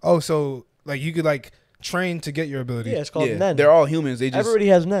 Oh, so like you could like train to get your ability. Yeah, it's called Yeah. Nen. They're all humans. They just. Everybody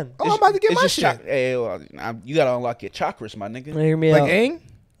has Nen. Oh, I'm about to get it's my just shit. Hey, you gotta unlock your chakras, my nigga. Now, hear me Like out. Aang?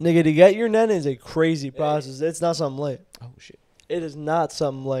 Nigga, to get your Nen is a crazy process. It's not something light. Oh shit. It is not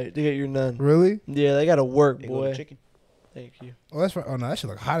something light to get your Nen. Really? Yeah, they gotta work, They go to boy. chicken. Thank you. Oh, that's right. Oh no, that shit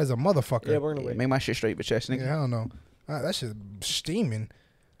look hot as a motherfucker. Yeah, we're gonna Yeah, wait. make my shit straight, bitch ass nigga. Yeah, I don't know. That shit steaming.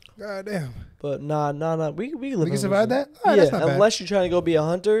 God damn. But nah. We live. We in can survive Wisconsin. that? Alright, Yeah, that's not bad. unless you're trying to go be a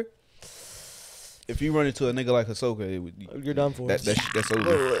hunter, If you run into a nigga like Ahsoka, it would, you're done for. that's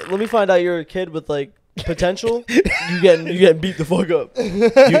over. Let me find out you're a kid with like potential. you getting beat the fuck up.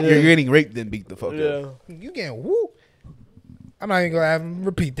 You're getting raped then beat the fuck up. Yeah. You getting woo. I'm not even gonna have him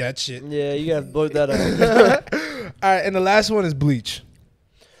repeat that shit. Yeah, you gotta blow that out. Alright, and the last one is Bleach.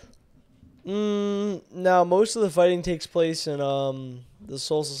 Now most of the fighting takes place in the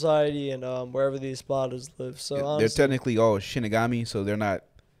Soul Society and wherever these spotters live. So They're honestly, technically all Shinigami, so they're not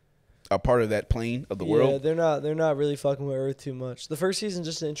a part of that plane of the yeah, world. they're not really fucking with Earth too much. The first season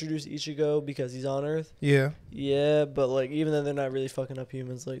just to introduce Ichigo because he's on Earth. Yeah. Yeah, but like even then they're not really fucking up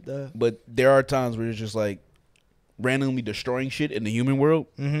humans like that. But there are times where it's just like randomly destroying shit in the human world,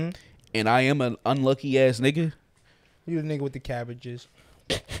 Mm-hmm. and I am an unlucky ass nigga. You the nigga with the cabbages.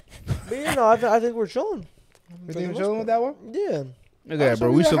 But you know, I think we're chilling. You For think the you're chilling most with that one? Yeah. Look at that, so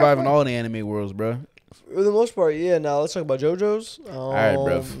bro. we We gotta have survive in fun. all the anime worlds, bro. For the most part, yeah. Now let's talk about JoJo's. Oh, right,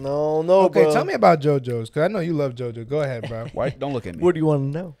 bruv. No, Okay, bro. tell me about JoJo's, because I know you love JoJo. Go ahead, bro. Why? Don't look at me. What do you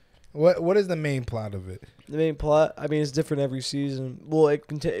want to know? What is the main plot of it? The main plot. I mean, it's different every season. Well, it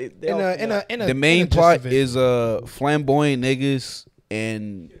contains. The main plot is flamboyant niggas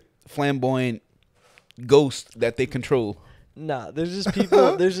and flamboyant ghosts that they control. Nah, there's just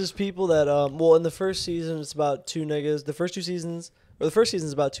people. There's just people that Well, in the first season, it's about two niggas. The first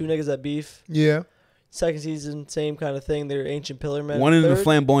season's about two niggas that beef. Yeah. Second season, same kind of thing. They're ancient pillar men. One of the Third-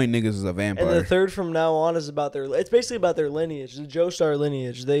 flamboyant niggas is a vampire. And the third from now on is about their. It's basically about their lineage, the Joestar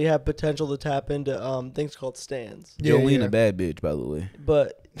lineage. They have potential to tap into things called stands. Yeah, Jolene yeah. a bad bitch, by the way.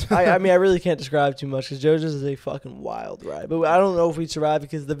 But I mean, I really can't describe too much because JoJo's is a fucking wild ride. But I don't know if we'd survive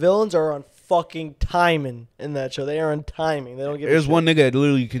because the villains are on fucking timing in that show. They are on timing. They don't give. There's a shit. one nigga that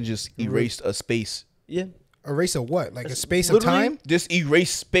literally can just erase a space. Yeah. Erase of what? Like a It's space of literally- time? Just erase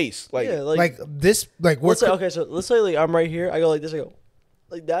space. Like, Yeah. Like this? Like what? let's say okay. So let's say like I'm right here. I go like this. I go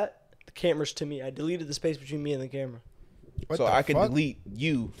like that. The camera's to me. I deleted the space between me and the camera. what so the I can fuck? delete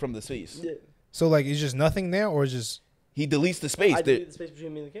you from the space. Yeah. So like it's just nothing there, or just He deletes the space. I There- deleted the space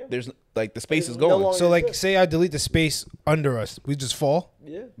between me and the camera. there's like the space is No going. longer- so like exist. say I delete the space under us, we just fall.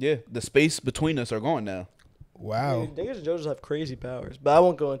 Yeah. Yeah, the space between us are gone now. Wow. Dude, niggas and JoJo's have crazy powers, but I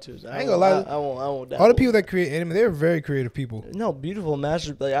won't go into it. I ain't gonna lie. I won't. All the dabble. people that create anime, they're very creative people. No, beautiful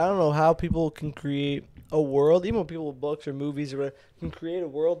master. Like I don't know how people can create a world, even when people with books or movies or whatever, can create a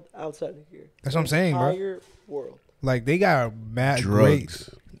world outside of here. That's what I'm saying, bro. Entire world. Like they got mad great. Drugs.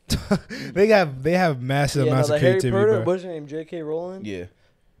 they have massive Yeah, no, amounts the of Harry creativity, Potter. bro. What's her name? J.K. Rowling. Yeah,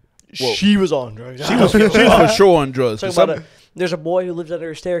 Well, she was on drugs. she was for sure on drugs. Talking Some- about there's a boy who lives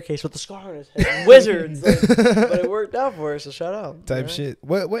under a staircase with a scar on his head. Wizards. Like, but it worked out for her, so shout out. Type Alright? shit.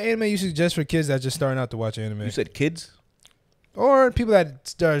 What anime you suggest for kids that just starting out to watch anime? you said kids? or people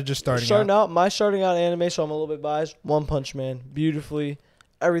that are just starting out. My starting out anime, so I'm a little bit biased. One Punch Man, beautifully,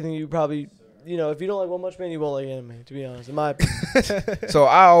 everything you probably, if you don't like One Punch Man, you won't like anime. To be honest, in my opinion. So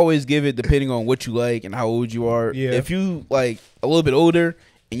I always give it depending on what you like and how old you are. Yeah. If you like a little bit older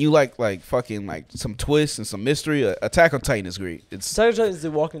and you like fucking like some twists and some mystery, Attack on Titan is great. It's Attack on Titan is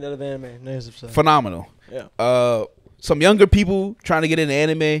the Walking Dead of anime. phenomenal. Yeah. Some younger people trying to get into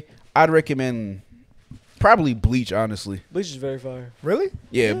anime, I'd recommend probably Bleach, honestly. Bleach is very fire. Really?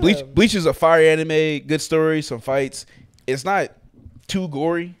 Yeah, Bleach is a fire anime, good story, some fights. It's not too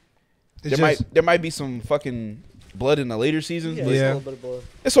gory. There might be some fucking blood in the later seasons. Yeah, But it's a little bit of blood.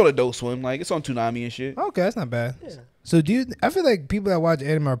 it's on Adult Swim, like it's on Toonami and shit. Okay, that's not bad. Yeah. So I feel like people that watch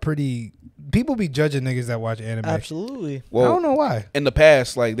anime are pretty. People be judging niggas that watch anime. Absolutely. I don't know why. In the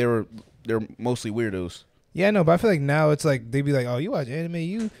past, like they're mostly weirdos. Yeah, I know, but I feel like now it's like they be like, "Oh, you watch anime?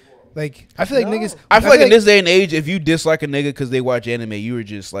 You like?" I feel like No. niggas. I feel like in this day and age, if you dislike a nigga because they watch anime, you are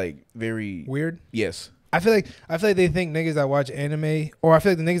just like very weird. Yes. I feel like they think niggas that watch anime, or I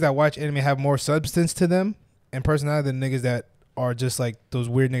feel like the niggas that watch anime have more substance to them and personality than niggas that are just like those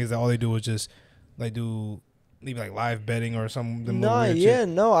weird niggas that all they do is just like do maybe like live betting or something. No.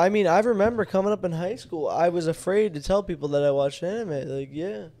 I mean, I remember coming up in high school, I was afraid to tell people that I watched anime. Like,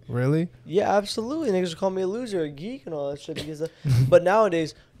 yeah. Really? Yeah, absolutely. Niggas would call me a loser, a geek, and all that shit. But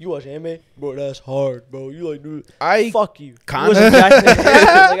nowadays, you watch anime, bro. That's hard, bro. You like, dude. Fuck you.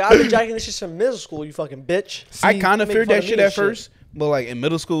 Kinda- I've been jacking this shit from middle school. You fucking bitch. I kind of make feared fun that of me shit and at first, but like in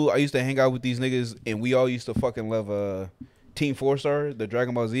middle school, I used to hang out with these niggas, and we all used to fucking love Team 4-Star, the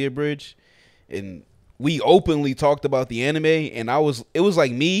Dragon Ball Z bridge, and we openly talked about the anime, and it was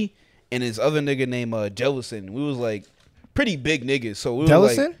like me and this other nigga named Jellison. We was like pretty big niggas, so we were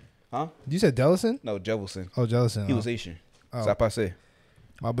like, huh? You said Jellison? No, Jellison. Oh, Jellison. He was Asian. Oh. Ça passe.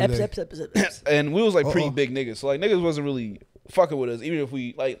 My bad. And we was like pretty big niggas, so like niggas wasn't really fucking with us, even if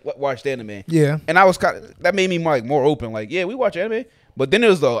we like watched anime. Yeah. And I was that made me like more open, like yeah, we watch anime. But then there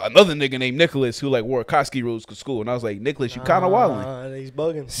was another nigga named Nicholas who like wore Akatsuki robes to school, and I was like, Nicholas, you kind of wildin'. He's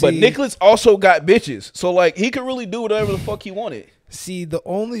bugging. But Nicholas also got bitches, so like he could really do whatever the fuck he wanted. See, the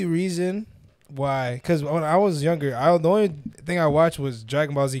only reason why, because when I was younger, the only thing I watched was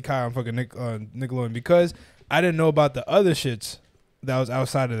Dragon Ball Z Kai on fucking Nickelodeon, because I didn't know about the other shits that was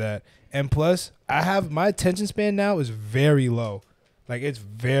outside of that. And plus, my attention span now is very low. Like, it's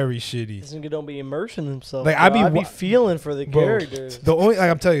very shitty. This nigga don't be immersing himself. Like, I be feeling for the characters. The only, like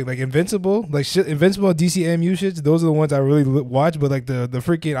I'm telling you, like Invincible, like shit, Invincible DCMU shits, those are the ones I really watch. But like the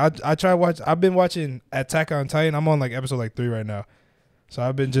freaking, I try to watch. I've been watching Attack on Titan. I'm on like episode like 3 right now, so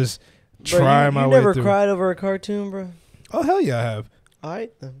I've been just trying my way through. You never cried over a cartoon, bro? Oh hell yeah, I have.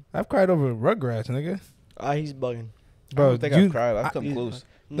 Alright then. I've cried over Rugrats, nigga. He's bugging. Bro, I don't think I've cried. I've come close.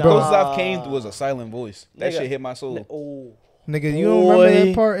 The Nah. closest I've came was a silent voice. That shit hit my soul. Nigga, you don't remember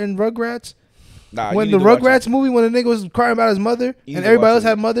that part in Rugrats? Nah, when the Rugrats movie, when the nigga was crying about his mother and everybody else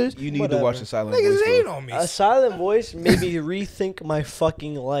had mothers. You need to watch the silent voice. Niggas ain't on me. A silent voice made me rethink my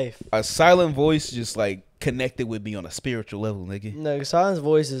fucking life. A silent voice just like connected with me on a spiritual level, nigga. No, silent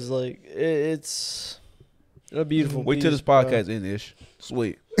voice is like it's a beautiful. Wait till this podcast ends, ish.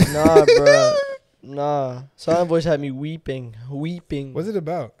 Sweet. Nah, bro. Nah. Silent voice had me weeping. What's it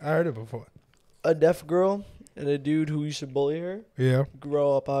about? I heard it before. A deaf girl and a dude who used to bully her. Yeah.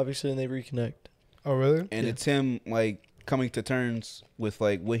 Grow up, obviously, and they reconnect. Oh, really? And it's him like coming to terms with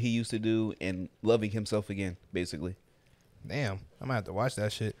like what he used to do and loving himself again, basically. Damn, I might have to watch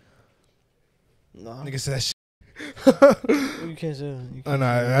that shit. Nah. Nigga said that shit. You can't say that. Oh,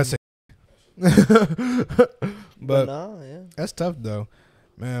 no, that's it. But nah, yeah. That's tough, though.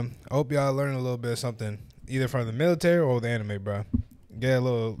 Man, I hope y'all learn a little bit of something, either from the military or the anime, bro. Get a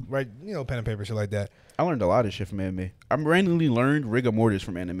little, pen and paper, shit like that. I learned a lot of shit from anime. I randomly learned rigor mortis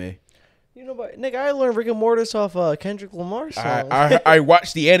from anime. You know, but nigga, I learned rigor mortis off Kendrick Lamar's song. I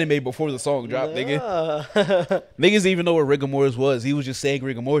watched the anime before the song dropped, nigga. Niggas Niggas didn't even know what rigor mortis was. He was just saying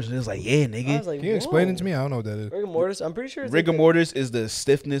rigor mortis, and it was like, yeah, nigga. I was like, Can you explain it to me? I don't know what that is. Rigor mortis. I'm pretty sure it's Rigor like mortis is the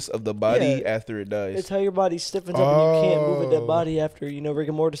stiffness of the body after it dies. it's how your body stiffens up and you can't move a dead body after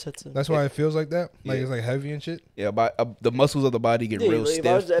rigor mortis hits it. That's why it feels like that? Like Yeah. it's like heavy and shit? Yeah, the muscles of the body get real like,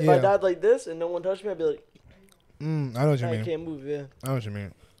 stiff. if I died like this and no one touched me, I'd be like, I know what you I mean. can't move. Yeah, I know what you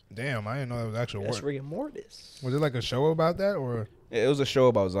mean. Damn, I didn't know that was actual that's word. rigor mortis. Was it like a show about that or? Yeah, it was a show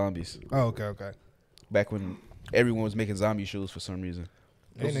about zombies. Oh, okay. Back when everyone was making zombie shows for some reason.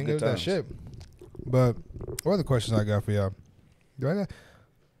 Hey, Those was nigga, good that times. shit. But what other questions I got for y'all? Do I got?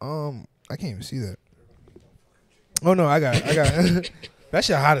 I can't even see that. Oh no, I got. That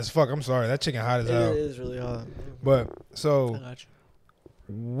shit hot as fuck. I'm sorry, that chicken hot as hell. It is really hot. But I so, got you.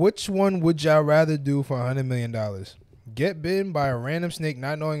 which one would y'all rather do for $100 million? get bitten by a random snake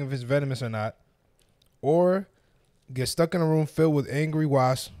not knowing if it's venomous or not, or get stuck in a room filled with angry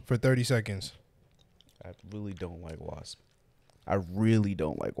wasps for 30 seconds. I really don't like wasps. I really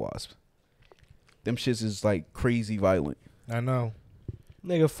don't like wasps. Them shits is like crazy violent. I know.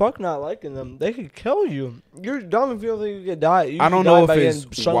 Nigga, fuck not liking them. They could kill you. You're dumb if you don't think you could die. I don't know if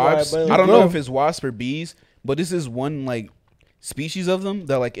it's wasps. I don't know if it's wasps or bees, but this is one like species of them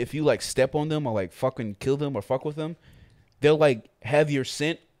that like if you like step on them or like fucking kill them or fuck with them, they'll like have your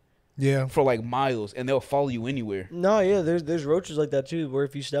scent for like miles and they'll follow you anywhere. No, yeah, there's roaches like that too, where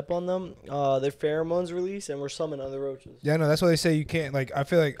if you step on them, their pheromones release and we're summoning other roaches. Yeah, no, that's why they say you can't. Like, I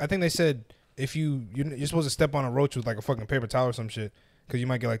think they said if you're supposed to step on a roach with like a fucking paper towel or some shit, because you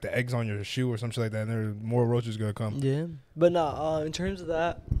might get like the eggs on your shoe or some shit like that, and there are more roaches gonna come. Yeah, but in terms of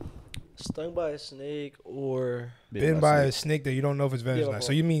that, stung by a snake or bitten by a snake that you don't know if it's venomous or not.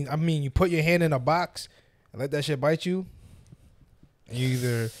 So you put your hand in a box and let that shit bite you, and you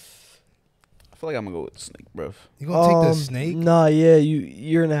either. I feel like I'm gonna go with the snake, bro. You gonna take the snake? Nah, yeah,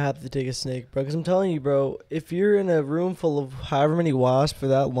 you're gonna have to take a snake, bro. Because I'm telling you, bro, if you're in a room full of however many wasps for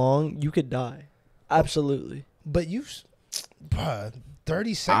that long, you could die. Absolutely. But bruh,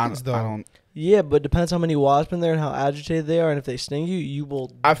 30 seconds though. I don't. Yeah, but it depends how many wasps in there and how agitated they are, and if they sting you, you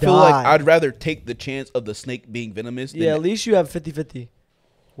will. I feel like I'd rather take the chance of the snake being venomous. Yeah, at least you have 50-50.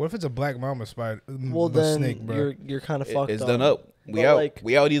 What if it's a black mama spider? Well, then snake, bro? you're kind of fucked. It's done up. We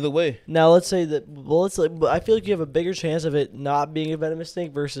out either way. Now let's say that. Well, but I feel like you have a bigger chance of it not being a venomous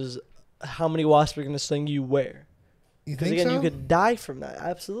snake versus how many wasps are going to sting you where. You think again, so? you could die from that.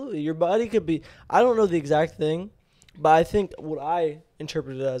 Absolutely, your body could be. I don't know the exact thing, but I think what I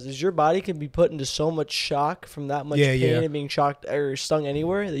interpret it as is your body can be put into so much shock from that much pain and being shocked or stung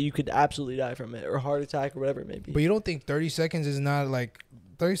anywhere that you could absolutely die from it or heart attack or whatever it may be. But you don't think 30 seconds is not like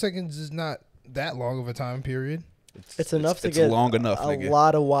 30 seconds is not that long of a time period? It's enough to get long enough, a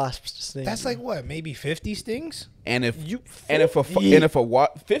lot of wasps to sting. That's like what, maybe 50 stings? And if 50,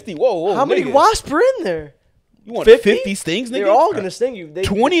 whoa, how many wasps are in there? You want 50 stings, nigga? They're all gonna sting you.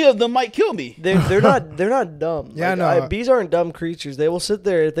 20 of them might kill me. They're not dumb. Yeah, no. Bees aren't dumb creatures. They will sit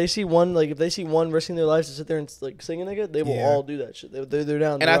there if they see one risking their lives to sit there and like sting a nigga. They will all do that shit. They're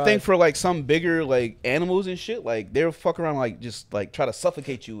down. And I think for like some bigger like animals and shit, like they'll fuck around like just like try to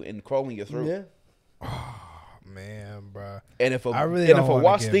suffocate you and crawl in your throat. Yeah. Oh man, bro. And if a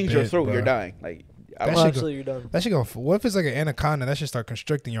wasp stings your throat, you're dying. Like absolutely, you're done. That should go. What if it's like an anaconda? That should start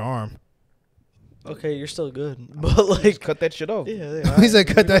constricting your arm. Okay, you're still good, but like just cut that shit off. Yeah, he said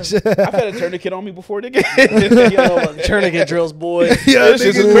cut that shit. I've had a tourniquet on me before, nigga. Yo, tourniquet drills, boy. Yeah,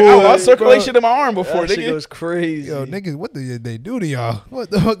 I lost circulation in my arm before, that nigga. It goes crazy. Yo, niggas, what did they do to y'all? What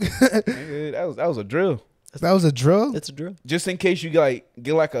the fuck? Nigga, that was a drill. That was a drill? It's a drill. Just in case you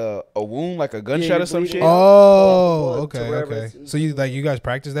get like a wound, like a gunshot or some shit. Oh, okay. So you guys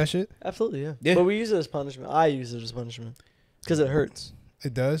practice that shit? Absolutely, yeah. But we use it as punishment. I use it as punishment because it hurts.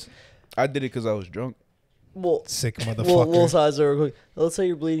 It does? I did it because I was drunk. Well, sick motherfucker. We'll size it real quick. Let's say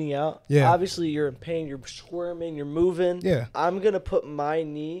you're bleeding out. Yeah. Obviously, you're in pain. You're squirming. You're moving. Yeah. I'm going to put my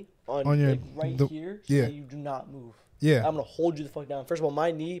knee on your here so you do not move. Yeah. I'm going to hold you the fuck down. First of all,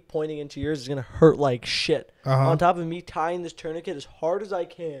 my knee pointing into yours is going to hurt like shit. On top of me tying this tourniquet as hard as I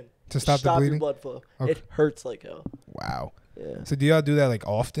can to stop the bleeding? Your blood flow. Okay. It hurts like hell. Wow. Yeah. So do y'all do that like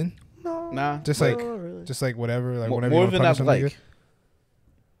often? No. Nah. Just like whatever. Like whenever more you than I like.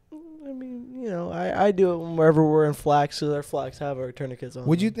 I mean, you know, I do it wherever we're in flax, because our flax have our tourniquets on.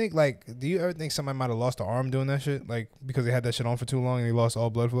 Would you think, like, do you ever think somebody might have lost an arm doing that shit? Like, because they had that shit on for too long and they lost all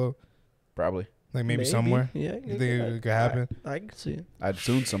blood flow? Probably. Like, maybe somewhere? Yeah. You think it could happen? I can see it. I'd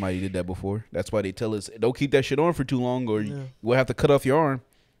assume somebody did that before. That's why they tell us, don't keep that shit on for too long or we'll have to cut off your arm.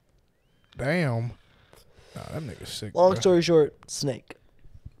 Damn. Nah, that nigga's sick, Long story short, snake.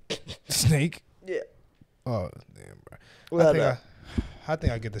 Snake? Yeah. Oh, damn, bro. I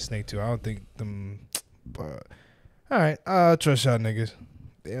think I get the snake too. I don't think them. But all right, I'll trust y'all niggas.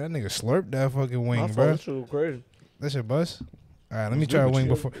 Damn, that nigga slurped that fucking wing, bro. That shit go crazy. That shit bust. All right, let me try a wing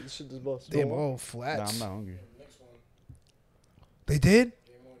before. This shit just bust. Damn, all flats. Nah, I'm not hungry. They did.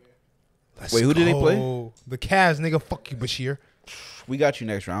 Wait, who did they play? The Cavs, nigga. Fuck you, Bashir. We got you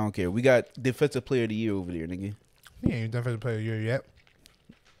next round. I don't care. We got defensive player of the year over there, nigga. He ain't defensive player of the year yet.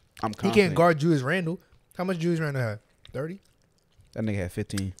 I'm confident. He can't guard Julius Randle. How much Julius Randle had? 30. That nigga had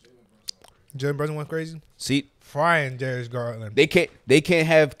 15. Jalen Brunson went crazy. See, frying Darius Garland. They can't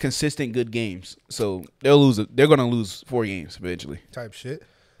have consistent good games, so they'll lose. They're gonna lose 4 games eventually. Type shit.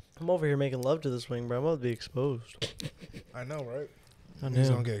 I'm over here making love to this wing, bro. I'm about to be exposed. I know, right? He's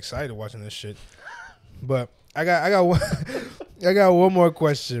gonna get excited watching this shit. But I got one. I got one more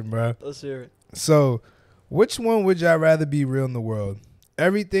question, bro. Let's hear it. So, Which one would y'all rather be real in the world?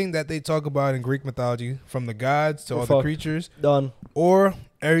 Everything that they talk about in Greek mythology, from the gods to all the creatures, done, or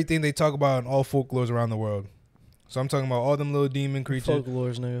everything they talk about in all folklores around the world. So I'm talking about all them little demon creatures,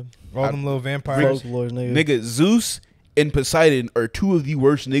 folklores, nigga, all them little vampires, folklores, Nigga, Zeus and Poseidon are two of the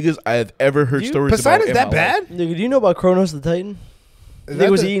worst niggas I have ever heard stories Poseidon's about. that bad? Nigga, do you know about Kronos the Titan? Is Nigga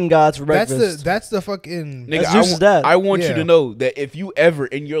that was the- eating gods for breakfast. That's the fucking. Nigga, That's Zeus's dad. I want you Yeah. to know that if you ever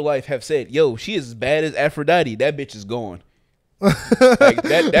in your life have said, "Yo, she is as bad as Aphrodite," that bitch is gone. Like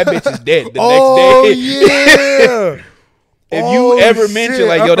that bitch is dead the Oh next day. yeah. If Oh, you ever shit, mention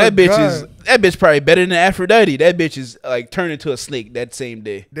like, I "Yo, that bitch forgot. probably better than Aphrodite," that bitch is like turned into a snake that same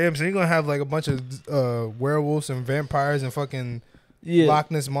day. Damn, so you're gonna have like a bunch of werewolves and vampires and fucking yeah.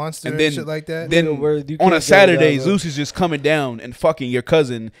 Loch Ness monster And and, then- shit like that. Then Nigga, where you on can't a go Saturday, that road. Zeus is just coming down and fucking your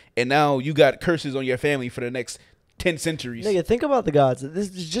cousin, and now you got curses on your family for the next 10 centuries. Nigga, think about the gods. This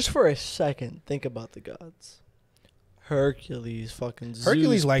is just for a second. Think about the gods. Hercules, fucking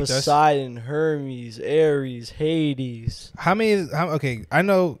Hercules Zeus, liked us. Poseidon, Hermes, Ares, Hades. Okay, I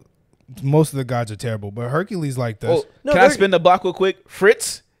know most of the gods are terrible, but Hercules liked us. Oh, No, can I they're- spin the block real quick?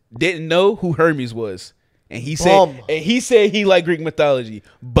 Fritz didn't know who Hermes was, and he Bum. said he liked Greek mythology.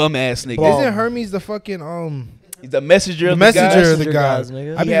 Bum ass nigga. Bum. Isn't Hermes the fucking He's the messenger the of messenger the gods. of the Messenger god? gods,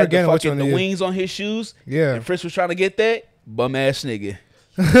 nigga. I He be had forgetting the which fucking one the it is. wings on his shoes. Yeah. And Fritz was trying to get that. Bum ass nigga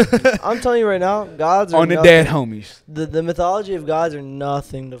I'm telling you right now, gods are on the nothing. dad homies. The mythology of gods are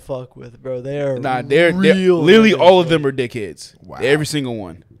nothing to fuck with, bro. They are Nah, they're real. literally niggas, all of bro. them are dickheads. Wow. Every single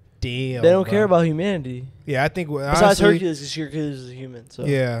one. Damn. They don't bro. care about humanity. Yeah, I think Besides honestly, Hercules, because Hercules is a human. So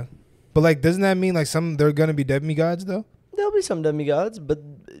Yeah, but like, doesn't that mean like they're gonna be demigods though? there'll be some demigods, but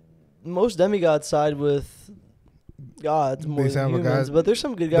most demigods side with gods more They than side with humans. gods. But there's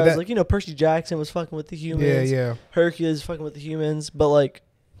some good But guys, that- like Percy Jackson was fucking with the humans. Yeah. Hercules fucking with the humans, but like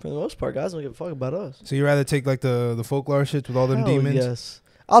for the most part, guys don't give a fuck about us. So you rather take like the folklore shit with all them Hell demons? Yes,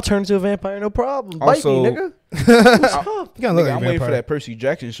 I'll turn into a vampire, no problem. Also- Bite me, nigga. What's up? You gotta Nigga, look like a I'm waiting for vampire. that Percy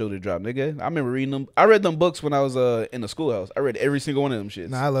Jackson show to drop, nigga. I remember reading them. I read them books when I was in the schoolhouse. I read every single one of them shits.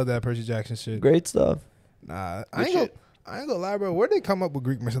 Nah, I love that Percy Jackson shit. Great stuff. Nah, Good shit. I ain't gonna lie, bro. Where'd they come up with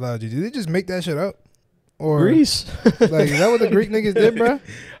Greek mythology? Did they just make that shit up? Or Greece. like, is that what the Greek niggas did, bro?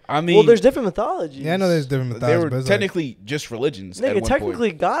 I mean, Well, there's different mythologies. Yeah, I know there's different they mythologies, were but it's technically just religions. at Nigga, one technically,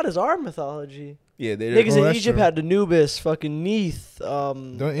 point. God is our mythology. Yeah, they Niggas Oh, in that's Egypt true. had Anubis, fucking Neith. don't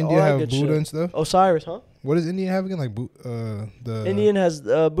all India that have good Buddha shit. and stuff? Osiris, huh? What does India have again? Like the Indian has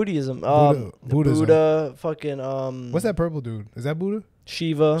Buddhism. Buddhism. Buddha, fucking What's that purple dude? Is that Buddha?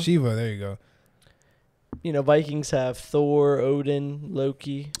 Shiva. Shiva. There you go. Vikings have Thor, Odin,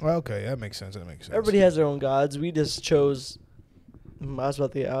 Loki. Well, okay, that makes sense. Everybody has their own gods. We just chose. I was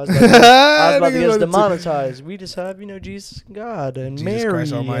about to get us demonetized. We just have, Jesus and God and Jesus Mary.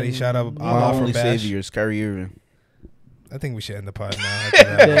 Christ Almighty, and- shout out My Allah only for Bash. savior is Kyrie Irving. I think we should end the pod now. after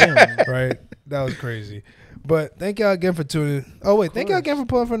that. Damn. Right? That was crazy. But thank y'all again for tuning. Oh wait, thank y'all again for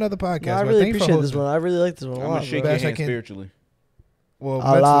pulling for another podcast. No, I man. really Thank you for appreciate this hosting. one. I really like this one a I'm lot. gonna shake bro. your Bash, I hand can't- spiritually. Well,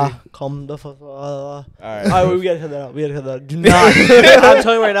 mentally, Allah, come the fuck. Allah. All right. All right, we gotta cut that out. We gotta cut that out. Do not. I'm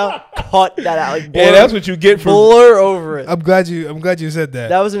telling you right now, cut that out. Like, blur, Yeah, that's what you get from. blur over it. I'm glad you said that.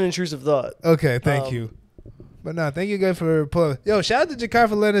 That was an intrusive thought. Okay, thank Um, you. But no, thank you again for pulling. Yo, shout out to Jakar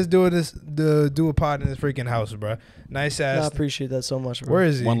for letting us do a pod in his freaking house, bro. Nice I ass. appreciate that so much, bro. Where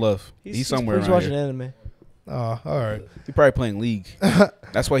is he? One love. He's somewhere He's around watching here. anime. Oh, all right. He probably playing League.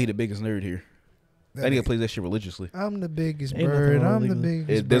 That's why he the biggest nerd here. That nigga plays that shit religiously. I'm the biggest Ain't nothing bird. wrong I'm with the League.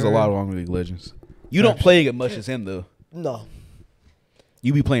 biggest. There's a bird. lot of wrong with League of Legends. You don't play it much as him though. No.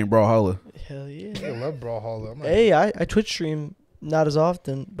 You be playing Brawlhalla. Hell yeah. I love Brawlhalla. I'm like, Hey, I Twitch stream not as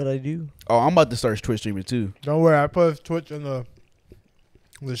often, but I do. Oh, I'm about to start Twitch streaming too. don't worry, I put Twitch in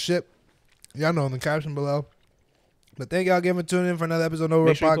the ship. Y'all know in the caption below. But thank y'all again for tuning in for another episode of Make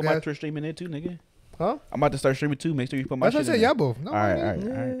Over sure you put my Podcast. Twitch streaming in too, nigga. Huh? I'm about to start streaming too. Make sure you put my That's what I shit said. in Y'all there. both. No, All right, I all mean,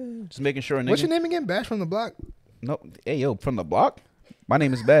 right, all right. Just making sure, nigga. What's your name again? Bash from the block. No, hey yo, from the block. My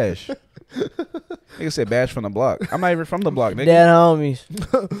name is Bash. Nigga said Bash from the block. I'm not even from the block, nigga. Dead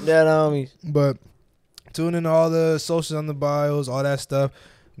homies. Dead homies. But tune in to all the socials on the bios, all that stuff.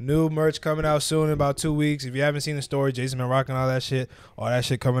 New merch coming out soon in about 2 weeks. If you haven't seen the story, Jason been rocking all that shit. All that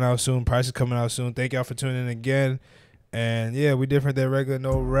shit coming out soon. Prices coming out soon. Thank y'all for tuning in again. And yeah, we different than regular.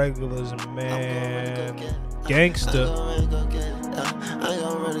 No regulars, man. Gangsta.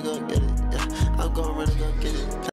 I'm gonna go get it.